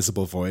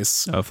recognizable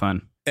voice. Oh,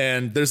 fun.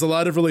 And there's a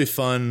lot of really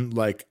fun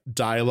like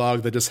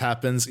dialogue that just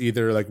happens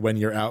either like when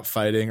you're out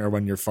fighting or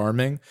when you're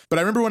farming. But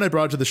I remember when I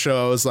brought it to the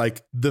show, I was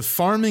like, the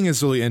farming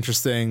is really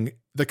interesting.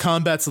 The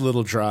combat's a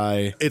little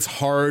dry. It's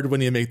hard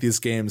when you make these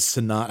games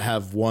to not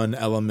have one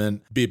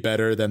element be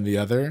better than the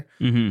other.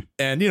 Mm-hmm.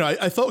 And,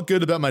 I felt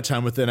good about my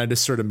time with it and I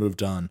just sort of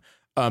moved on.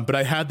 But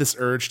I had this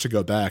urge to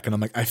go back and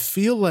I'm like, I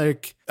feel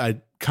like I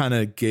kind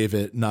of gave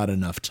it not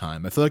enough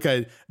time. I feel like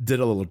I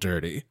did a little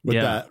dirty with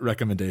that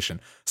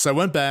recommendation. So I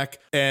went back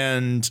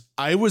and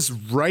I was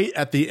right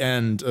at the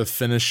end of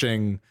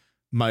finishing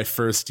my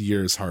first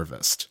year's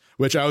harvest,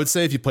 which I would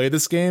say if you play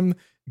this game,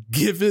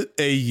 give it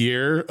a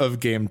year of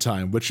game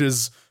time, which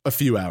is a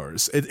few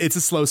hours. It's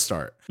a slow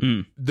start.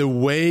 The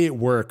way it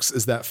works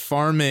is that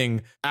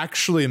farming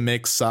actually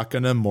makes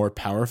Sakuna more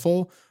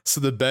powerful. So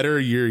the better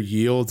your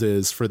yield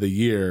is for the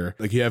year,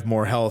 like you have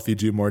more health, you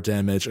do more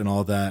damage and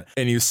all that,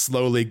 and you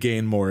slowly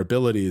gain more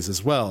abilities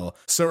as well.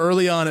 So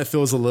early on, it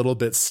feels a little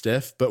bit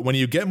stiff, but when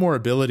you get more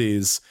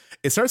abilities,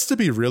 it starts to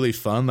be really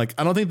fun. Like,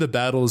 I don't think the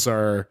battles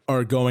are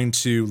going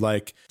to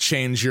like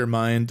change your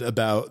mind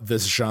about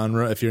this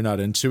genre if you're not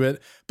into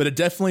it, but it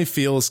definitely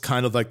feels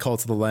kind of like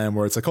Cult of the Lamb,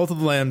 where it's like Cult of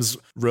the Lamb's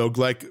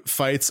roguelike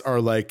fights are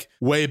like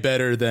way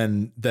better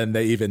than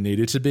they even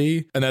needed to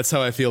be. And that's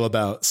how I feel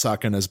about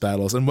Sakuna's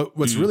battles. And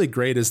what's really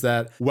great is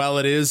that while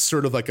it is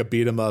sort of like a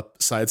beat 'em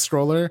up side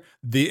scroller,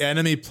 the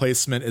enemy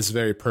placement is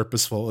very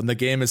purposeful and the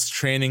game is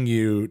training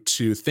you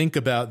to think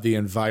about the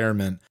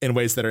environment in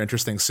ways that are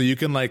interesting. So you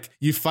can like,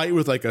 you fight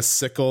with like a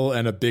sickle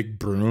and a big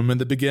broom in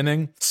the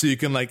beginning. So you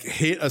can like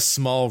hit a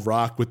small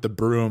rock with the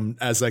broom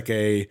as like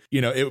a,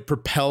 it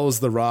propels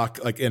the rock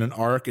like in an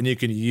arc and you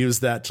can use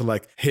that to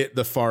like hit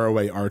the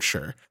faraway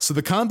archer. So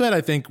the combat,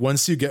 I think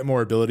once you get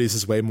more abilities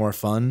is way more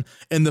fun.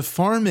 And the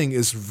farming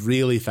is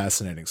really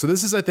fascinating. So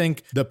this is, I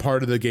think, the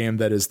part of the game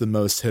that is the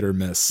most hit or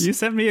miss. You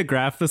sent me a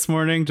graph this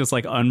morning, just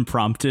like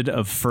unprompted,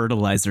 of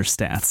fertilizer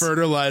stats.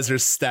 Fertilizer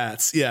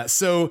stats. Yeah.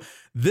 So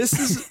this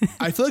is,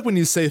 I feel like when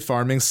you say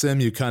farming sim,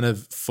 you kind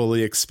of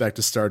fully expect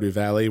a Stardew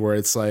Valley where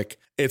it's like,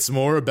 it's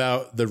more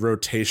about the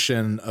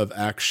rotation of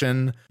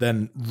action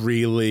than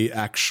really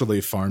actually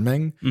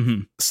farming.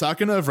 Mm-hmm.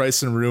 Sakuna of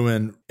Rice and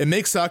Ruin, it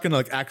makes Sakuna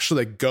like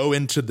actually like go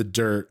into the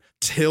dirt,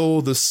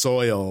 till the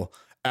soil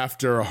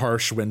after a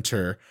harsh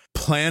winter,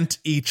 plant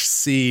each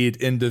seed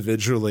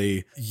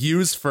individually,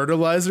 use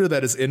fertilizer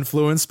that is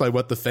influenced by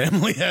what the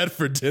family had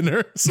for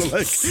dinner. So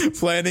like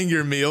planning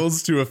your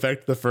meals to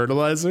affect the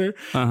fertilizer.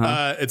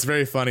 It's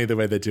very funny the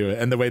way they do it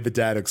and the way the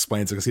dad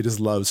explains it because he just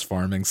loves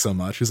farming so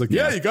much. He's like,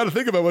 yeah, you got to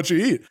think about what you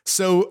eat.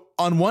 So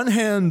on one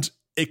hand,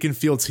 it can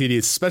feel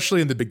tedious,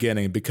 especially in the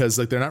beginning, because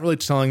like they're not really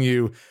telling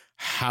you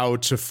how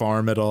to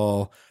farm at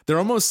all. They're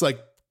almost like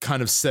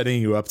kind of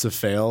setting you up to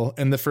fail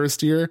in the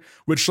first year,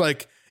 which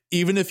like,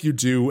 even if you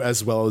do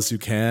as well as you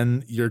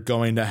can, you're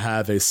going to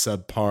have a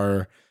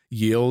subpar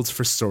yield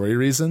for story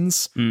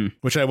reasons,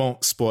 which I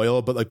won't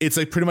spoil, but like it's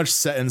like pretty much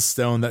set in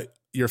stone that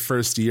your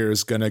first year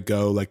is going to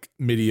go like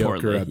mediocre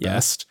poorly, at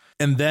best.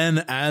 And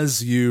then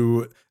as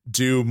you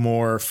do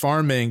more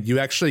farming, you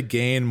actually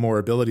gain more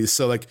abilities.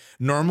 So like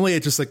normally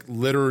it just like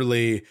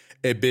literally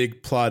a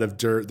big plot of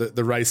dirt.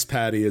 The rice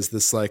paddy is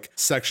this like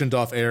sectioned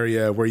off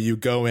area where you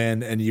go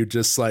in and you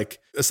just like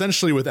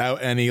essentially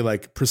without any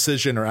like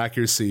precision or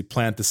accuracy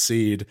plant the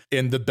seed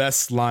in the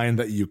best line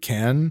that you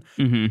can.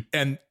 Mm-hmm.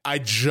 And I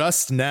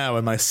just now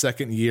in my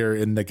second year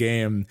in the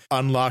game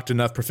unlocked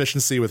enough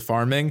proficiency with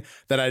farming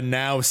that I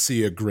now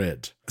see a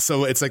grid.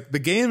 So it's like the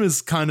game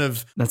is kind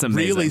of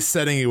really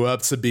setting you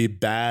up to be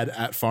bad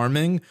at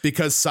farming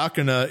because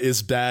Sakuna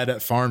is bad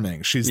at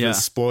farming. She's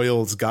this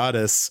spoiled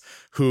goddess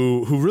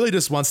who really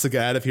just wants to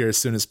get out of here as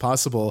soon as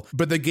possible.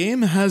 But the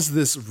game has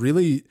this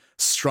really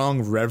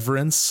strong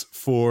reverence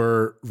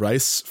for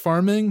rice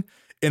farming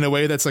in a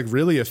way that's like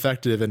really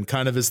effective and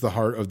kind of is the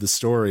heart of the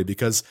story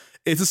because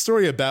it's a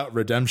story about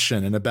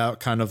redemption and about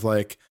kind of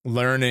like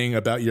learning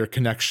about your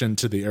connection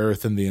to the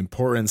earth and the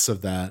importance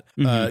of that.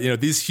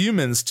 These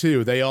humans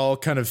too, they all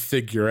kind of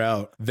figure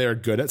out they're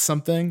good at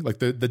something. Like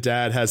the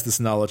dad has this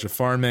knowledge of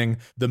farming.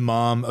 The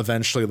mom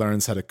eventually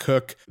learns how to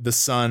cook. The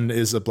son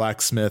is a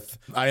blacksmith.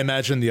 I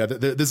imagine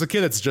there's a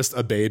kid that's just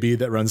a baby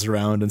that runs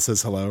around and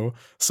says hello.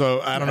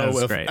 So I don't know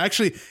if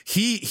actually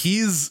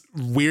he's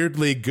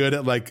weirdly good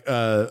at like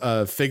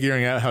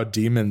figuring out how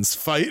demons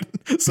fight.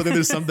 So I think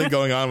there's something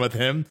going on with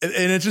him.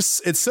 And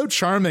it's so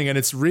charming. And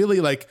it's really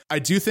like, I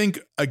do think,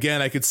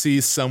 again, I could see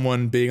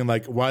someone being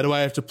like, why do I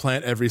have to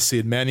plant every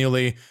seed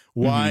manually?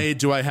 Why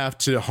do I have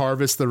to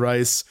harvest the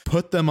rice,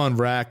 put them on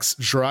racks,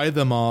 dry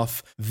them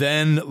off,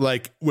 then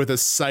like with a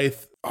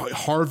scythe,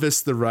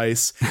 harvest the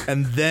rice,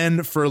 and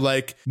then for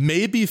like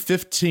maybe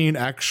 15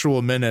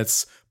 actual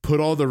minutes, put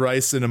all the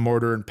rice in a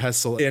mortar and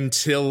pestle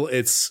until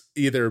it's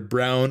either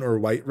brown or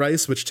white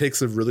rice, which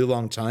takes a really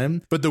long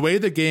time. But the way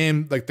the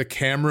game, like the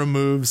camera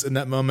moves in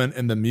that moment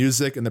and the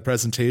music and the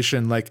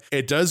presentation, like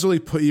it does really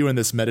put you in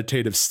this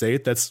meditative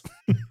state that's,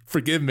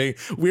 forgive me,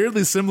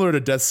 weirdly similar to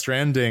Death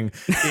Stranding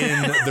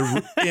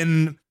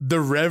in the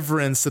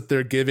reverence that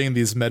they're giving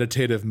these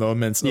meditative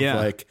moments of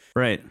like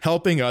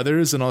helping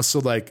others and also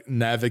like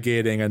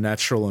navigating a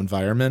natural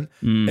environment.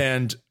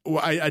 And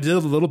I did a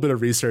little bit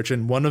of research,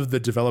 and one of the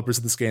developers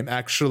of this game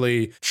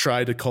actually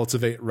tried to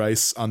cultivate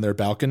rice on their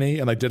balcony.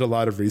 And I did a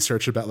lot of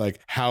research about like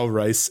how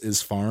rice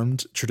is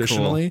farmed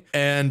traditionally. Cool.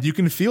 And you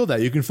can feel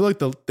that. You can feel like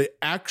the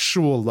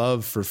actual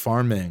love for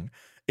farming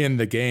in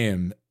the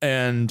game.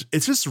 And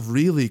it's just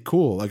really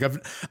cool. Like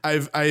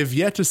I've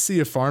yet to see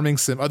a farming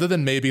sim other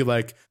than maybe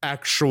like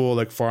actual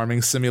like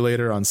farming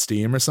simulator on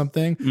Steam or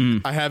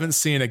something. I haven't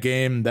seen a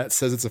game that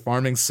says it's a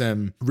farming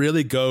sim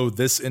really go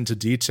this into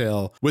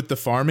detail with the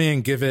farming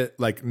and give it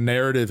like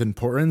narrative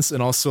importance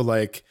and also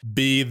like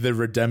be the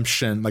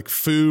redemption. Like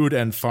food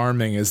and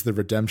farming is the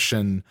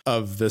redemption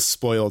of this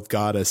spoiled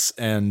goddess,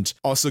 and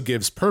also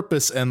gives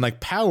purpose and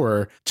like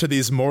power to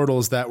these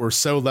mortals that were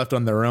so left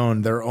on their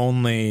own. Their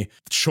only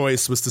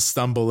choice was to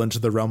stumble into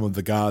the realm of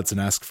the gods and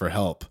ask for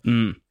help.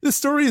 The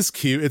story is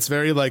cute. It's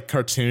very like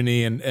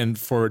cartoony and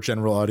for a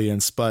general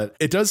audience, but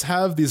it does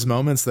have these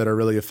moments that are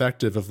really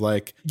effective of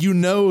like, you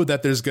know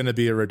that there's going to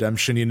be a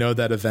redemption. You know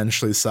that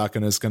eventually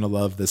Sakuna is going to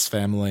love this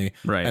family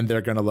and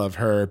they're going to love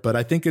her. But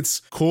I think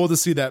it's cool to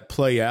see that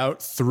play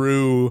out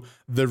through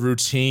the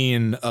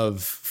routine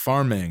of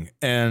farming.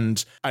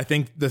 And I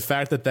think the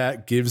fact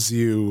that gives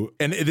you,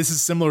 and this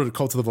is similar to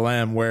Cult of the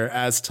Lamb, where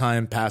as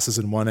time passes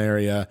in one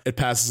area, it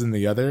passes in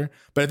the other.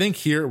 But I think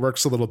here it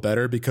works a little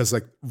better because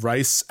like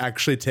rice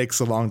actually takes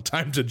a long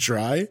time to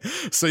dry.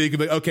 So you can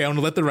be like, okay, I'm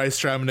gonna let the rice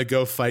dry. I'm gonna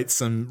go fight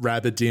some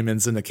rabid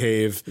demons in a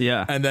cave.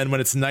 Yeah. And then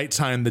when it's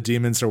nighttime, the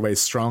demons are way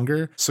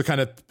stronger. So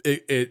kind of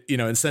it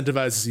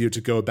incentivizes you to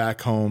go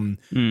back home,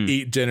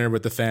 eat dinner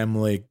with the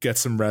family, get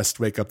some rest,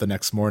 wake up the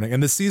next morning.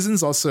 And the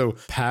seasons also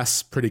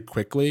pass pretty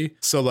quickly.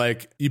 So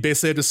like you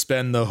basically have to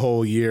spend the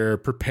whole year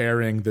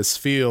preparing this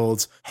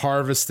field,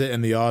 harvest it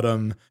in the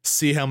autumn,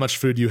 see how much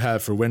food you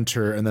have for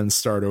winter, and then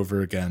start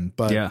over again.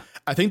 But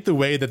I think the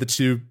way that the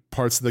two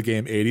parts of the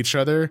game aid each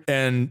other,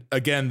 and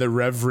again the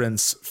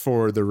reverence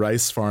for the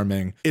rice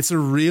farming, it's a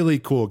really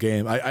cool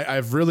game.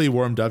 I've really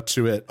warmed up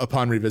to it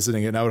upon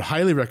revisiting it, and I would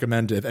highly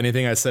recommend it. If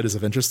anything I said is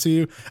of interest to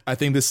you, I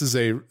think this is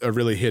a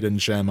really hidden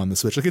gem on the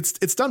Switch. Like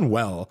it's done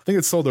well. I think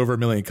it's sold over 1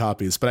 million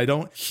copies, but I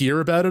don't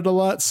hear about it a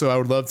lot, so I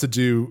would love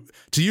to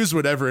use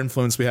whatever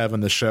influence we have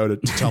on the show to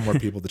tell more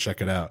people to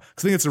check it out.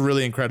 I think it's a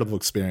really incredible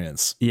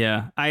experience.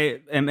 Yeah,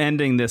 I am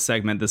ending this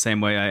segment the same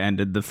way I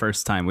ended the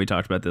first time we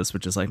talked about this,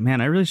 which is like,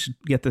 man, I really should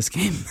get this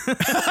game.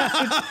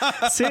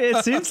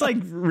 It seems like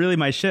really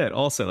my shit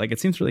also. Like it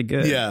seems really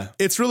good. Yeah,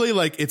 it's really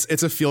like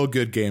it's a feel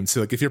good game too.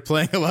 Like if you're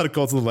playing a lot of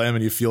Cult of the Lamb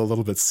and you feel a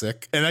little bit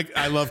sick, and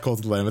I love Cult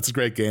of the Lamb, it's a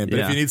great game, but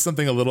if you need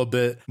something a little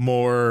bit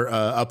more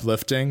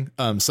uplifting,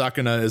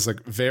 Sakuna is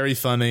like very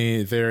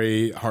funny,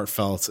 very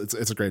heartfelt.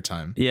 It's a great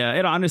time. Yeah,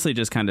 it honestly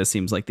just kind of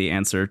seems like the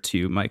answer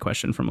to my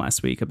question from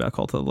last week about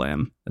Cult of the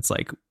Lamb. It's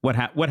like what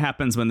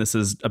happens when this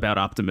is about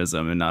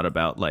optimism and not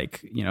about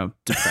like,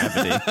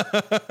 depravity.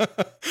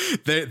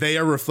 They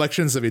are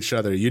reflections of each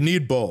other. You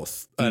need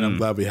both, and I'm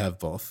glad we have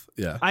both.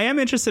 Yeah, I am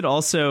interested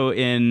also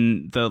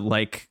in the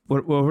like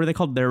what were they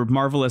called? They're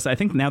Marvelous. I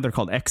think now they're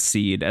called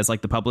Xseed as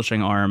like the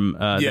publishing arm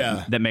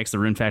that makes the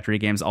Rune Factory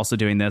games. Also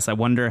doing this. I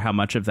wonder how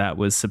much of that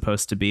was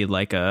supposed to be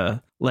like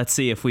a let's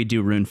see if we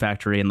do Rune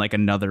Factory in like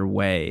another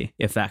way,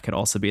 if that could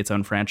also be its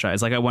own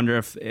franchise. Like I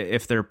wonder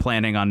if they're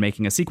planning on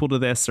making a sequel to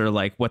this or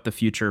like what the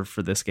future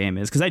for this game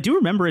is, because I do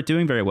remember it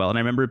doing very well, and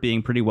I remember it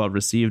being pretty well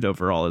received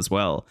overall as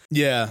well.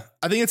 Yeah,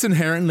 I think it's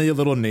inherently a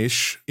little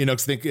niche,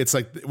 because I think it's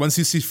like once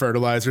you see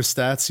fertilizer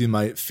stats, you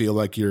might feel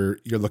like you're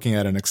looking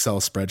at an Excel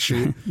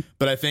spreadsheet.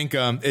 But I think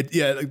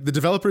the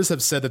developers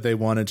have said that they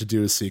wanted to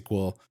do a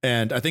sequel,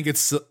 and I think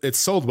it's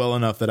sold well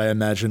enough that I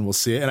imagine we'll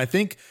see it. And I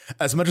think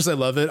as much as I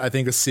love it, I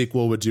think a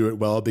sequel would do it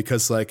well,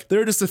 because like there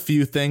are just a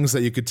few things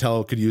that you could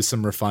tell could use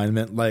some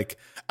refinement. Like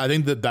I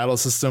think the battle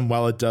system,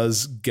 while it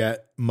does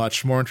get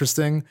much more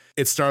interesting,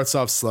 it starts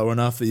off slow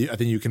enough that I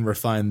think you can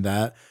refine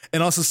that.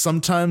 And also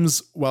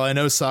sometimes, while I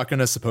know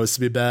Sakuna is supposed to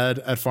be bad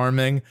at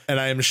farming, and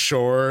I am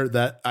sure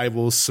that I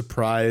will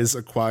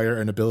acquire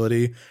an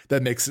ability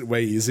that makes it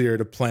way easier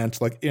to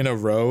plant like in a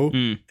row,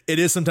 it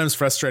is sometimes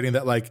frustrating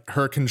that like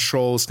her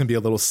controls can be a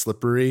little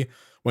slippery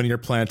when you're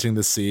planting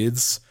the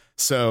seeds.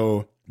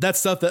 So that's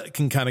stuff that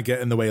can kind of get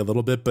in the way a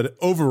little bit, but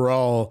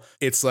overall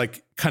it's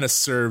like kind of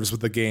serves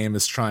what the game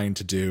is trying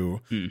to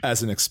do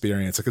as an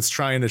experience. Like it's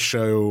trying to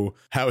show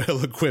how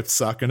ill-equipped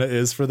Sakuna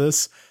is for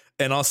this,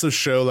 and also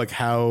show like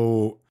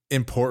how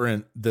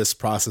important this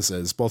process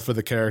is, both for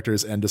the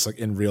characters and just like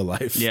in real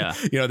life. Yeah.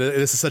 You know,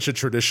 this is such a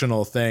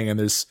traditional thing, and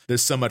there's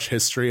so much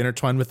history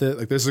intertwined with it.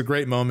 Like there's a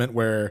great moment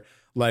where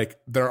like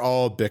they're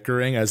all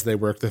bickering as they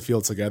work the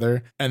field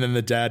together, and then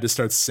the dad just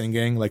starts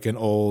singing like an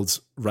old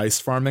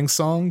rice farming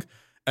song,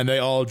 and they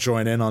all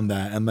join in on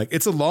that. And like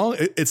it's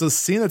a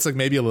scene that's like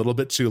maybe a little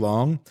bit too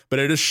long, but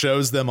it just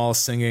shows them all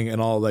singing and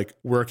all like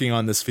working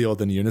on this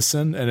field in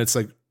unison, and it's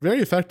like very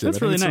effective.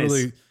 That's really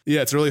nice.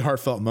 It's a really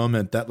heartfelt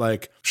moment that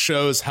like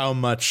shows how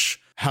much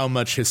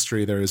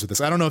history there is with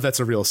this. I don't know if that's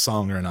a real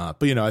song or not,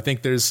 but you know, I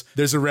think there's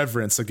a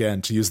reverence,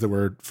 again, to use the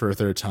word for a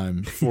third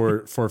time,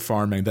 for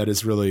farming that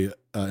is really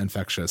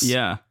infectious.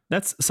 Yeah.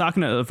 That's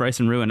Sakuna of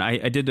Rice and Ruin.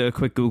 I did a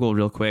quick Google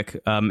real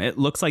quick. It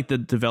looks like the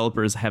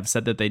developers have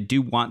said that they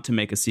do want to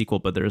make a sequel,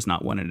 but there is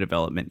not one in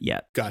development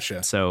yet.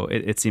 Gotcha. So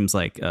it seems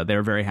like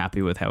they're very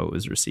happy with how it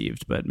was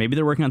received, but maybe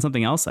they're working on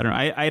something else. I don't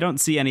know. I don't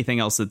see anything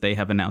else that they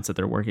have announced that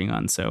they're working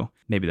on. So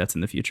maybe that's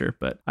in the future,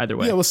 but either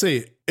way. Yeah, we'll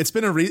see.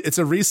 It's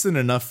a recent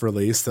enough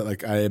release that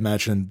like I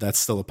imagine that's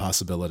still a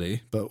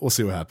possibility, but we'll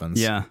see what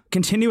happens. Yeah.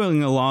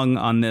 Continuing along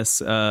on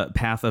this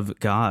path of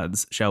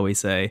gods, shall we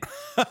say,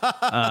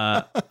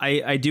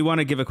 I do want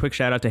to give a quick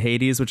shout out to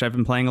Hades, which I've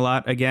been playing a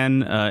lot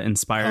again,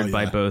 inspired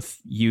by both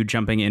you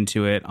jumping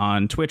into it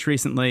on Twitch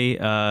recently,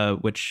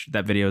 which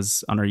that video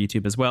is on our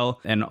YouTube as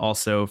well, and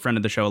also friend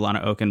of the show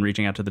Alana Oken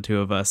reaching out to the two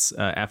of us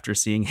after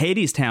seeing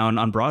Hades Town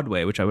on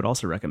Broadway, which I would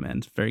also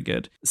recommend. Very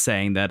good.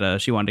 Saying that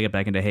she wanted to get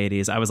back into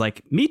Hades. I was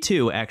like, me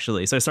too,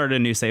 actually. So I started a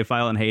new save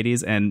file in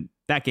Hades, and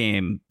that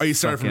game. Oh, you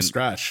started from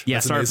scratch? Yeah,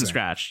 started from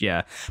scratch.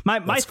 Yeah.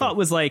 My thought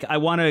was like, I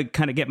want to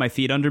kind of get my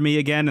feet under me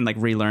again and like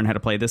relearn how to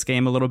play this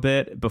game a little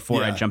bit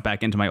before I jump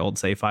back into my old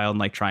save file and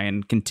like try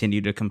and continue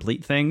to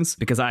complete things,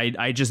 because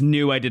I just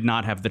knew I did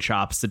not have the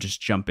chops to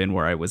just jump in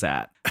where I was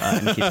at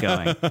and keep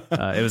going.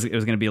 It was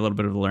going to be a little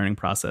bit of a learning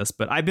process,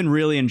 but I've been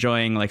really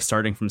enjoying like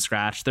starting from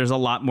scratch. There's a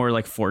lot more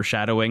like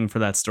foreshadowing for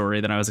that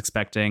story than I was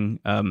expecting.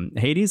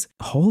 Hades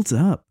holds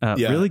up.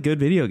 Really good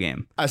video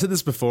game. I said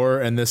this before,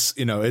 and this,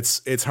 you know,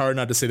 it's hard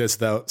not to say this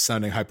without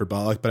sounding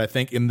hyperbolic, but I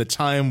think in the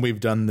time we've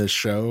done this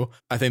show,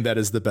 I think that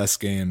is the best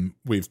game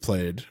we've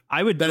played.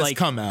 That has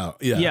come out.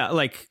 Yeah,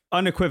 like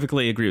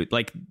unequivocally agree.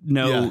 Like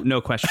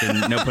no question,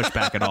 no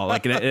pushback at all.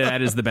 Like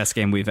that is the best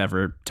game we've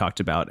ever talked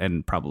about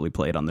and probably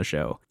played on the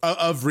show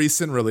of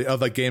recent, really,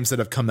 of like games that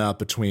have come out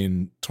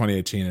between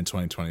 2018 and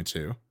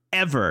 2022.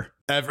 Ever.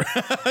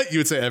 You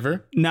would say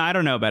ever? No, I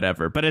don't know about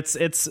ever, but it's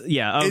it's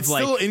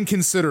still in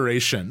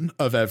consideration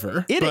of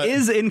ever. It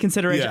is in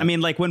consideration. Yeah. I mean,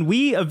 like when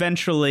we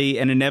eventually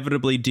and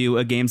inevitably do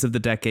a Games of the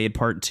Decade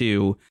Part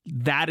 2,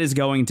 that is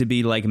going to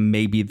be like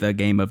maybe the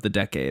game of the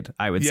decade,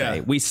 I would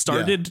say. We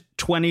started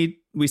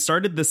we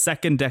started the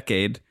second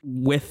decade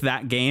with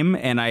that game,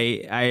 and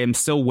I am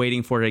still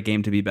waiting for a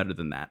game to be better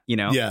than that, you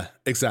know? Yeah,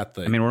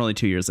 exactly. I mean, we're only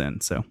 2 years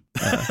in, so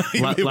a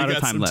lot of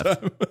time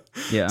left.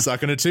 Yeah.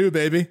 Sakuna 2,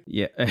 baby.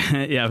 Yeah.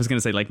 Yeah, I was going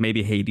to say like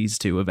maybe Hades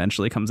 2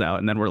 eventually comes out,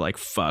 and then we're like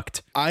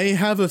fucked. I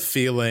have a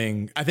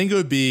feeling, I think it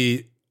would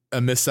be a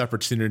missed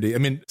opportunity. I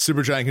mean,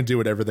 Supergiant can do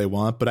whatever they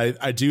want, but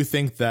I do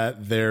think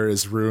that there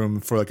is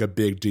room for like a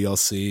big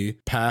DLC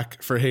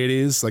pack for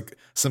Hades, like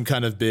some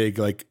kind of big,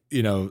 like,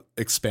 you know,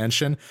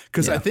 expansion.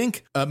 Because I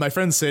think my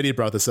friend Sadie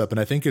brought this up, and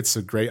I think it's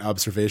a great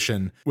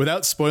observation.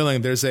 Without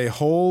spoiling, there's a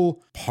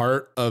whole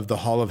part of the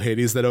Hall of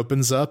Hades that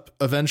opens up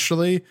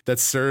eventually that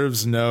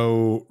serves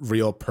no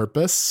real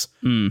purpose.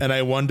 And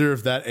I wonder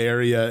if that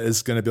area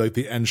is going to be like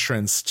the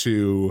entrance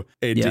to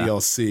a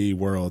DLC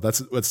world. That's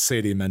what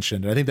Sadie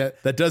mentioned. And I think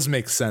that does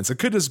make sense. It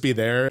could just be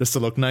there just to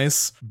look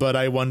nice, but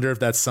I wonder if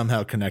that's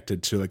somehow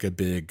connected to like a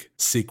big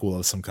sequel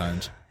of some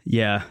kind.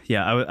 Yeah,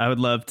 I would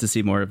love to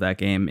see more of that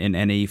game in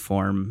any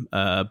form.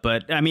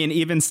 But I mean,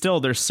 even still,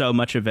 there's so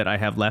much of it I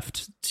have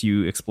left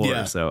to explore.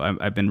 Yeah. So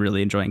I've been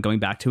really enjoying going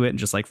back to it and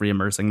just like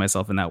re-immersing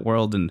myself in that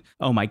world. And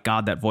oh my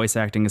God, that voice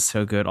acting is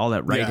so good. All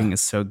that writing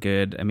is so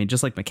good. I mean,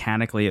 just like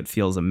mechanically, it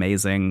feels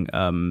amazing.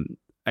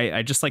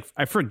 I just like,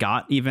 I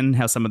forgot even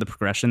how some of the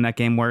progression in that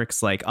game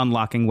works, like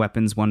unlocking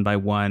weapons one by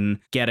one,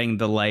 getting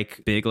the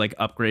like big like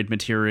upgrade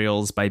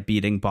materials by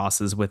beating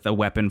bosses with a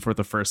weapon for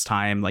the first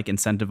time, like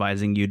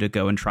incentivizing you to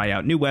go and try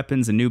out new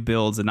weapons and new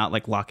builds and not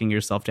like locking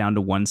yourself down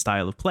to one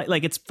style of play.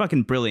 Like, it's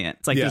fucking brilliant.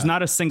 It's like, there's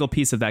not a single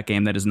piece of that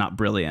game that is not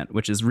brilliant,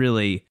 which is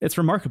really, it's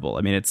remarkable.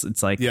 I mean,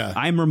 it's like,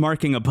 I'm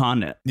remarking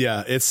upon it.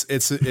 Yeah, it's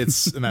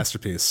a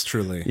masterpiece,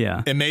 truly.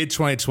 Yeah. It made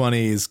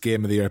 2020's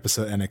Game of the Year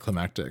episode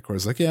anticlimactic, where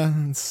it's like, yeah,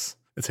 it's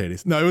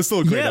Hades. No, it was still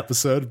a great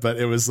episode, but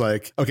it was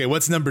like, okay,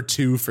 what's number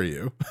 2 for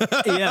you?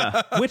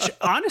 Yeah, which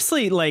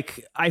honestly,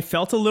 like, I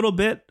felt a little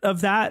bit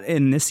of that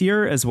in this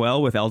year as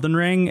well with Elden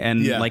Ring.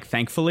 And like,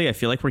 thankfully, I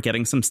feel like we're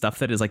getting some stuff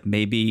that is like,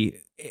 maybe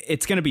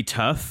it's going to be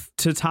tough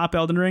to top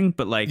Elden Ring,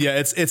 but like, yeah,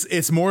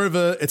 it's more of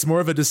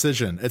a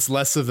decision. It's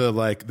less of a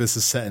like, this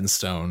is set in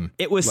stone.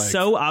 It was like,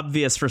 so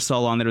obvious for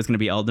so long that it was going to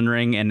be Elden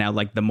Ring. And now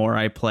like the more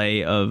I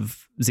play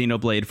of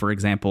Xenoblade, for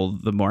example,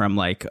 the more I'm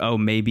like, oh,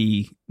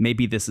 maybe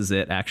this is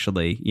it,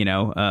 actually. You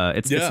know,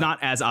 it's not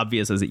as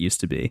obvious as it used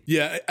to be.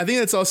 Yeah, I think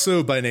that's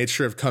also by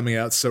nature of coming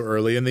out so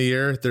early in the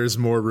year. There's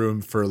more room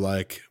for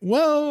like,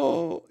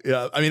 well,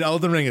 yeah. I mean,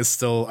 Elden Ring is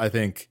still, I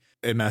think,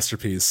 a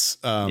masterpiece.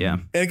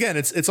 And again,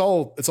 it's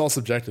all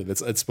subjective.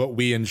 It's what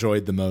we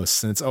enjoyed the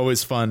most, and it's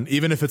always fun,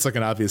 even if it's like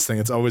an obvious thing.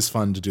 It's always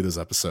fun to do those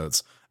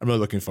episodes. I'm really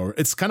looking forward.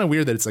 It's kind of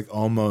weird that it's like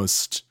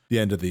almost the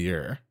end of the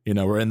year. You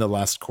know, we're in the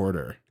last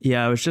quarter.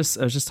 Yeah, I was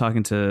just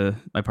talking to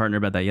my partner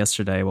about that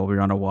yesterday while we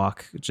were on a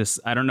walk. Just,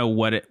 I don't know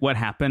what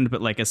happened,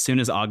 but like as soon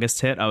as August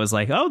hit, I was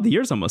like, oh, the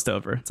year's almost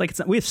over. It's like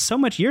we have so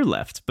much year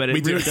left, but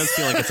it really does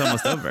feel like it's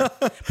almost over.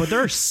 But there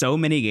are so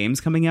many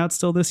games coming out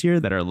still this year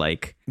that are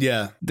like,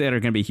 that are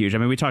going to be huge. I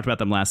mean, we talked about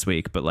them last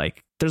week, but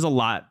like there's a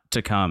lot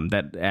to come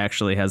that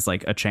actually has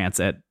like a chance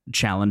at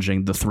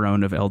challenging the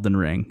throne of Elden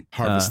Ring.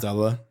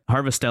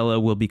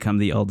 Harvestella will become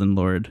the Elden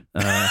Lord.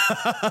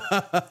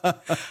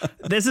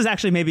 This is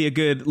actually maybe a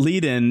good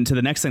lead in to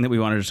the next thing that we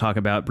wanted to talk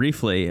about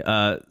briefly.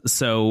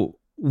 So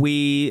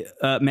we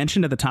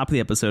mentioned at the top of the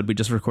episode, we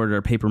just recorded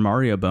our Paper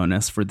Mario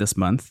bonus for this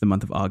month, the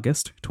month of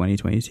August,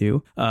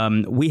 2022.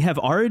 We have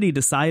already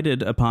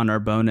decided upon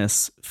our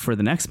bonus for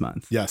the next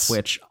month. Yes.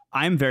 Which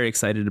I'm very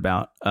excited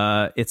about.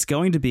 It's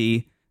going to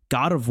be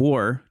God of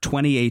War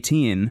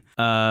 2018,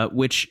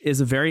 which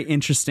is a very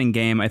interesting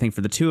game, I think,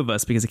 for the two of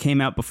us, because it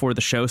came out before the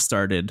show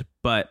started,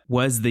 but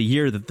was the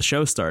year that the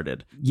show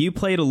started. You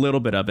played a little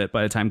bit of it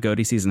by the time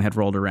GOTY season had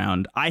rolled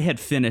around. I had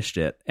finished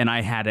it, and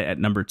I had it at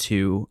number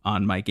 2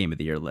 on my Game of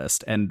the Year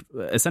list, and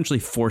essentially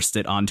forced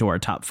it onto our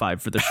top 5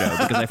 for the show,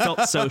 because I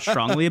felt so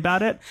strongly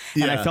about it.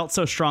 Yeah. And I felt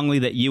so strongly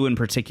that you in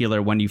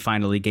particular, when you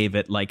finally gave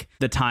it like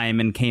the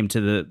time and came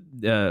to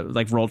the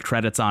like rolled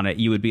credits on it,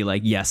 you would be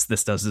like, yes,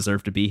 this does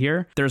deserve to be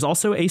here. There's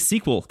also a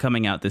sequel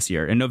coming out this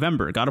year in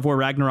November. God of War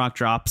Ragnarok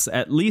drops,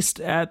 at least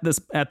at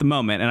the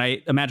moment, and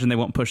I imagine they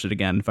won't push it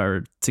again if I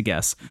were to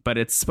guess, but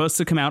it's supposed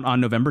to come out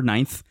on November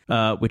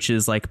 9th, which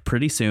is like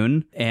pretty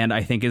soon, and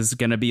I think is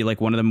going to be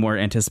like one of the more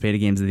anticipated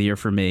games of the year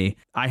for me.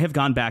 I have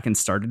gone back and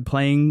started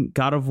playing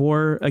God of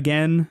War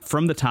again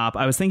from the top.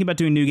 I was thinking about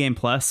doing New Game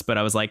Plus, but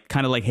I was like,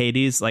 kind of like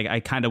Hades, like I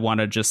kind of want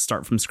to just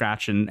start from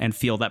scratch and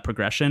feel that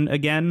progression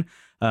again.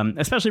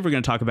 Especially if we're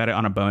going to talk about it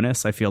on a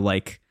bonus. I feel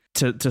like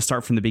to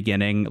start from the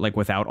beginning, like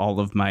without all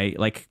of my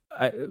like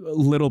a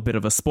little bit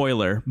of a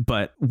spoiler,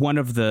 but one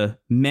of the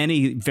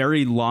many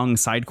very long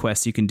side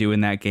quests you can do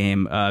in that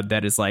game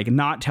that is like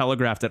not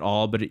telegraphed at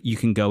all, but you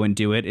can go and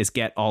do it, is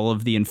get all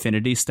of the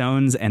Infinity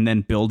Stones and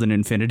then build an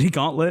Infinity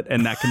Gauntlet,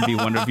 and that can be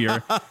one of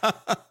your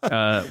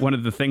one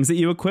of the things that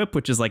you equip,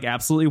 which is like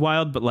absolutely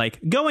wild. But like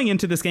going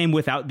into this game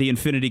without the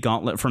Infinity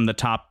Gauntlet from the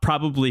top,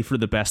 probably for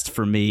the best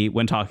for me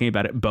when talking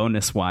about it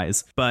bonus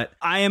wise. But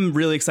I am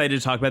really excited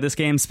to talk about this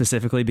game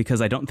specifically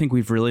because I don't think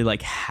we've really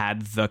like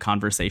had the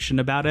conversation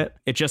about it.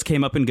 It just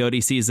came up in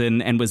GOTY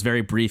season and was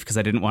very brief because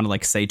I didn't want to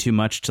like say too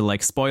much to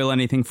like spoil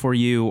anything for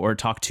you or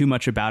talk too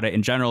much about it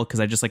in general, because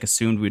I just like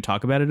assumed we would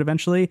talk about it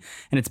eventually.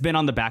 And it's been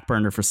on the back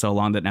burner for so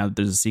long that now that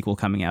there's a sequel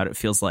coming out, it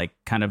feels like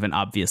kind of an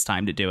obvious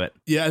time to do it.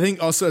 Yeah, I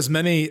think also as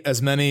many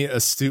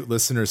astute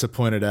listeners have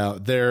pointed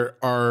out, there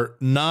are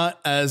not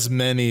as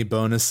many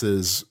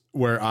bonuses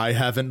where I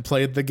haven't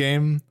played the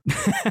game,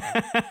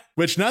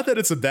 which not that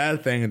it's a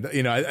bad thing,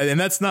 you know, and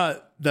that's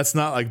not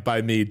like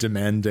by me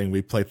demanding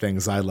we play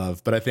things I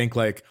love, but I think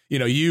like, you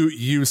know,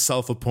 you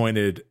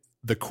self-appointed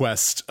the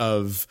quest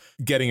of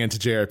getting into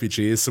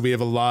JRPGs. So we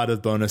have a lot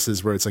of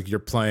bonuses where it's like you're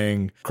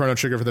playing Chrono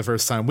Trigger for the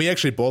first time. We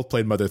actually both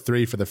played Mother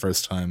 3 for the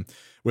first time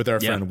with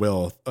our friend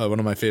Will, one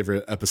of my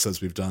favorite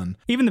episodes we've done.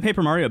 Even the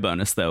Paper Mario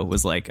bonus, though,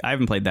 was like, I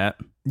haven't played that.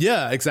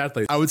 Yeah,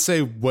 exactly. I would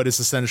say what is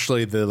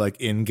essentially the like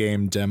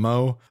in-game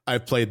demo.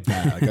 I've played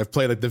that. Like I've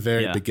played like the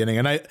very beginning,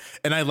 and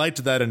I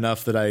liked that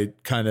enough that I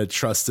kind of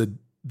trusted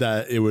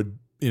that it would,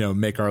 you know,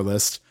 make our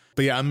list.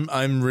 But yeah,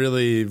 I'm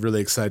really,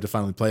 really excited to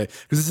finally play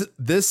it, because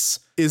this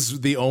is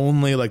the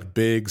only like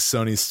big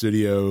Sony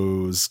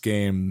Studios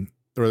game,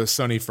 or the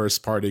Sony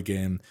first party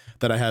game,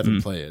 that I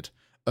haven't played.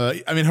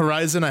 I mean,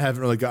 Horizon, I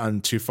haven't really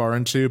gotten too far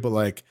into, but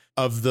like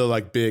of the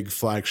like big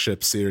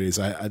flagship series,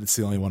 it's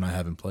the only one I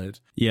haven't played.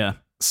 Yeah.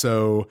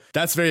 So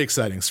that's very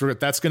exciting. So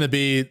that's going to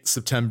be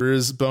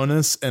September's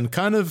bonus. And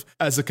kind of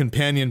as a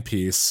companion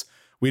piece,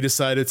 we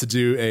decided to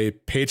do a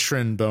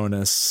patron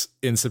bonus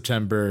in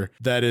September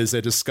that is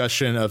a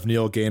discussion of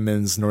Neil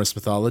Gaiman's Norse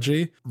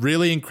mythology.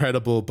 Really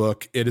incredible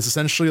book. It is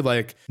essentially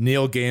like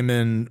Neil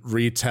Gaiman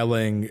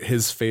retelling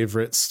his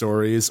favorite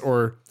stories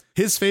or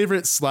his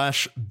favorite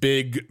 /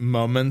 big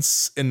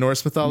moments in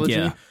Norse mythology.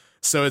 Yeah.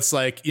 So it's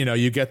like, you know,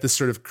 you get this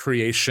sort of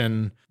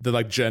creation, the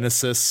like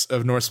genesis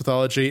of Norse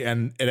mythology,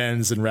 and it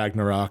ends in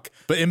Ragnarok.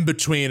 But in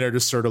between are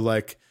just sort of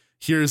like,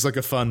 here's like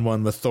a fun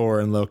one with Thor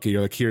and Loki,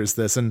 or like, here's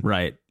this. And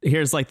right.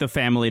 Here's like the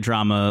family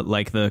drama,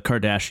 like the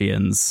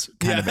Kardashians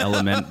kind of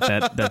element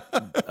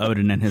that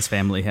Odin and his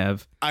family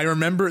have. I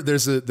remember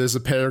there's a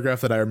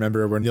paragraph that I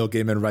remember where Neil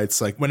Gaiman writes,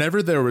 like,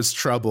 whenever there was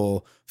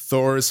trouble,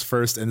 Thor's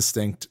first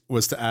instinct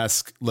was to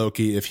ask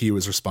Loki if he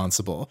was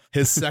responsible.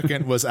 His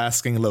second was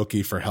asking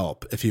Loki for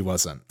help if he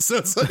wasn't. So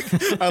it's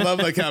like, I love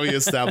like how he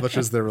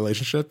establishes their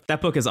relationship. That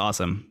book is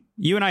awesome.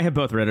 You and I have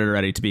both read it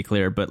already, to be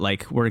clear, but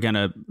like we're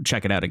gonna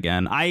check it out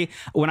again.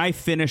 When I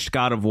finished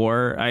God of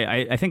War,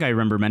 I think I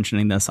remember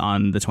mentioning this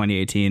on the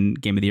 2018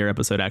 Game of the Year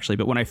episode, actually.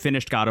 But when I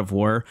finished God of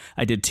War,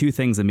 I did two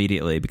things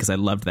immediately because I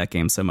loved that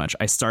game so much.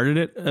 I started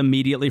it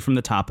immediately from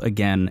the top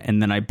again,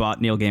 and then I bought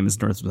Neil Gaiman's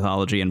Norse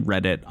mythology and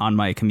read it on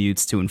my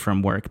commutes to and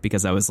from work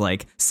because I was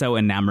like so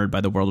enamored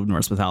by the world of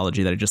Norse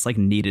mythology that I just like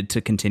needed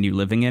to continue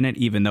living in it,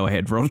 even though I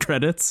had rolled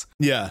credits.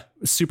 Yeah,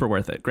 super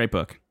worth it. Great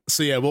book.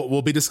 So yeah,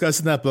 we'll be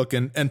discussing that book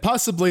and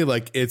possibly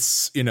like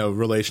its, you know,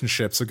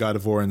 relationships of God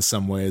of War in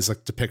some ways,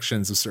 like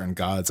depictions of certain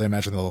gods. I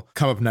imagine they'll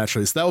come up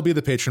naturally. So that will be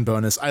the patron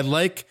bonus. I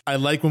like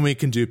when we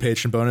can do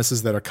patron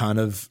bonuses that are kind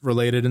of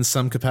related in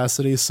some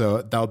capacity.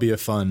 So that'll be a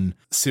fun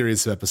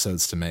series of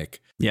episodes to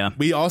make. Yeah.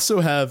 We also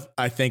have,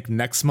 I think,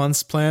 next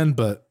month's plan,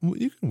 but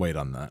you can wait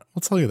on that.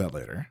 We'll tell you that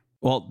later.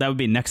 Well, that would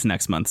be next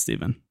month,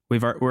 Stephen.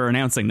 We're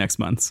announcing next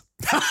month's.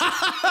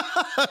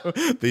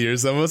 The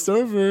year's almost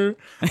over.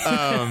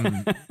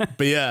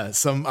 But yeah,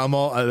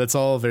 that's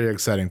all very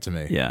exciting to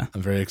me. Yeah.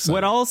 I'm very excited.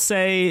 What I'll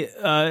say,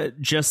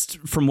 just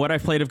from what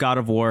I've played of God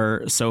of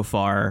War so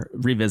far,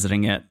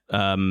 revisiting it,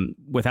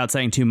 without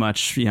saying too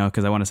much, you know,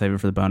 because I want to save it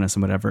for the bonus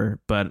and whatever.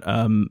 But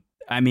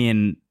I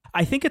mean,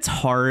 I think it's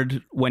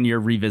hard when you're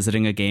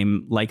revisiting a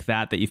game like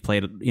that you've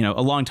played, you know, a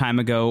long time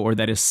ago, or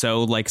that is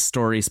so like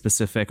story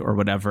specific or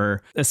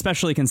whatever,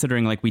 especially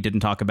considering like we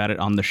didn't talk about it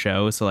on the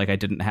show. So like I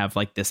didn't have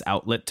like this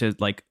outlet to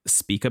like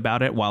speak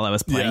about it while I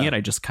was playing it. I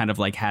just kind of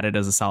like had it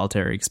as a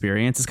solitary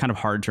experience. It's kind of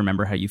hard to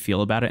remember how you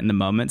feel about it in the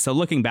moment. So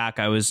looking back,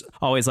 I was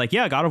always like,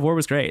 yeah, God of War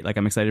was great. Like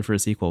I'm excited for a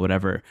sequel,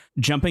 whatever.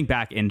 Jumping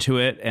back into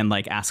it and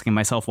like asking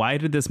myself, why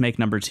did this make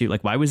number 2?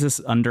 Like, why was this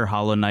under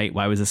Hollow Knight?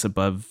 Why was this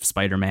above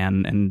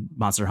Spider-Man and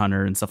Monster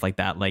Hunter and stuff like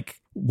that?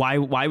 Like, why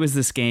was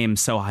this game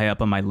so high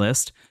up on my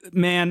list?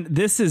 Man,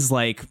 this is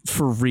like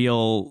for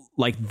real,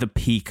 like the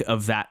peak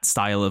of that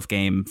style of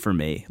game for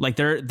me. Like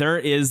there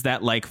is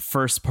that like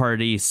first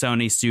party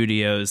Sony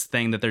Studios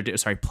thing that they're doing.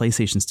 Sorry,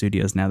 PlayStation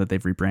Studios, now that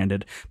they've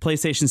rebranded.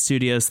 PlayStation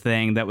Studios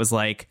thing that was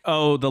like,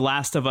 oh, The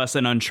Last of Us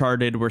and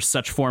Uncharted were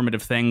such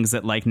formative things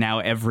that like now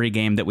every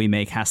game that we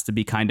make has to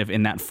be kind of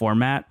in that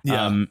format.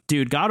 Yeah.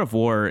 Dude, God of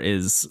War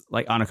is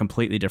like on a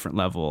completely different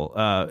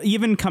level.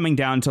 Even coming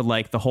down to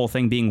like the whole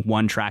thing being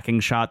one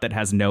tracking shot that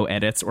has no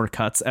edits or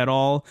cuts at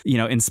all, you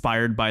know,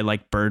 inspired by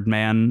like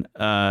Birdman,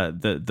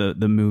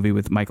 the movie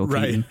with Michael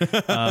Keaton.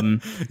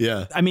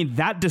 Yeah. I mean,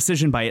 that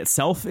decision by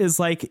itself is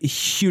like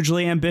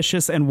hugely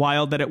ambitious and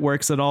wild that it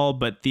works at all,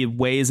 but the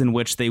ways in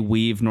which they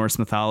weave Norse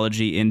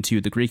mythology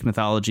into the Greek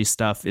mythology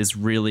stuff is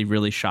really,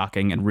 really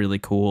shocking and really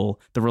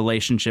cool. The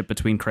relationship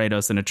between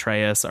Kratos and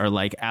Atreus are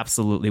like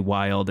absolutely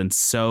wild and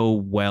so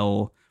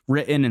well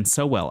written and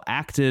so well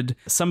acted.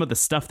 Some of the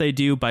stuff they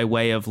do by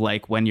way of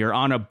like when you're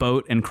on a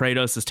boat and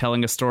Kratos is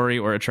telling a story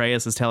or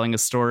Atreus is telling a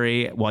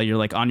story while you're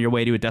like on your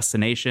way to a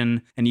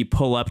destination and you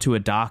pull up to a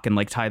dock and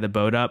like tie the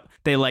boat up,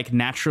 they like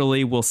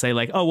naturally will say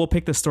like, oh, we'll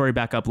pick the story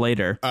back up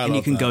later. And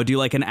you can go do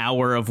like an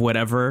hour of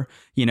whatever,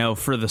 you know,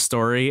 for the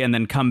story and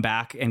then come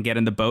back and get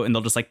in the boat and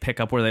they'll just like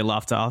pick up where they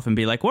left off and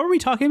be like, what were we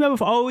talking about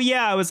before? Oh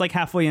yeah, I was like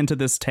halfway into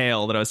this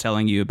tale that I was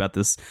telling you about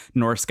this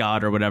Norse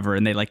god or whatever.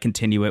 And they like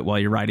continue it while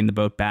you're riding the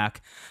boat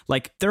back.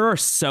 Like there are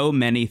so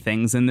many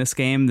things in this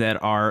game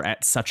that are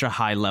at such a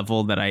high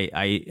level that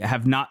I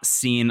have not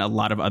seen a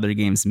lot of other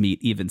games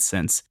meet even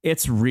since.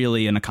 It's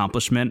really an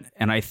accomplishment.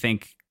 And I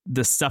think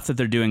the stuff that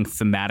they're doing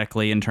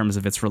thematically in terms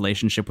of its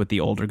relationship with the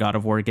older God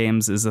of War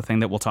games is a thing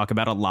that we'll talk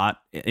about a lot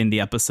in the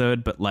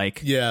episode. But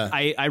like, yeah,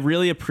 I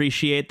really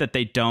appreciate that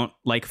they don't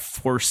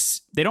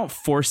force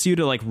you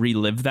to like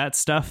relive that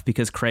stuff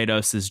because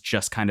Kratos is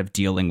just kind of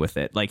dealing with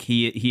it. Like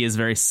he is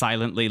very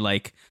silently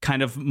like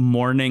kind of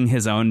mourning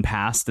his own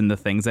past and the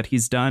things that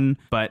he's done.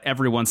 But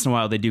every once in a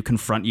while they do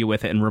confront you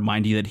with it and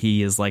remind you that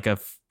he is like a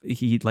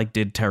he like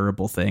did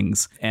terrible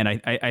things. And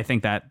I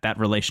think that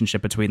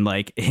relationship between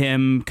like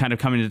him kind of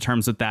coming to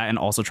terms with that and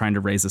also trying to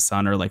raise a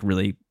son are like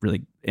really,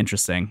 really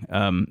interesting.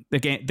 The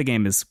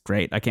game is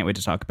great. I can't wait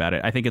to talk about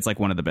it. I think it's like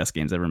one of the best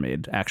games ever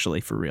made,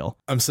 actually, for real.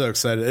 I'm so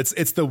excited.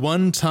 It's the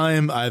one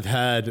time I've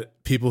had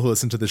people who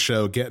listen to the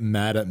show get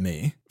mad at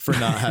me for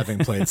not having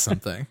played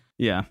something.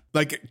 Yeah.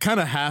 Like kind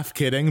of half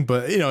kidding,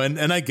 but you know,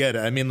 and I get it.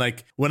 I mean,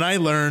 like when I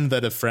learn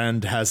that a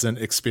friend hasn't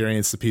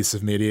experienced a piece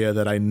of media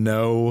that I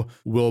know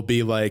will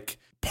be like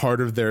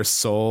part of their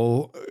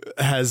soul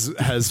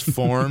has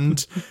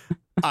formed,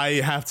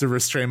 I have to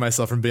restrain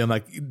myself from being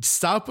like,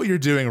 stop what you're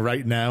doing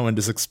right now and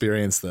just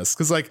experience this.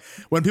 Because like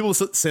when people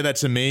say that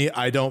to me,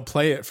 I don't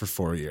play it for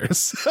 4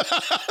 years.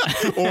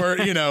 Or,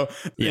 you know,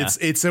 Yeah.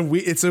 it's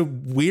a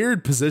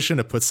weird position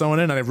to put someone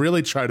in. And I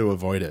really try to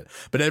avoid it.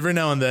 But every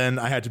now and then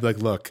I had to be like,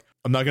 look,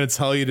 I'm not going to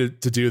tell you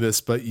to do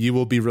this, but you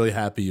will be really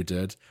happy you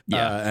did.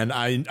 Yeah. And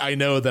I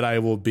know that I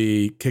will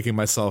be kicking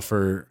myself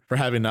for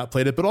having not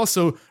played it, but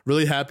also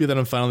really happy that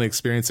I'm finally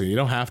experiencing it. You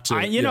don't have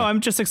to. You know,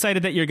 I'm just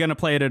excited that you're going to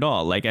play it at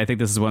all. Like, I think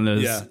this is one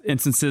of those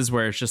instances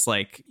where it's just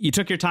like, you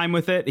took your time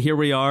with it. Here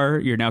we are.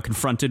 You're now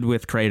confronted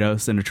with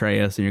Kratos and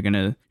Atreus, and you're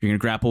going to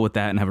grapple with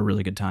that and have a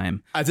really good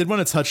time. I did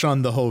want to touch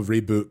on the whole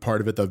reboot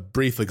part of it though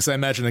briefly, because I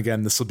imagine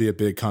again this will be a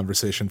big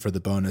conversation for the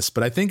bonus.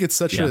 But I think it's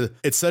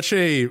such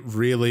a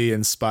really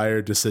inspired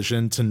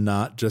decision to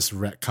not just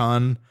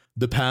retcon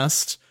the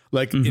past.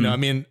 Like, you know, I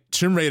mean,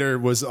 Tomb Raider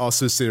was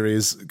also a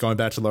series going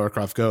back to Lara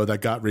Croft Go that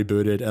got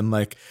rebooted. And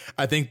like,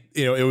 I think,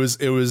 you know, it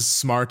was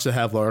smart to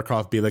have Lara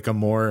Croft be like a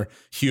more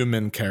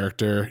human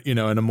character, you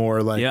know, and a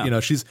more like, you know,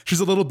 she's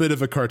a little bit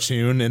of a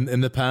cartoon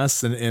in the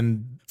past.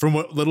 And from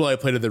what little I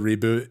played of the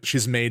reboot,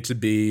 she's made to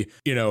be,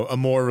 you know, a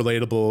more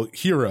relatable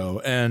hero.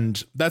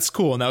 And that's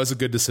cool. And that was a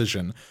good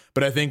decision.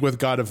 But I think with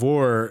God of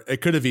War,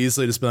 it could have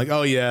easily just been like,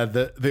 oh yeah,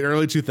 the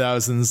early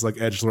 2000s, like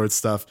edgelord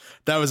stuff,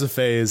 that was a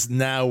phase.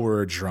 Now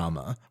we're a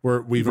drama.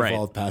 We've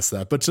evolved past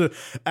that. But to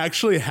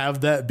actually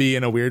have that be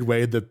in a weird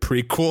way the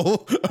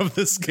prequel of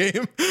this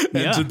game,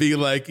 and to be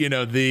like, you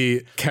know,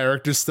 the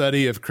character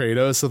study of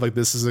Kratos, of like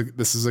this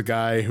is a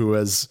guy who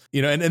has,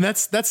 you know, and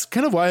that's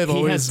kind of why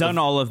he has done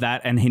all of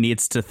that, and he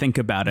needs to think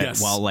about it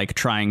while like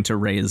trying to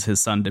raise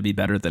his son to be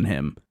better than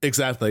him.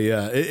 Exactly.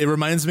 Yeah. It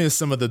reminds me of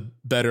some of the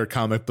better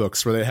comic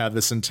books where they have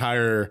this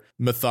entire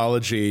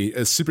mythology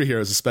as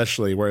superheroes,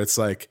 especially where it's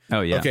like,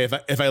 okay,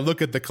 if I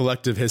look at the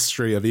collective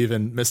history of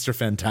even Mr.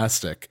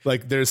 Fantastic,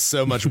 like there's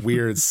so much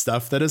weird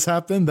stuff that has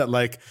happened that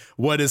like,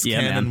 what is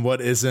canon, what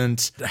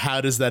isn't,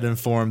 how does that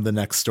inform the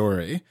next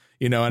story?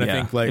 You know, and I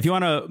think like, if you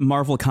want a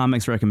Marvel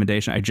Comics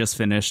recommendation, I just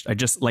finished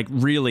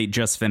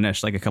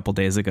like a couple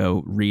days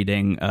ago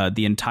reading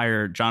the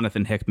entire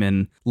Jonathan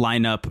Hickman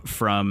lineup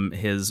from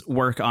his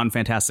work on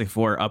Fantastic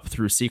Four up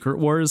through Secret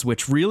Wars,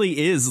 which really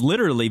is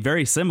literally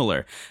very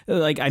similar.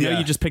 Like, I know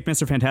you just picked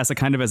Mr. Fantastic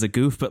kind of as a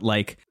goof, but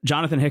like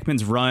Jonathan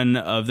Hickman's run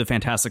of the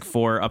Fantastic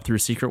Four up through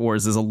Secret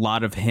Wars is a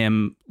lot of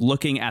him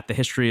looking at the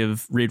history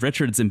of Reed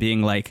Richards and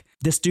being like,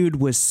 this dude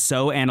was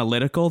so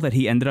analytical that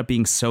he ended up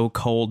being so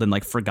cold and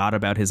like forgot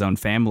about his own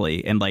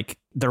family. And like,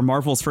 they're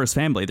Marvel's first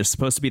family. They're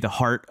supposed to be the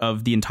heart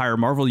of the entire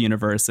Marvel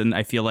universe. And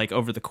I feel like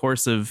over the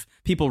course of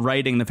people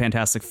writing the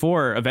Fantastic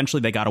Four, eventually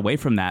they got away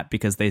from that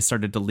because they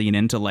started to lean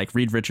into like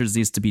Reed Richards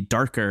needs to be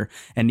darker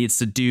and needs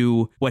to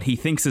do what he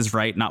thinks is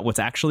right, not what's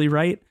actually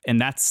right. And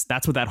that's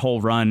what that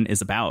whole run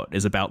is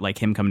about like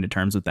him coming to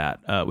terms with that,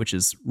 which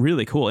is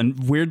really cool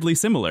and weirdly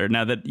similar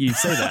now that you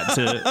say that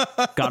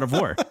to God of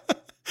War.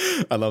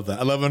 I love that.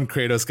 I love when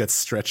Kratos gets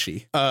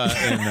stretchy.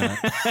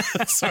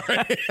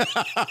 Sorry.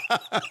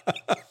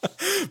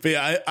 But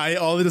yeah, I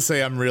all to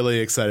say I'm really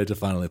excited to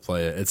finally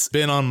play it. It's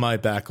been on my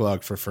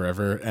backlog for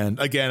forever. And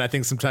again, I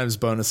think sometimes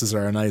bonuses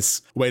are a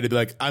nice way to be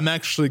like, I'm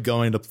actually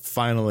going to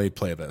finally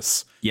play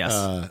this. Yes.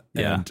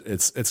 And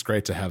it's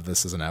great to have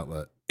this as an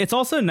outlet. It's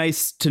also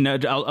nice to know,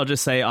 I'll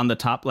just say on the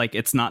top, like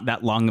it's not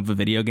that long of a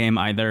video game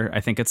either.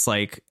 I think it's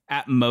like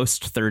at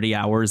most 30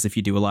 hours if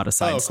you do a lot of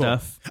side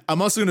stuff.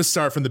 I'm also going to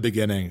start from the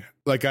beginning.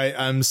 Like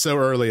I'm so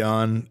early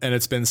on and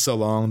it's been so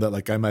long that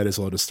like I might as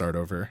well just start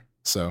over.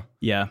 So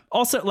yeah.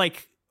 Also,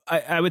 like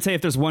I would say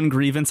if there's one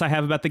grievance I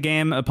have about the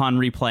game upon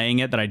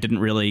replaying it that I didn't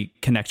really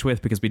connect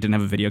with because we didn't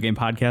have a video game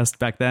podcast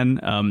back then.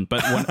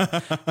 But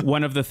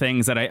one of the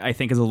things that I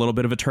think is a little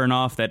bit of a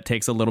turnoff that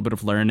takes a little bit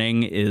of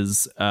learning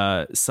is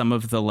some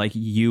of the like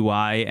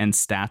UI and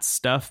stats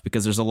stuff,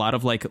 because there's a lot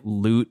of like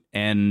loot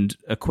and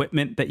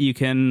equipment that you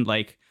can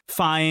like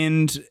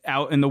find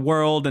out in the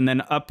world and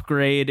then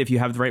upgrade if you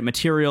have the right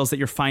materials that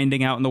you're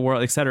finding out in the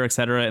world, et cetera, et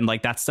cetera. And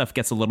like that stuff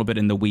gets a little bit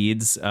in the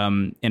weeds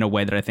in a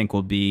way that I think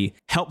will be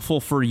helpful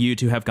for you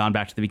to have gone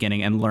back to the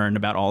beginning and learn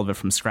about all of it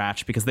from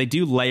scratch, because they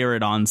do layer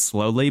it on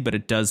slowly, but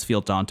it does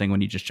feel daunting when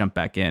you just jump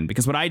back in.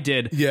 Because what I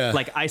did,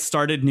 like I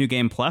started New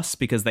Game Plus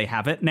because they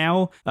have it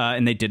now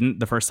and they didn't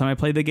the first time I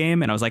played the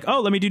game. And I was like,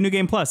 oh, let me do New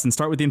Game Plus and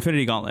start with the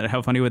Infinity Gauntlet.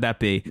 How funny would that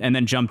be? And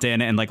then jumped in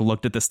and like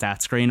looked at the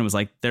stat screen and was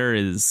like,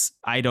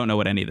 I don't know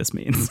what any of this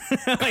means.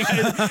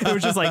 It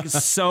was just like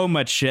so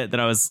much shit that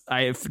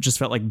I just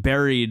felt like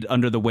buried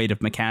under the weight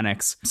of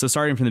mechanics. So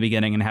starting from the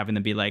beginning and having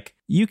them be like,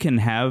 you can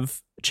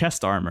have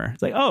chest armor.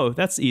 It's like, oh,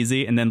 that's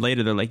easy. And then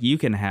later they're like, you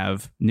can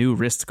have new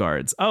wrist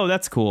guards. Oh,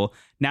 that's cool.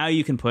 Now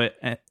you can put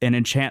an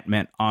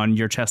enchantment on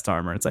your chest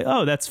armor. It's like,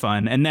 oh, that's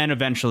fun. And then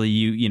eventually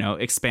you know,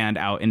 expand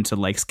out into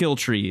like skill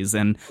trees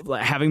and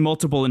having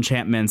multiple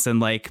enchantments and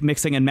like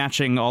mixing and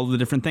matching all the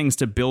different things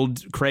to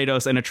build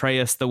Kratos and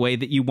Atreus the way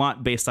that you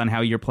want based on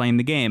how you're playing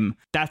the game.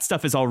 That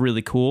stuff is all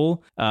really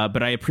cool.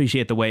 But I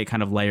appreciate the way it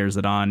kind of layers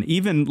it on.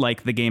 Even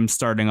like the game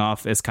starting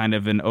off as kind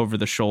of an over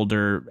the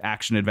shoulder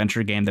action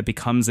adventure game that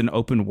becomes an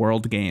open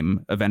world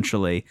game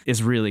eventually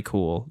is really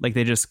cool. Like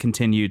they just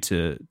continue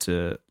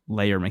to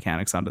layer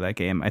mechanics onto that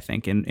game, I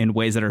think, in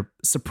ways that are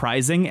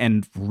surprising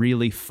and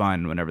really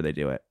fun whenever they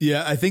do it.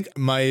 Yeah, I think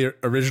my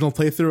original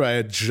playthrough, I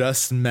had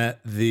just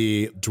met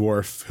the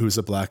dwarf who's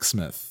a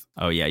blacksmith.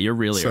 Oh, yeah, you're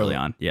really early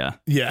on. Yeah.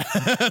 Yeah,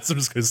 so I'm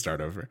just going to start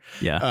over.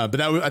 Yeah.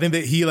 But I think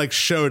that he like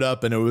showed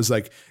up and it was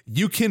like,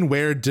 you can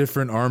wear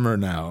different armor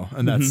now.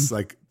 And that's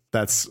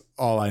that's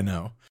all I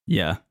know.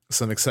 Yeah.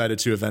 So I'm excited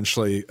to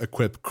eventually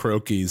equip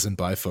croakies and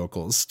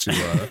bifocals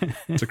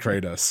to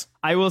Kratos.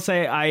 I will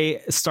say I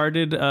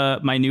started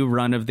my new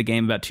run of the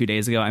game about 2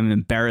 days ago. I'm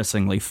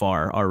embarrassingly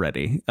far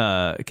already,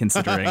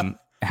 considering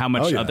how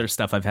much other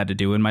stuff I've had to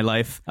do in my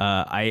life.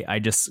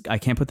 I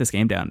can't put this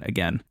game down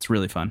again. It's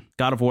really fun.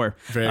 God of War.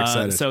 Very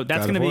excited. So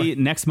that's going to be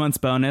next month's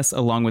bonus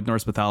along with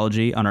Norse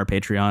Mythology on our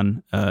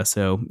Patreon.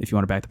 So if you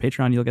want to back the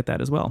Patreon, you'll get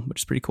that as well,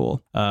 which is pretty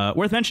cool.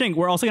 Worth mentioning,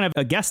 we're also going to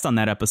have a guest on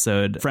that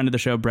episode. Friend of the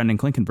show, Brendan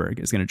Klinkenberg,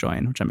 is going to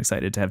join, which I'm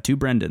excited to have two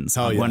Brendans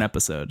on one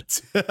episode.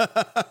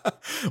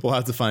 We'll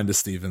have to find a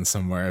Steven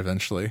somewhere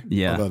eventually.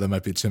 Yeah. Although there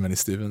might be too many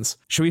Stevens.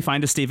 Should we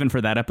find a Steven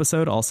for that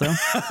episode also?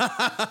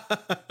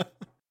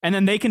 And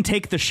then they can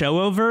take the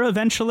show over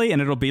eventually,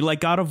 and it'll be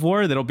like God of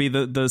War. That'll be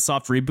the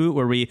soft reboot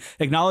where we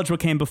acknowledge what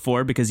came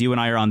before because you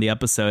and I are on the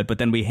episode, but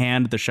then we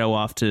hand the show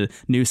off to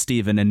new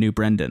Steven and new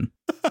Brendan,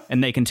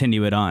 and they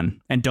continue it on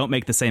and don't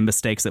make the same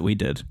mistakes that we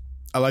did.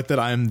 I like that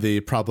I'm the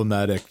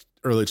problematic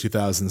early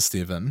 2000s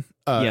Steven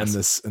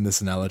yes. in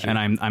this analogy. And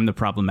I'm the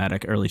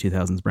problematic early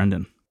 2000s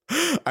Brendan.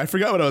 I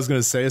forgot what I was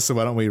going to say, so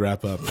why don't we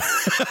wrap up?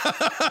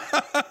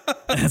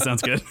 That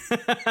sounds good.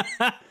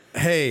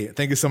 Hey,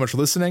 thank you so much for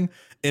listening.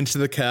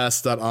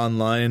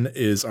 IntoTheCast.online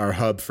is our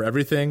hub for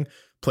everything.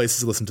 Places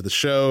to listen to the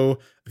show.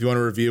 If you want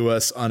to review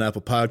us on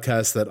Apple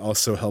Podcasts, that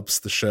also helps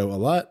the show a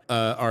lot.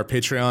 Our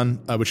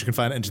Patreon, which you can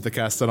find at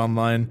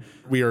IntoTheCast.online.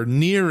 We are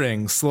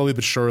nearing, slowly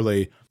but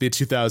surely, the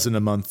 2,000 a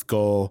month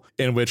goal,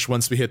 in which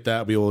once we hit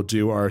that, we will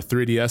do our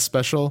 3DS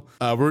special.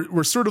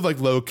 We're sort of like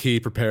low-key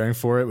preparing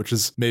for it, which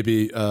is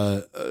maybe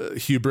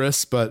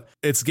hubris, but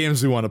it's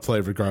games we want to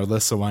play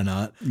regardless, so why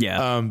not?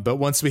 Yeah. But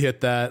once we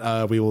hit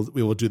that, we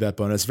will do that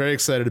bonus. Very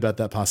excited about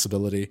that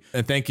possibility.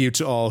 And thank you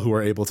to all who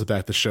are able to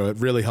back the show. It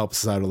really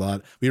helps us out a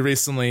lot. We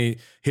recently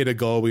hit a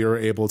goal. We were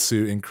able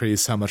to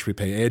increase how much we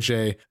pay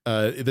AJ.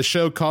 The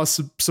show costs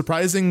a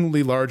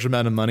surprisingly large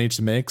amount of money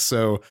to make,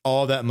 so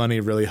all that money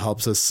really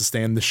helps us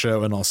sustain the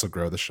show and also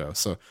grow the show.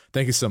 So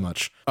thank you so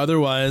much.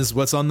 Otherwise,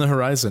 what's on the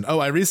horizon? Oh,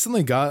 I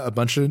recently got a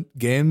bunch of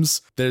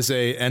games. There's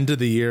a end of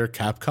the year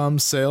Capcom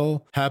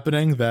sale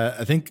happening that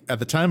I think at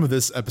the time of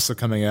this episode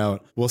coming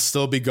out will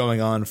still be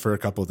going on for a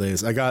couple of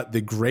days. I got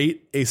the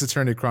great Ace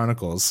Attorney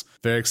Chronicles.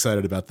 Very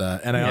excited about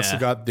that. And I also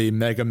got the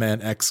Mega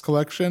Man X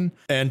collection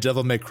and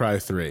Devil May Cry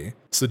 3.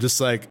 So just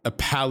like a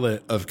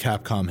palette of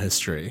Capcom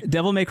history.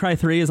 Devil May Cry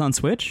 3 is on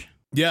Switch?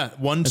 Yeah,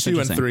 1, 2,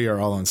 and 3 are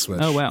all on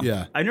Switch. Oh, wow.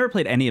 Yeah. I've never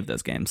played any of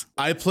those games.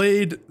 I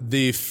played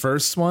the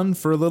first one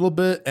for a little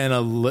bit and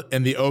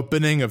the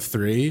opening of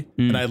 3,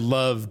 and I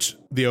loved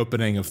the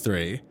opening of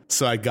 3.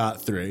 So I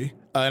got 3.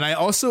 And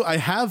I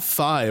have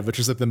 5, which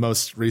is like the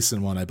most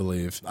recent one, I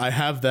believe. I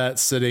have that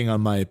sitting on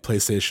my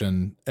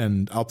PlayStation,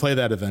 and I'll play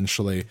that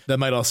eventually. That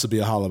might also be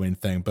a Halloween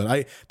thing,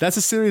 but that's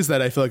a series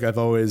that I feel like I've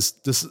always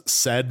just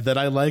said that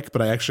I like,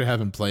 but I actually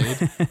haven't played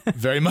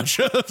very much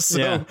of.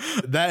 So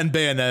that and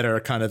Bayonetta are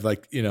kind of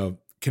like, you know,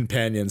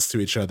 companions to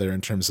each other in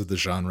terms of the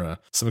genre.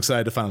 So I'm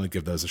excited to finally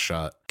give those a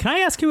shot. Can I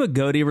ask you a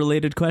GOTY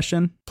related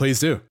question?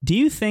 Please do. Do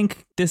you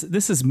think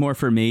this is more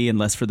for me and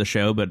less for the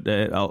show, but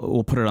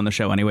we'll put it on the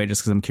show anyway,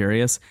 just because I'm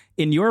curious.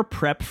 In your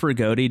prep for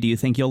GOTY, do you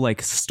think you'll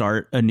like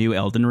start a new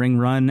Elden Ring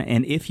run?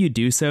 And if you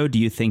do so, do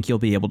you think you'll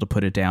be able to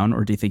put it down,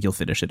 or do you think you'll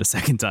finish it a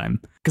second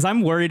time? Because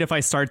I'm worried if I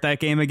start that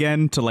game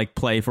again to like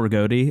play for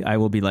GOTY, I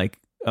will be like,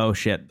 oh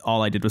shit,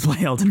 all I did was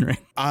play Elden Ring.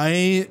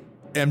 I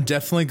am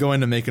definitely going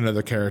to make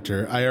another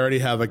character. I already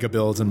have like a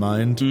build in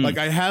mind. Like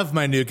I have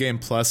my New Game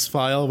Plus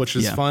file, which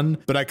is fun,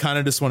 but I kind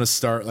of just want to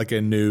start like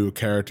a new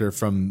character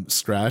from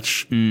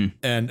scratch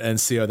and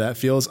see how that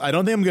feels. I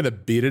don't think I'm going to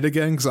beat it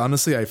again because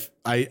honestly,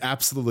 I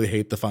absolutely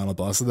hate the final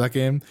boss of that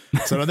game.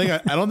 So I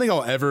don't think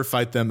I'll ever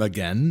fight them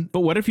again.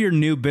 But what if your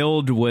new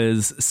build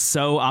was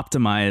so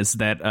optimized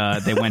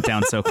that they went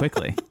down so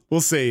quickly?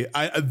 We'll see.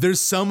 There's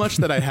so much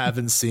that I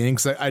haven't seen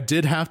because I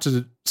did have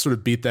to sort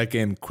of beat that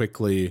game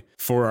quickly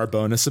for our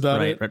bonus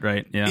about it.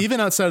 Right. Yeah. Even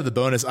outside of the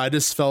bonus, I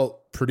just felt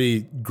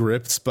pretty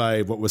gripped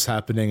by what was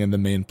happening in the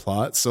main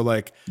plot. So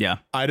like, yeah,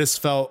 I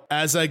just felt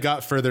as I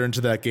got further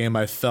into that game,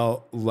 I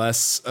felt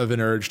less of an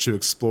urge to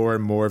explore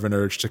and more of an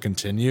urge to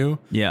continue.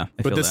 Yeah.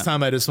 But this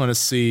time I just want to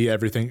see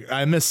everything.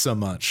 I miss so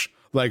much.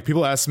 Like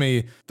people ask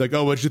me like,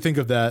 oh, what'd you think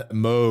of that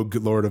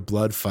Moog Lord of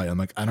Blood fight? I'm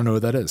like, I don't know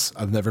what that is.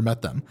 I've never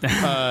met them.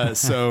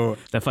 So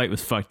that fight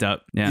was fucked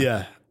up.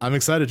 Yeah. I'm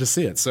excited to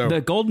see it. So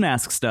the Gold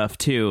Mask stuff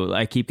too,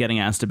 I keep getting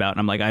asked about, and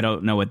I'm like, I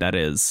don't know what that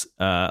is.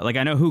 Like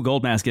I know who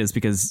Gold Mask is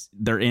because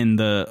they're in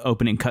the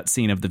opening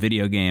cutscene of the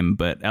video game,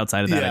 but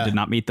outside of that, I did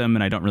not meet them,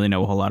 and I don't really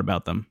know a whole lot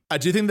about them. I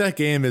do think that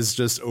game is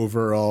just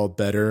overall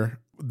better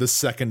the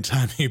second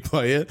time you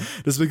play it,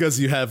 just because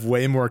you have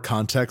way more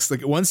context.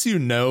 Like once you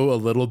know a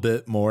little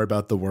bit more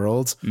about the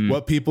world,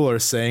 what people are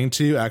saying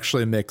to you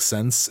actually makes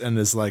sense and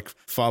is like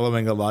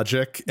following a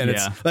logic. And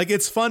it's like,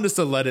 it's fun just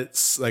to let it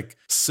like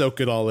soak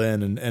it all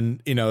in.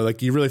 And, you know,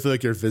 like you really feel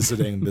like you're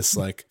visiting this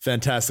like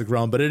fantastic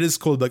realm, but it is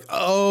cool. Like,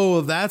 oh,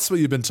 that's what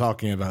you've been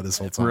talking about this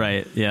whole time.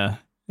 Right. Yeah.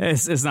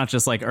 It's not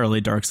just like early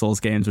Dark Souls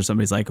games where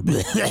somebody's like,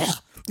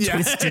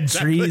 twisted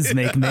trees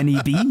make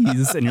many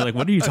bees. And you're like,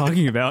 what are you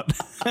talking about?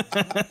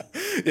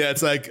 Yeah,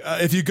 it's like,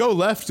 if you go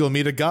left, you'll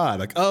meet a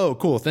god. Like, oh,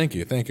 cool. Thank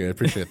you. I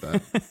appreciate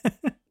that.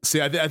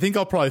 See, I think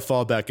I'll probably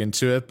fall back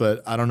into it,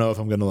 but I don't know if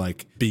I'm going to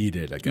like beat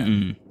it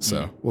again.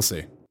 So we'll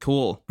see.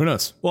 Cool. Who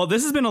knows? Well,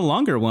 this has been a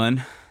longer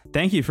one.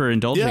 Thank you for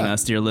indulging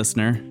us, dear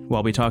listener,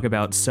 while we talk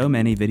about so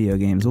many video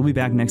games. We'll be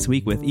back next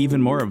week with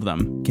even more of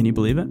them. Can you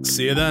believe it?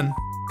 See you then.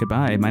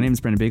 Goodbye. My name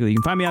is Brendan Bigley. You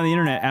can find me on the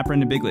internet at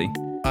Brendan Bigley.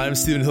 I'm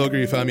Stephen Hilger.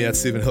 You find me at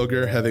Stephen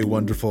Hilger. Have a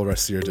wonderful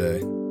rest of your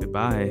day.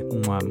 Goodbye.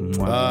 Mwah, mwah,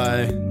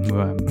 Bye.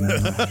 Mwah,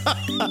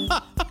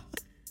 mwah.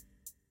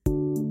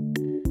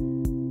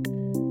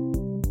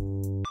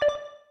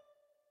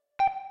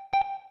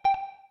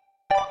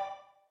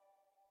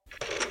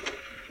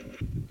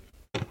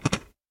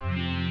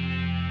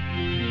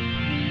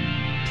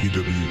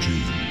 TWG,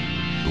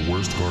 the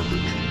worst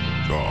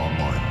garbage,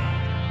 online.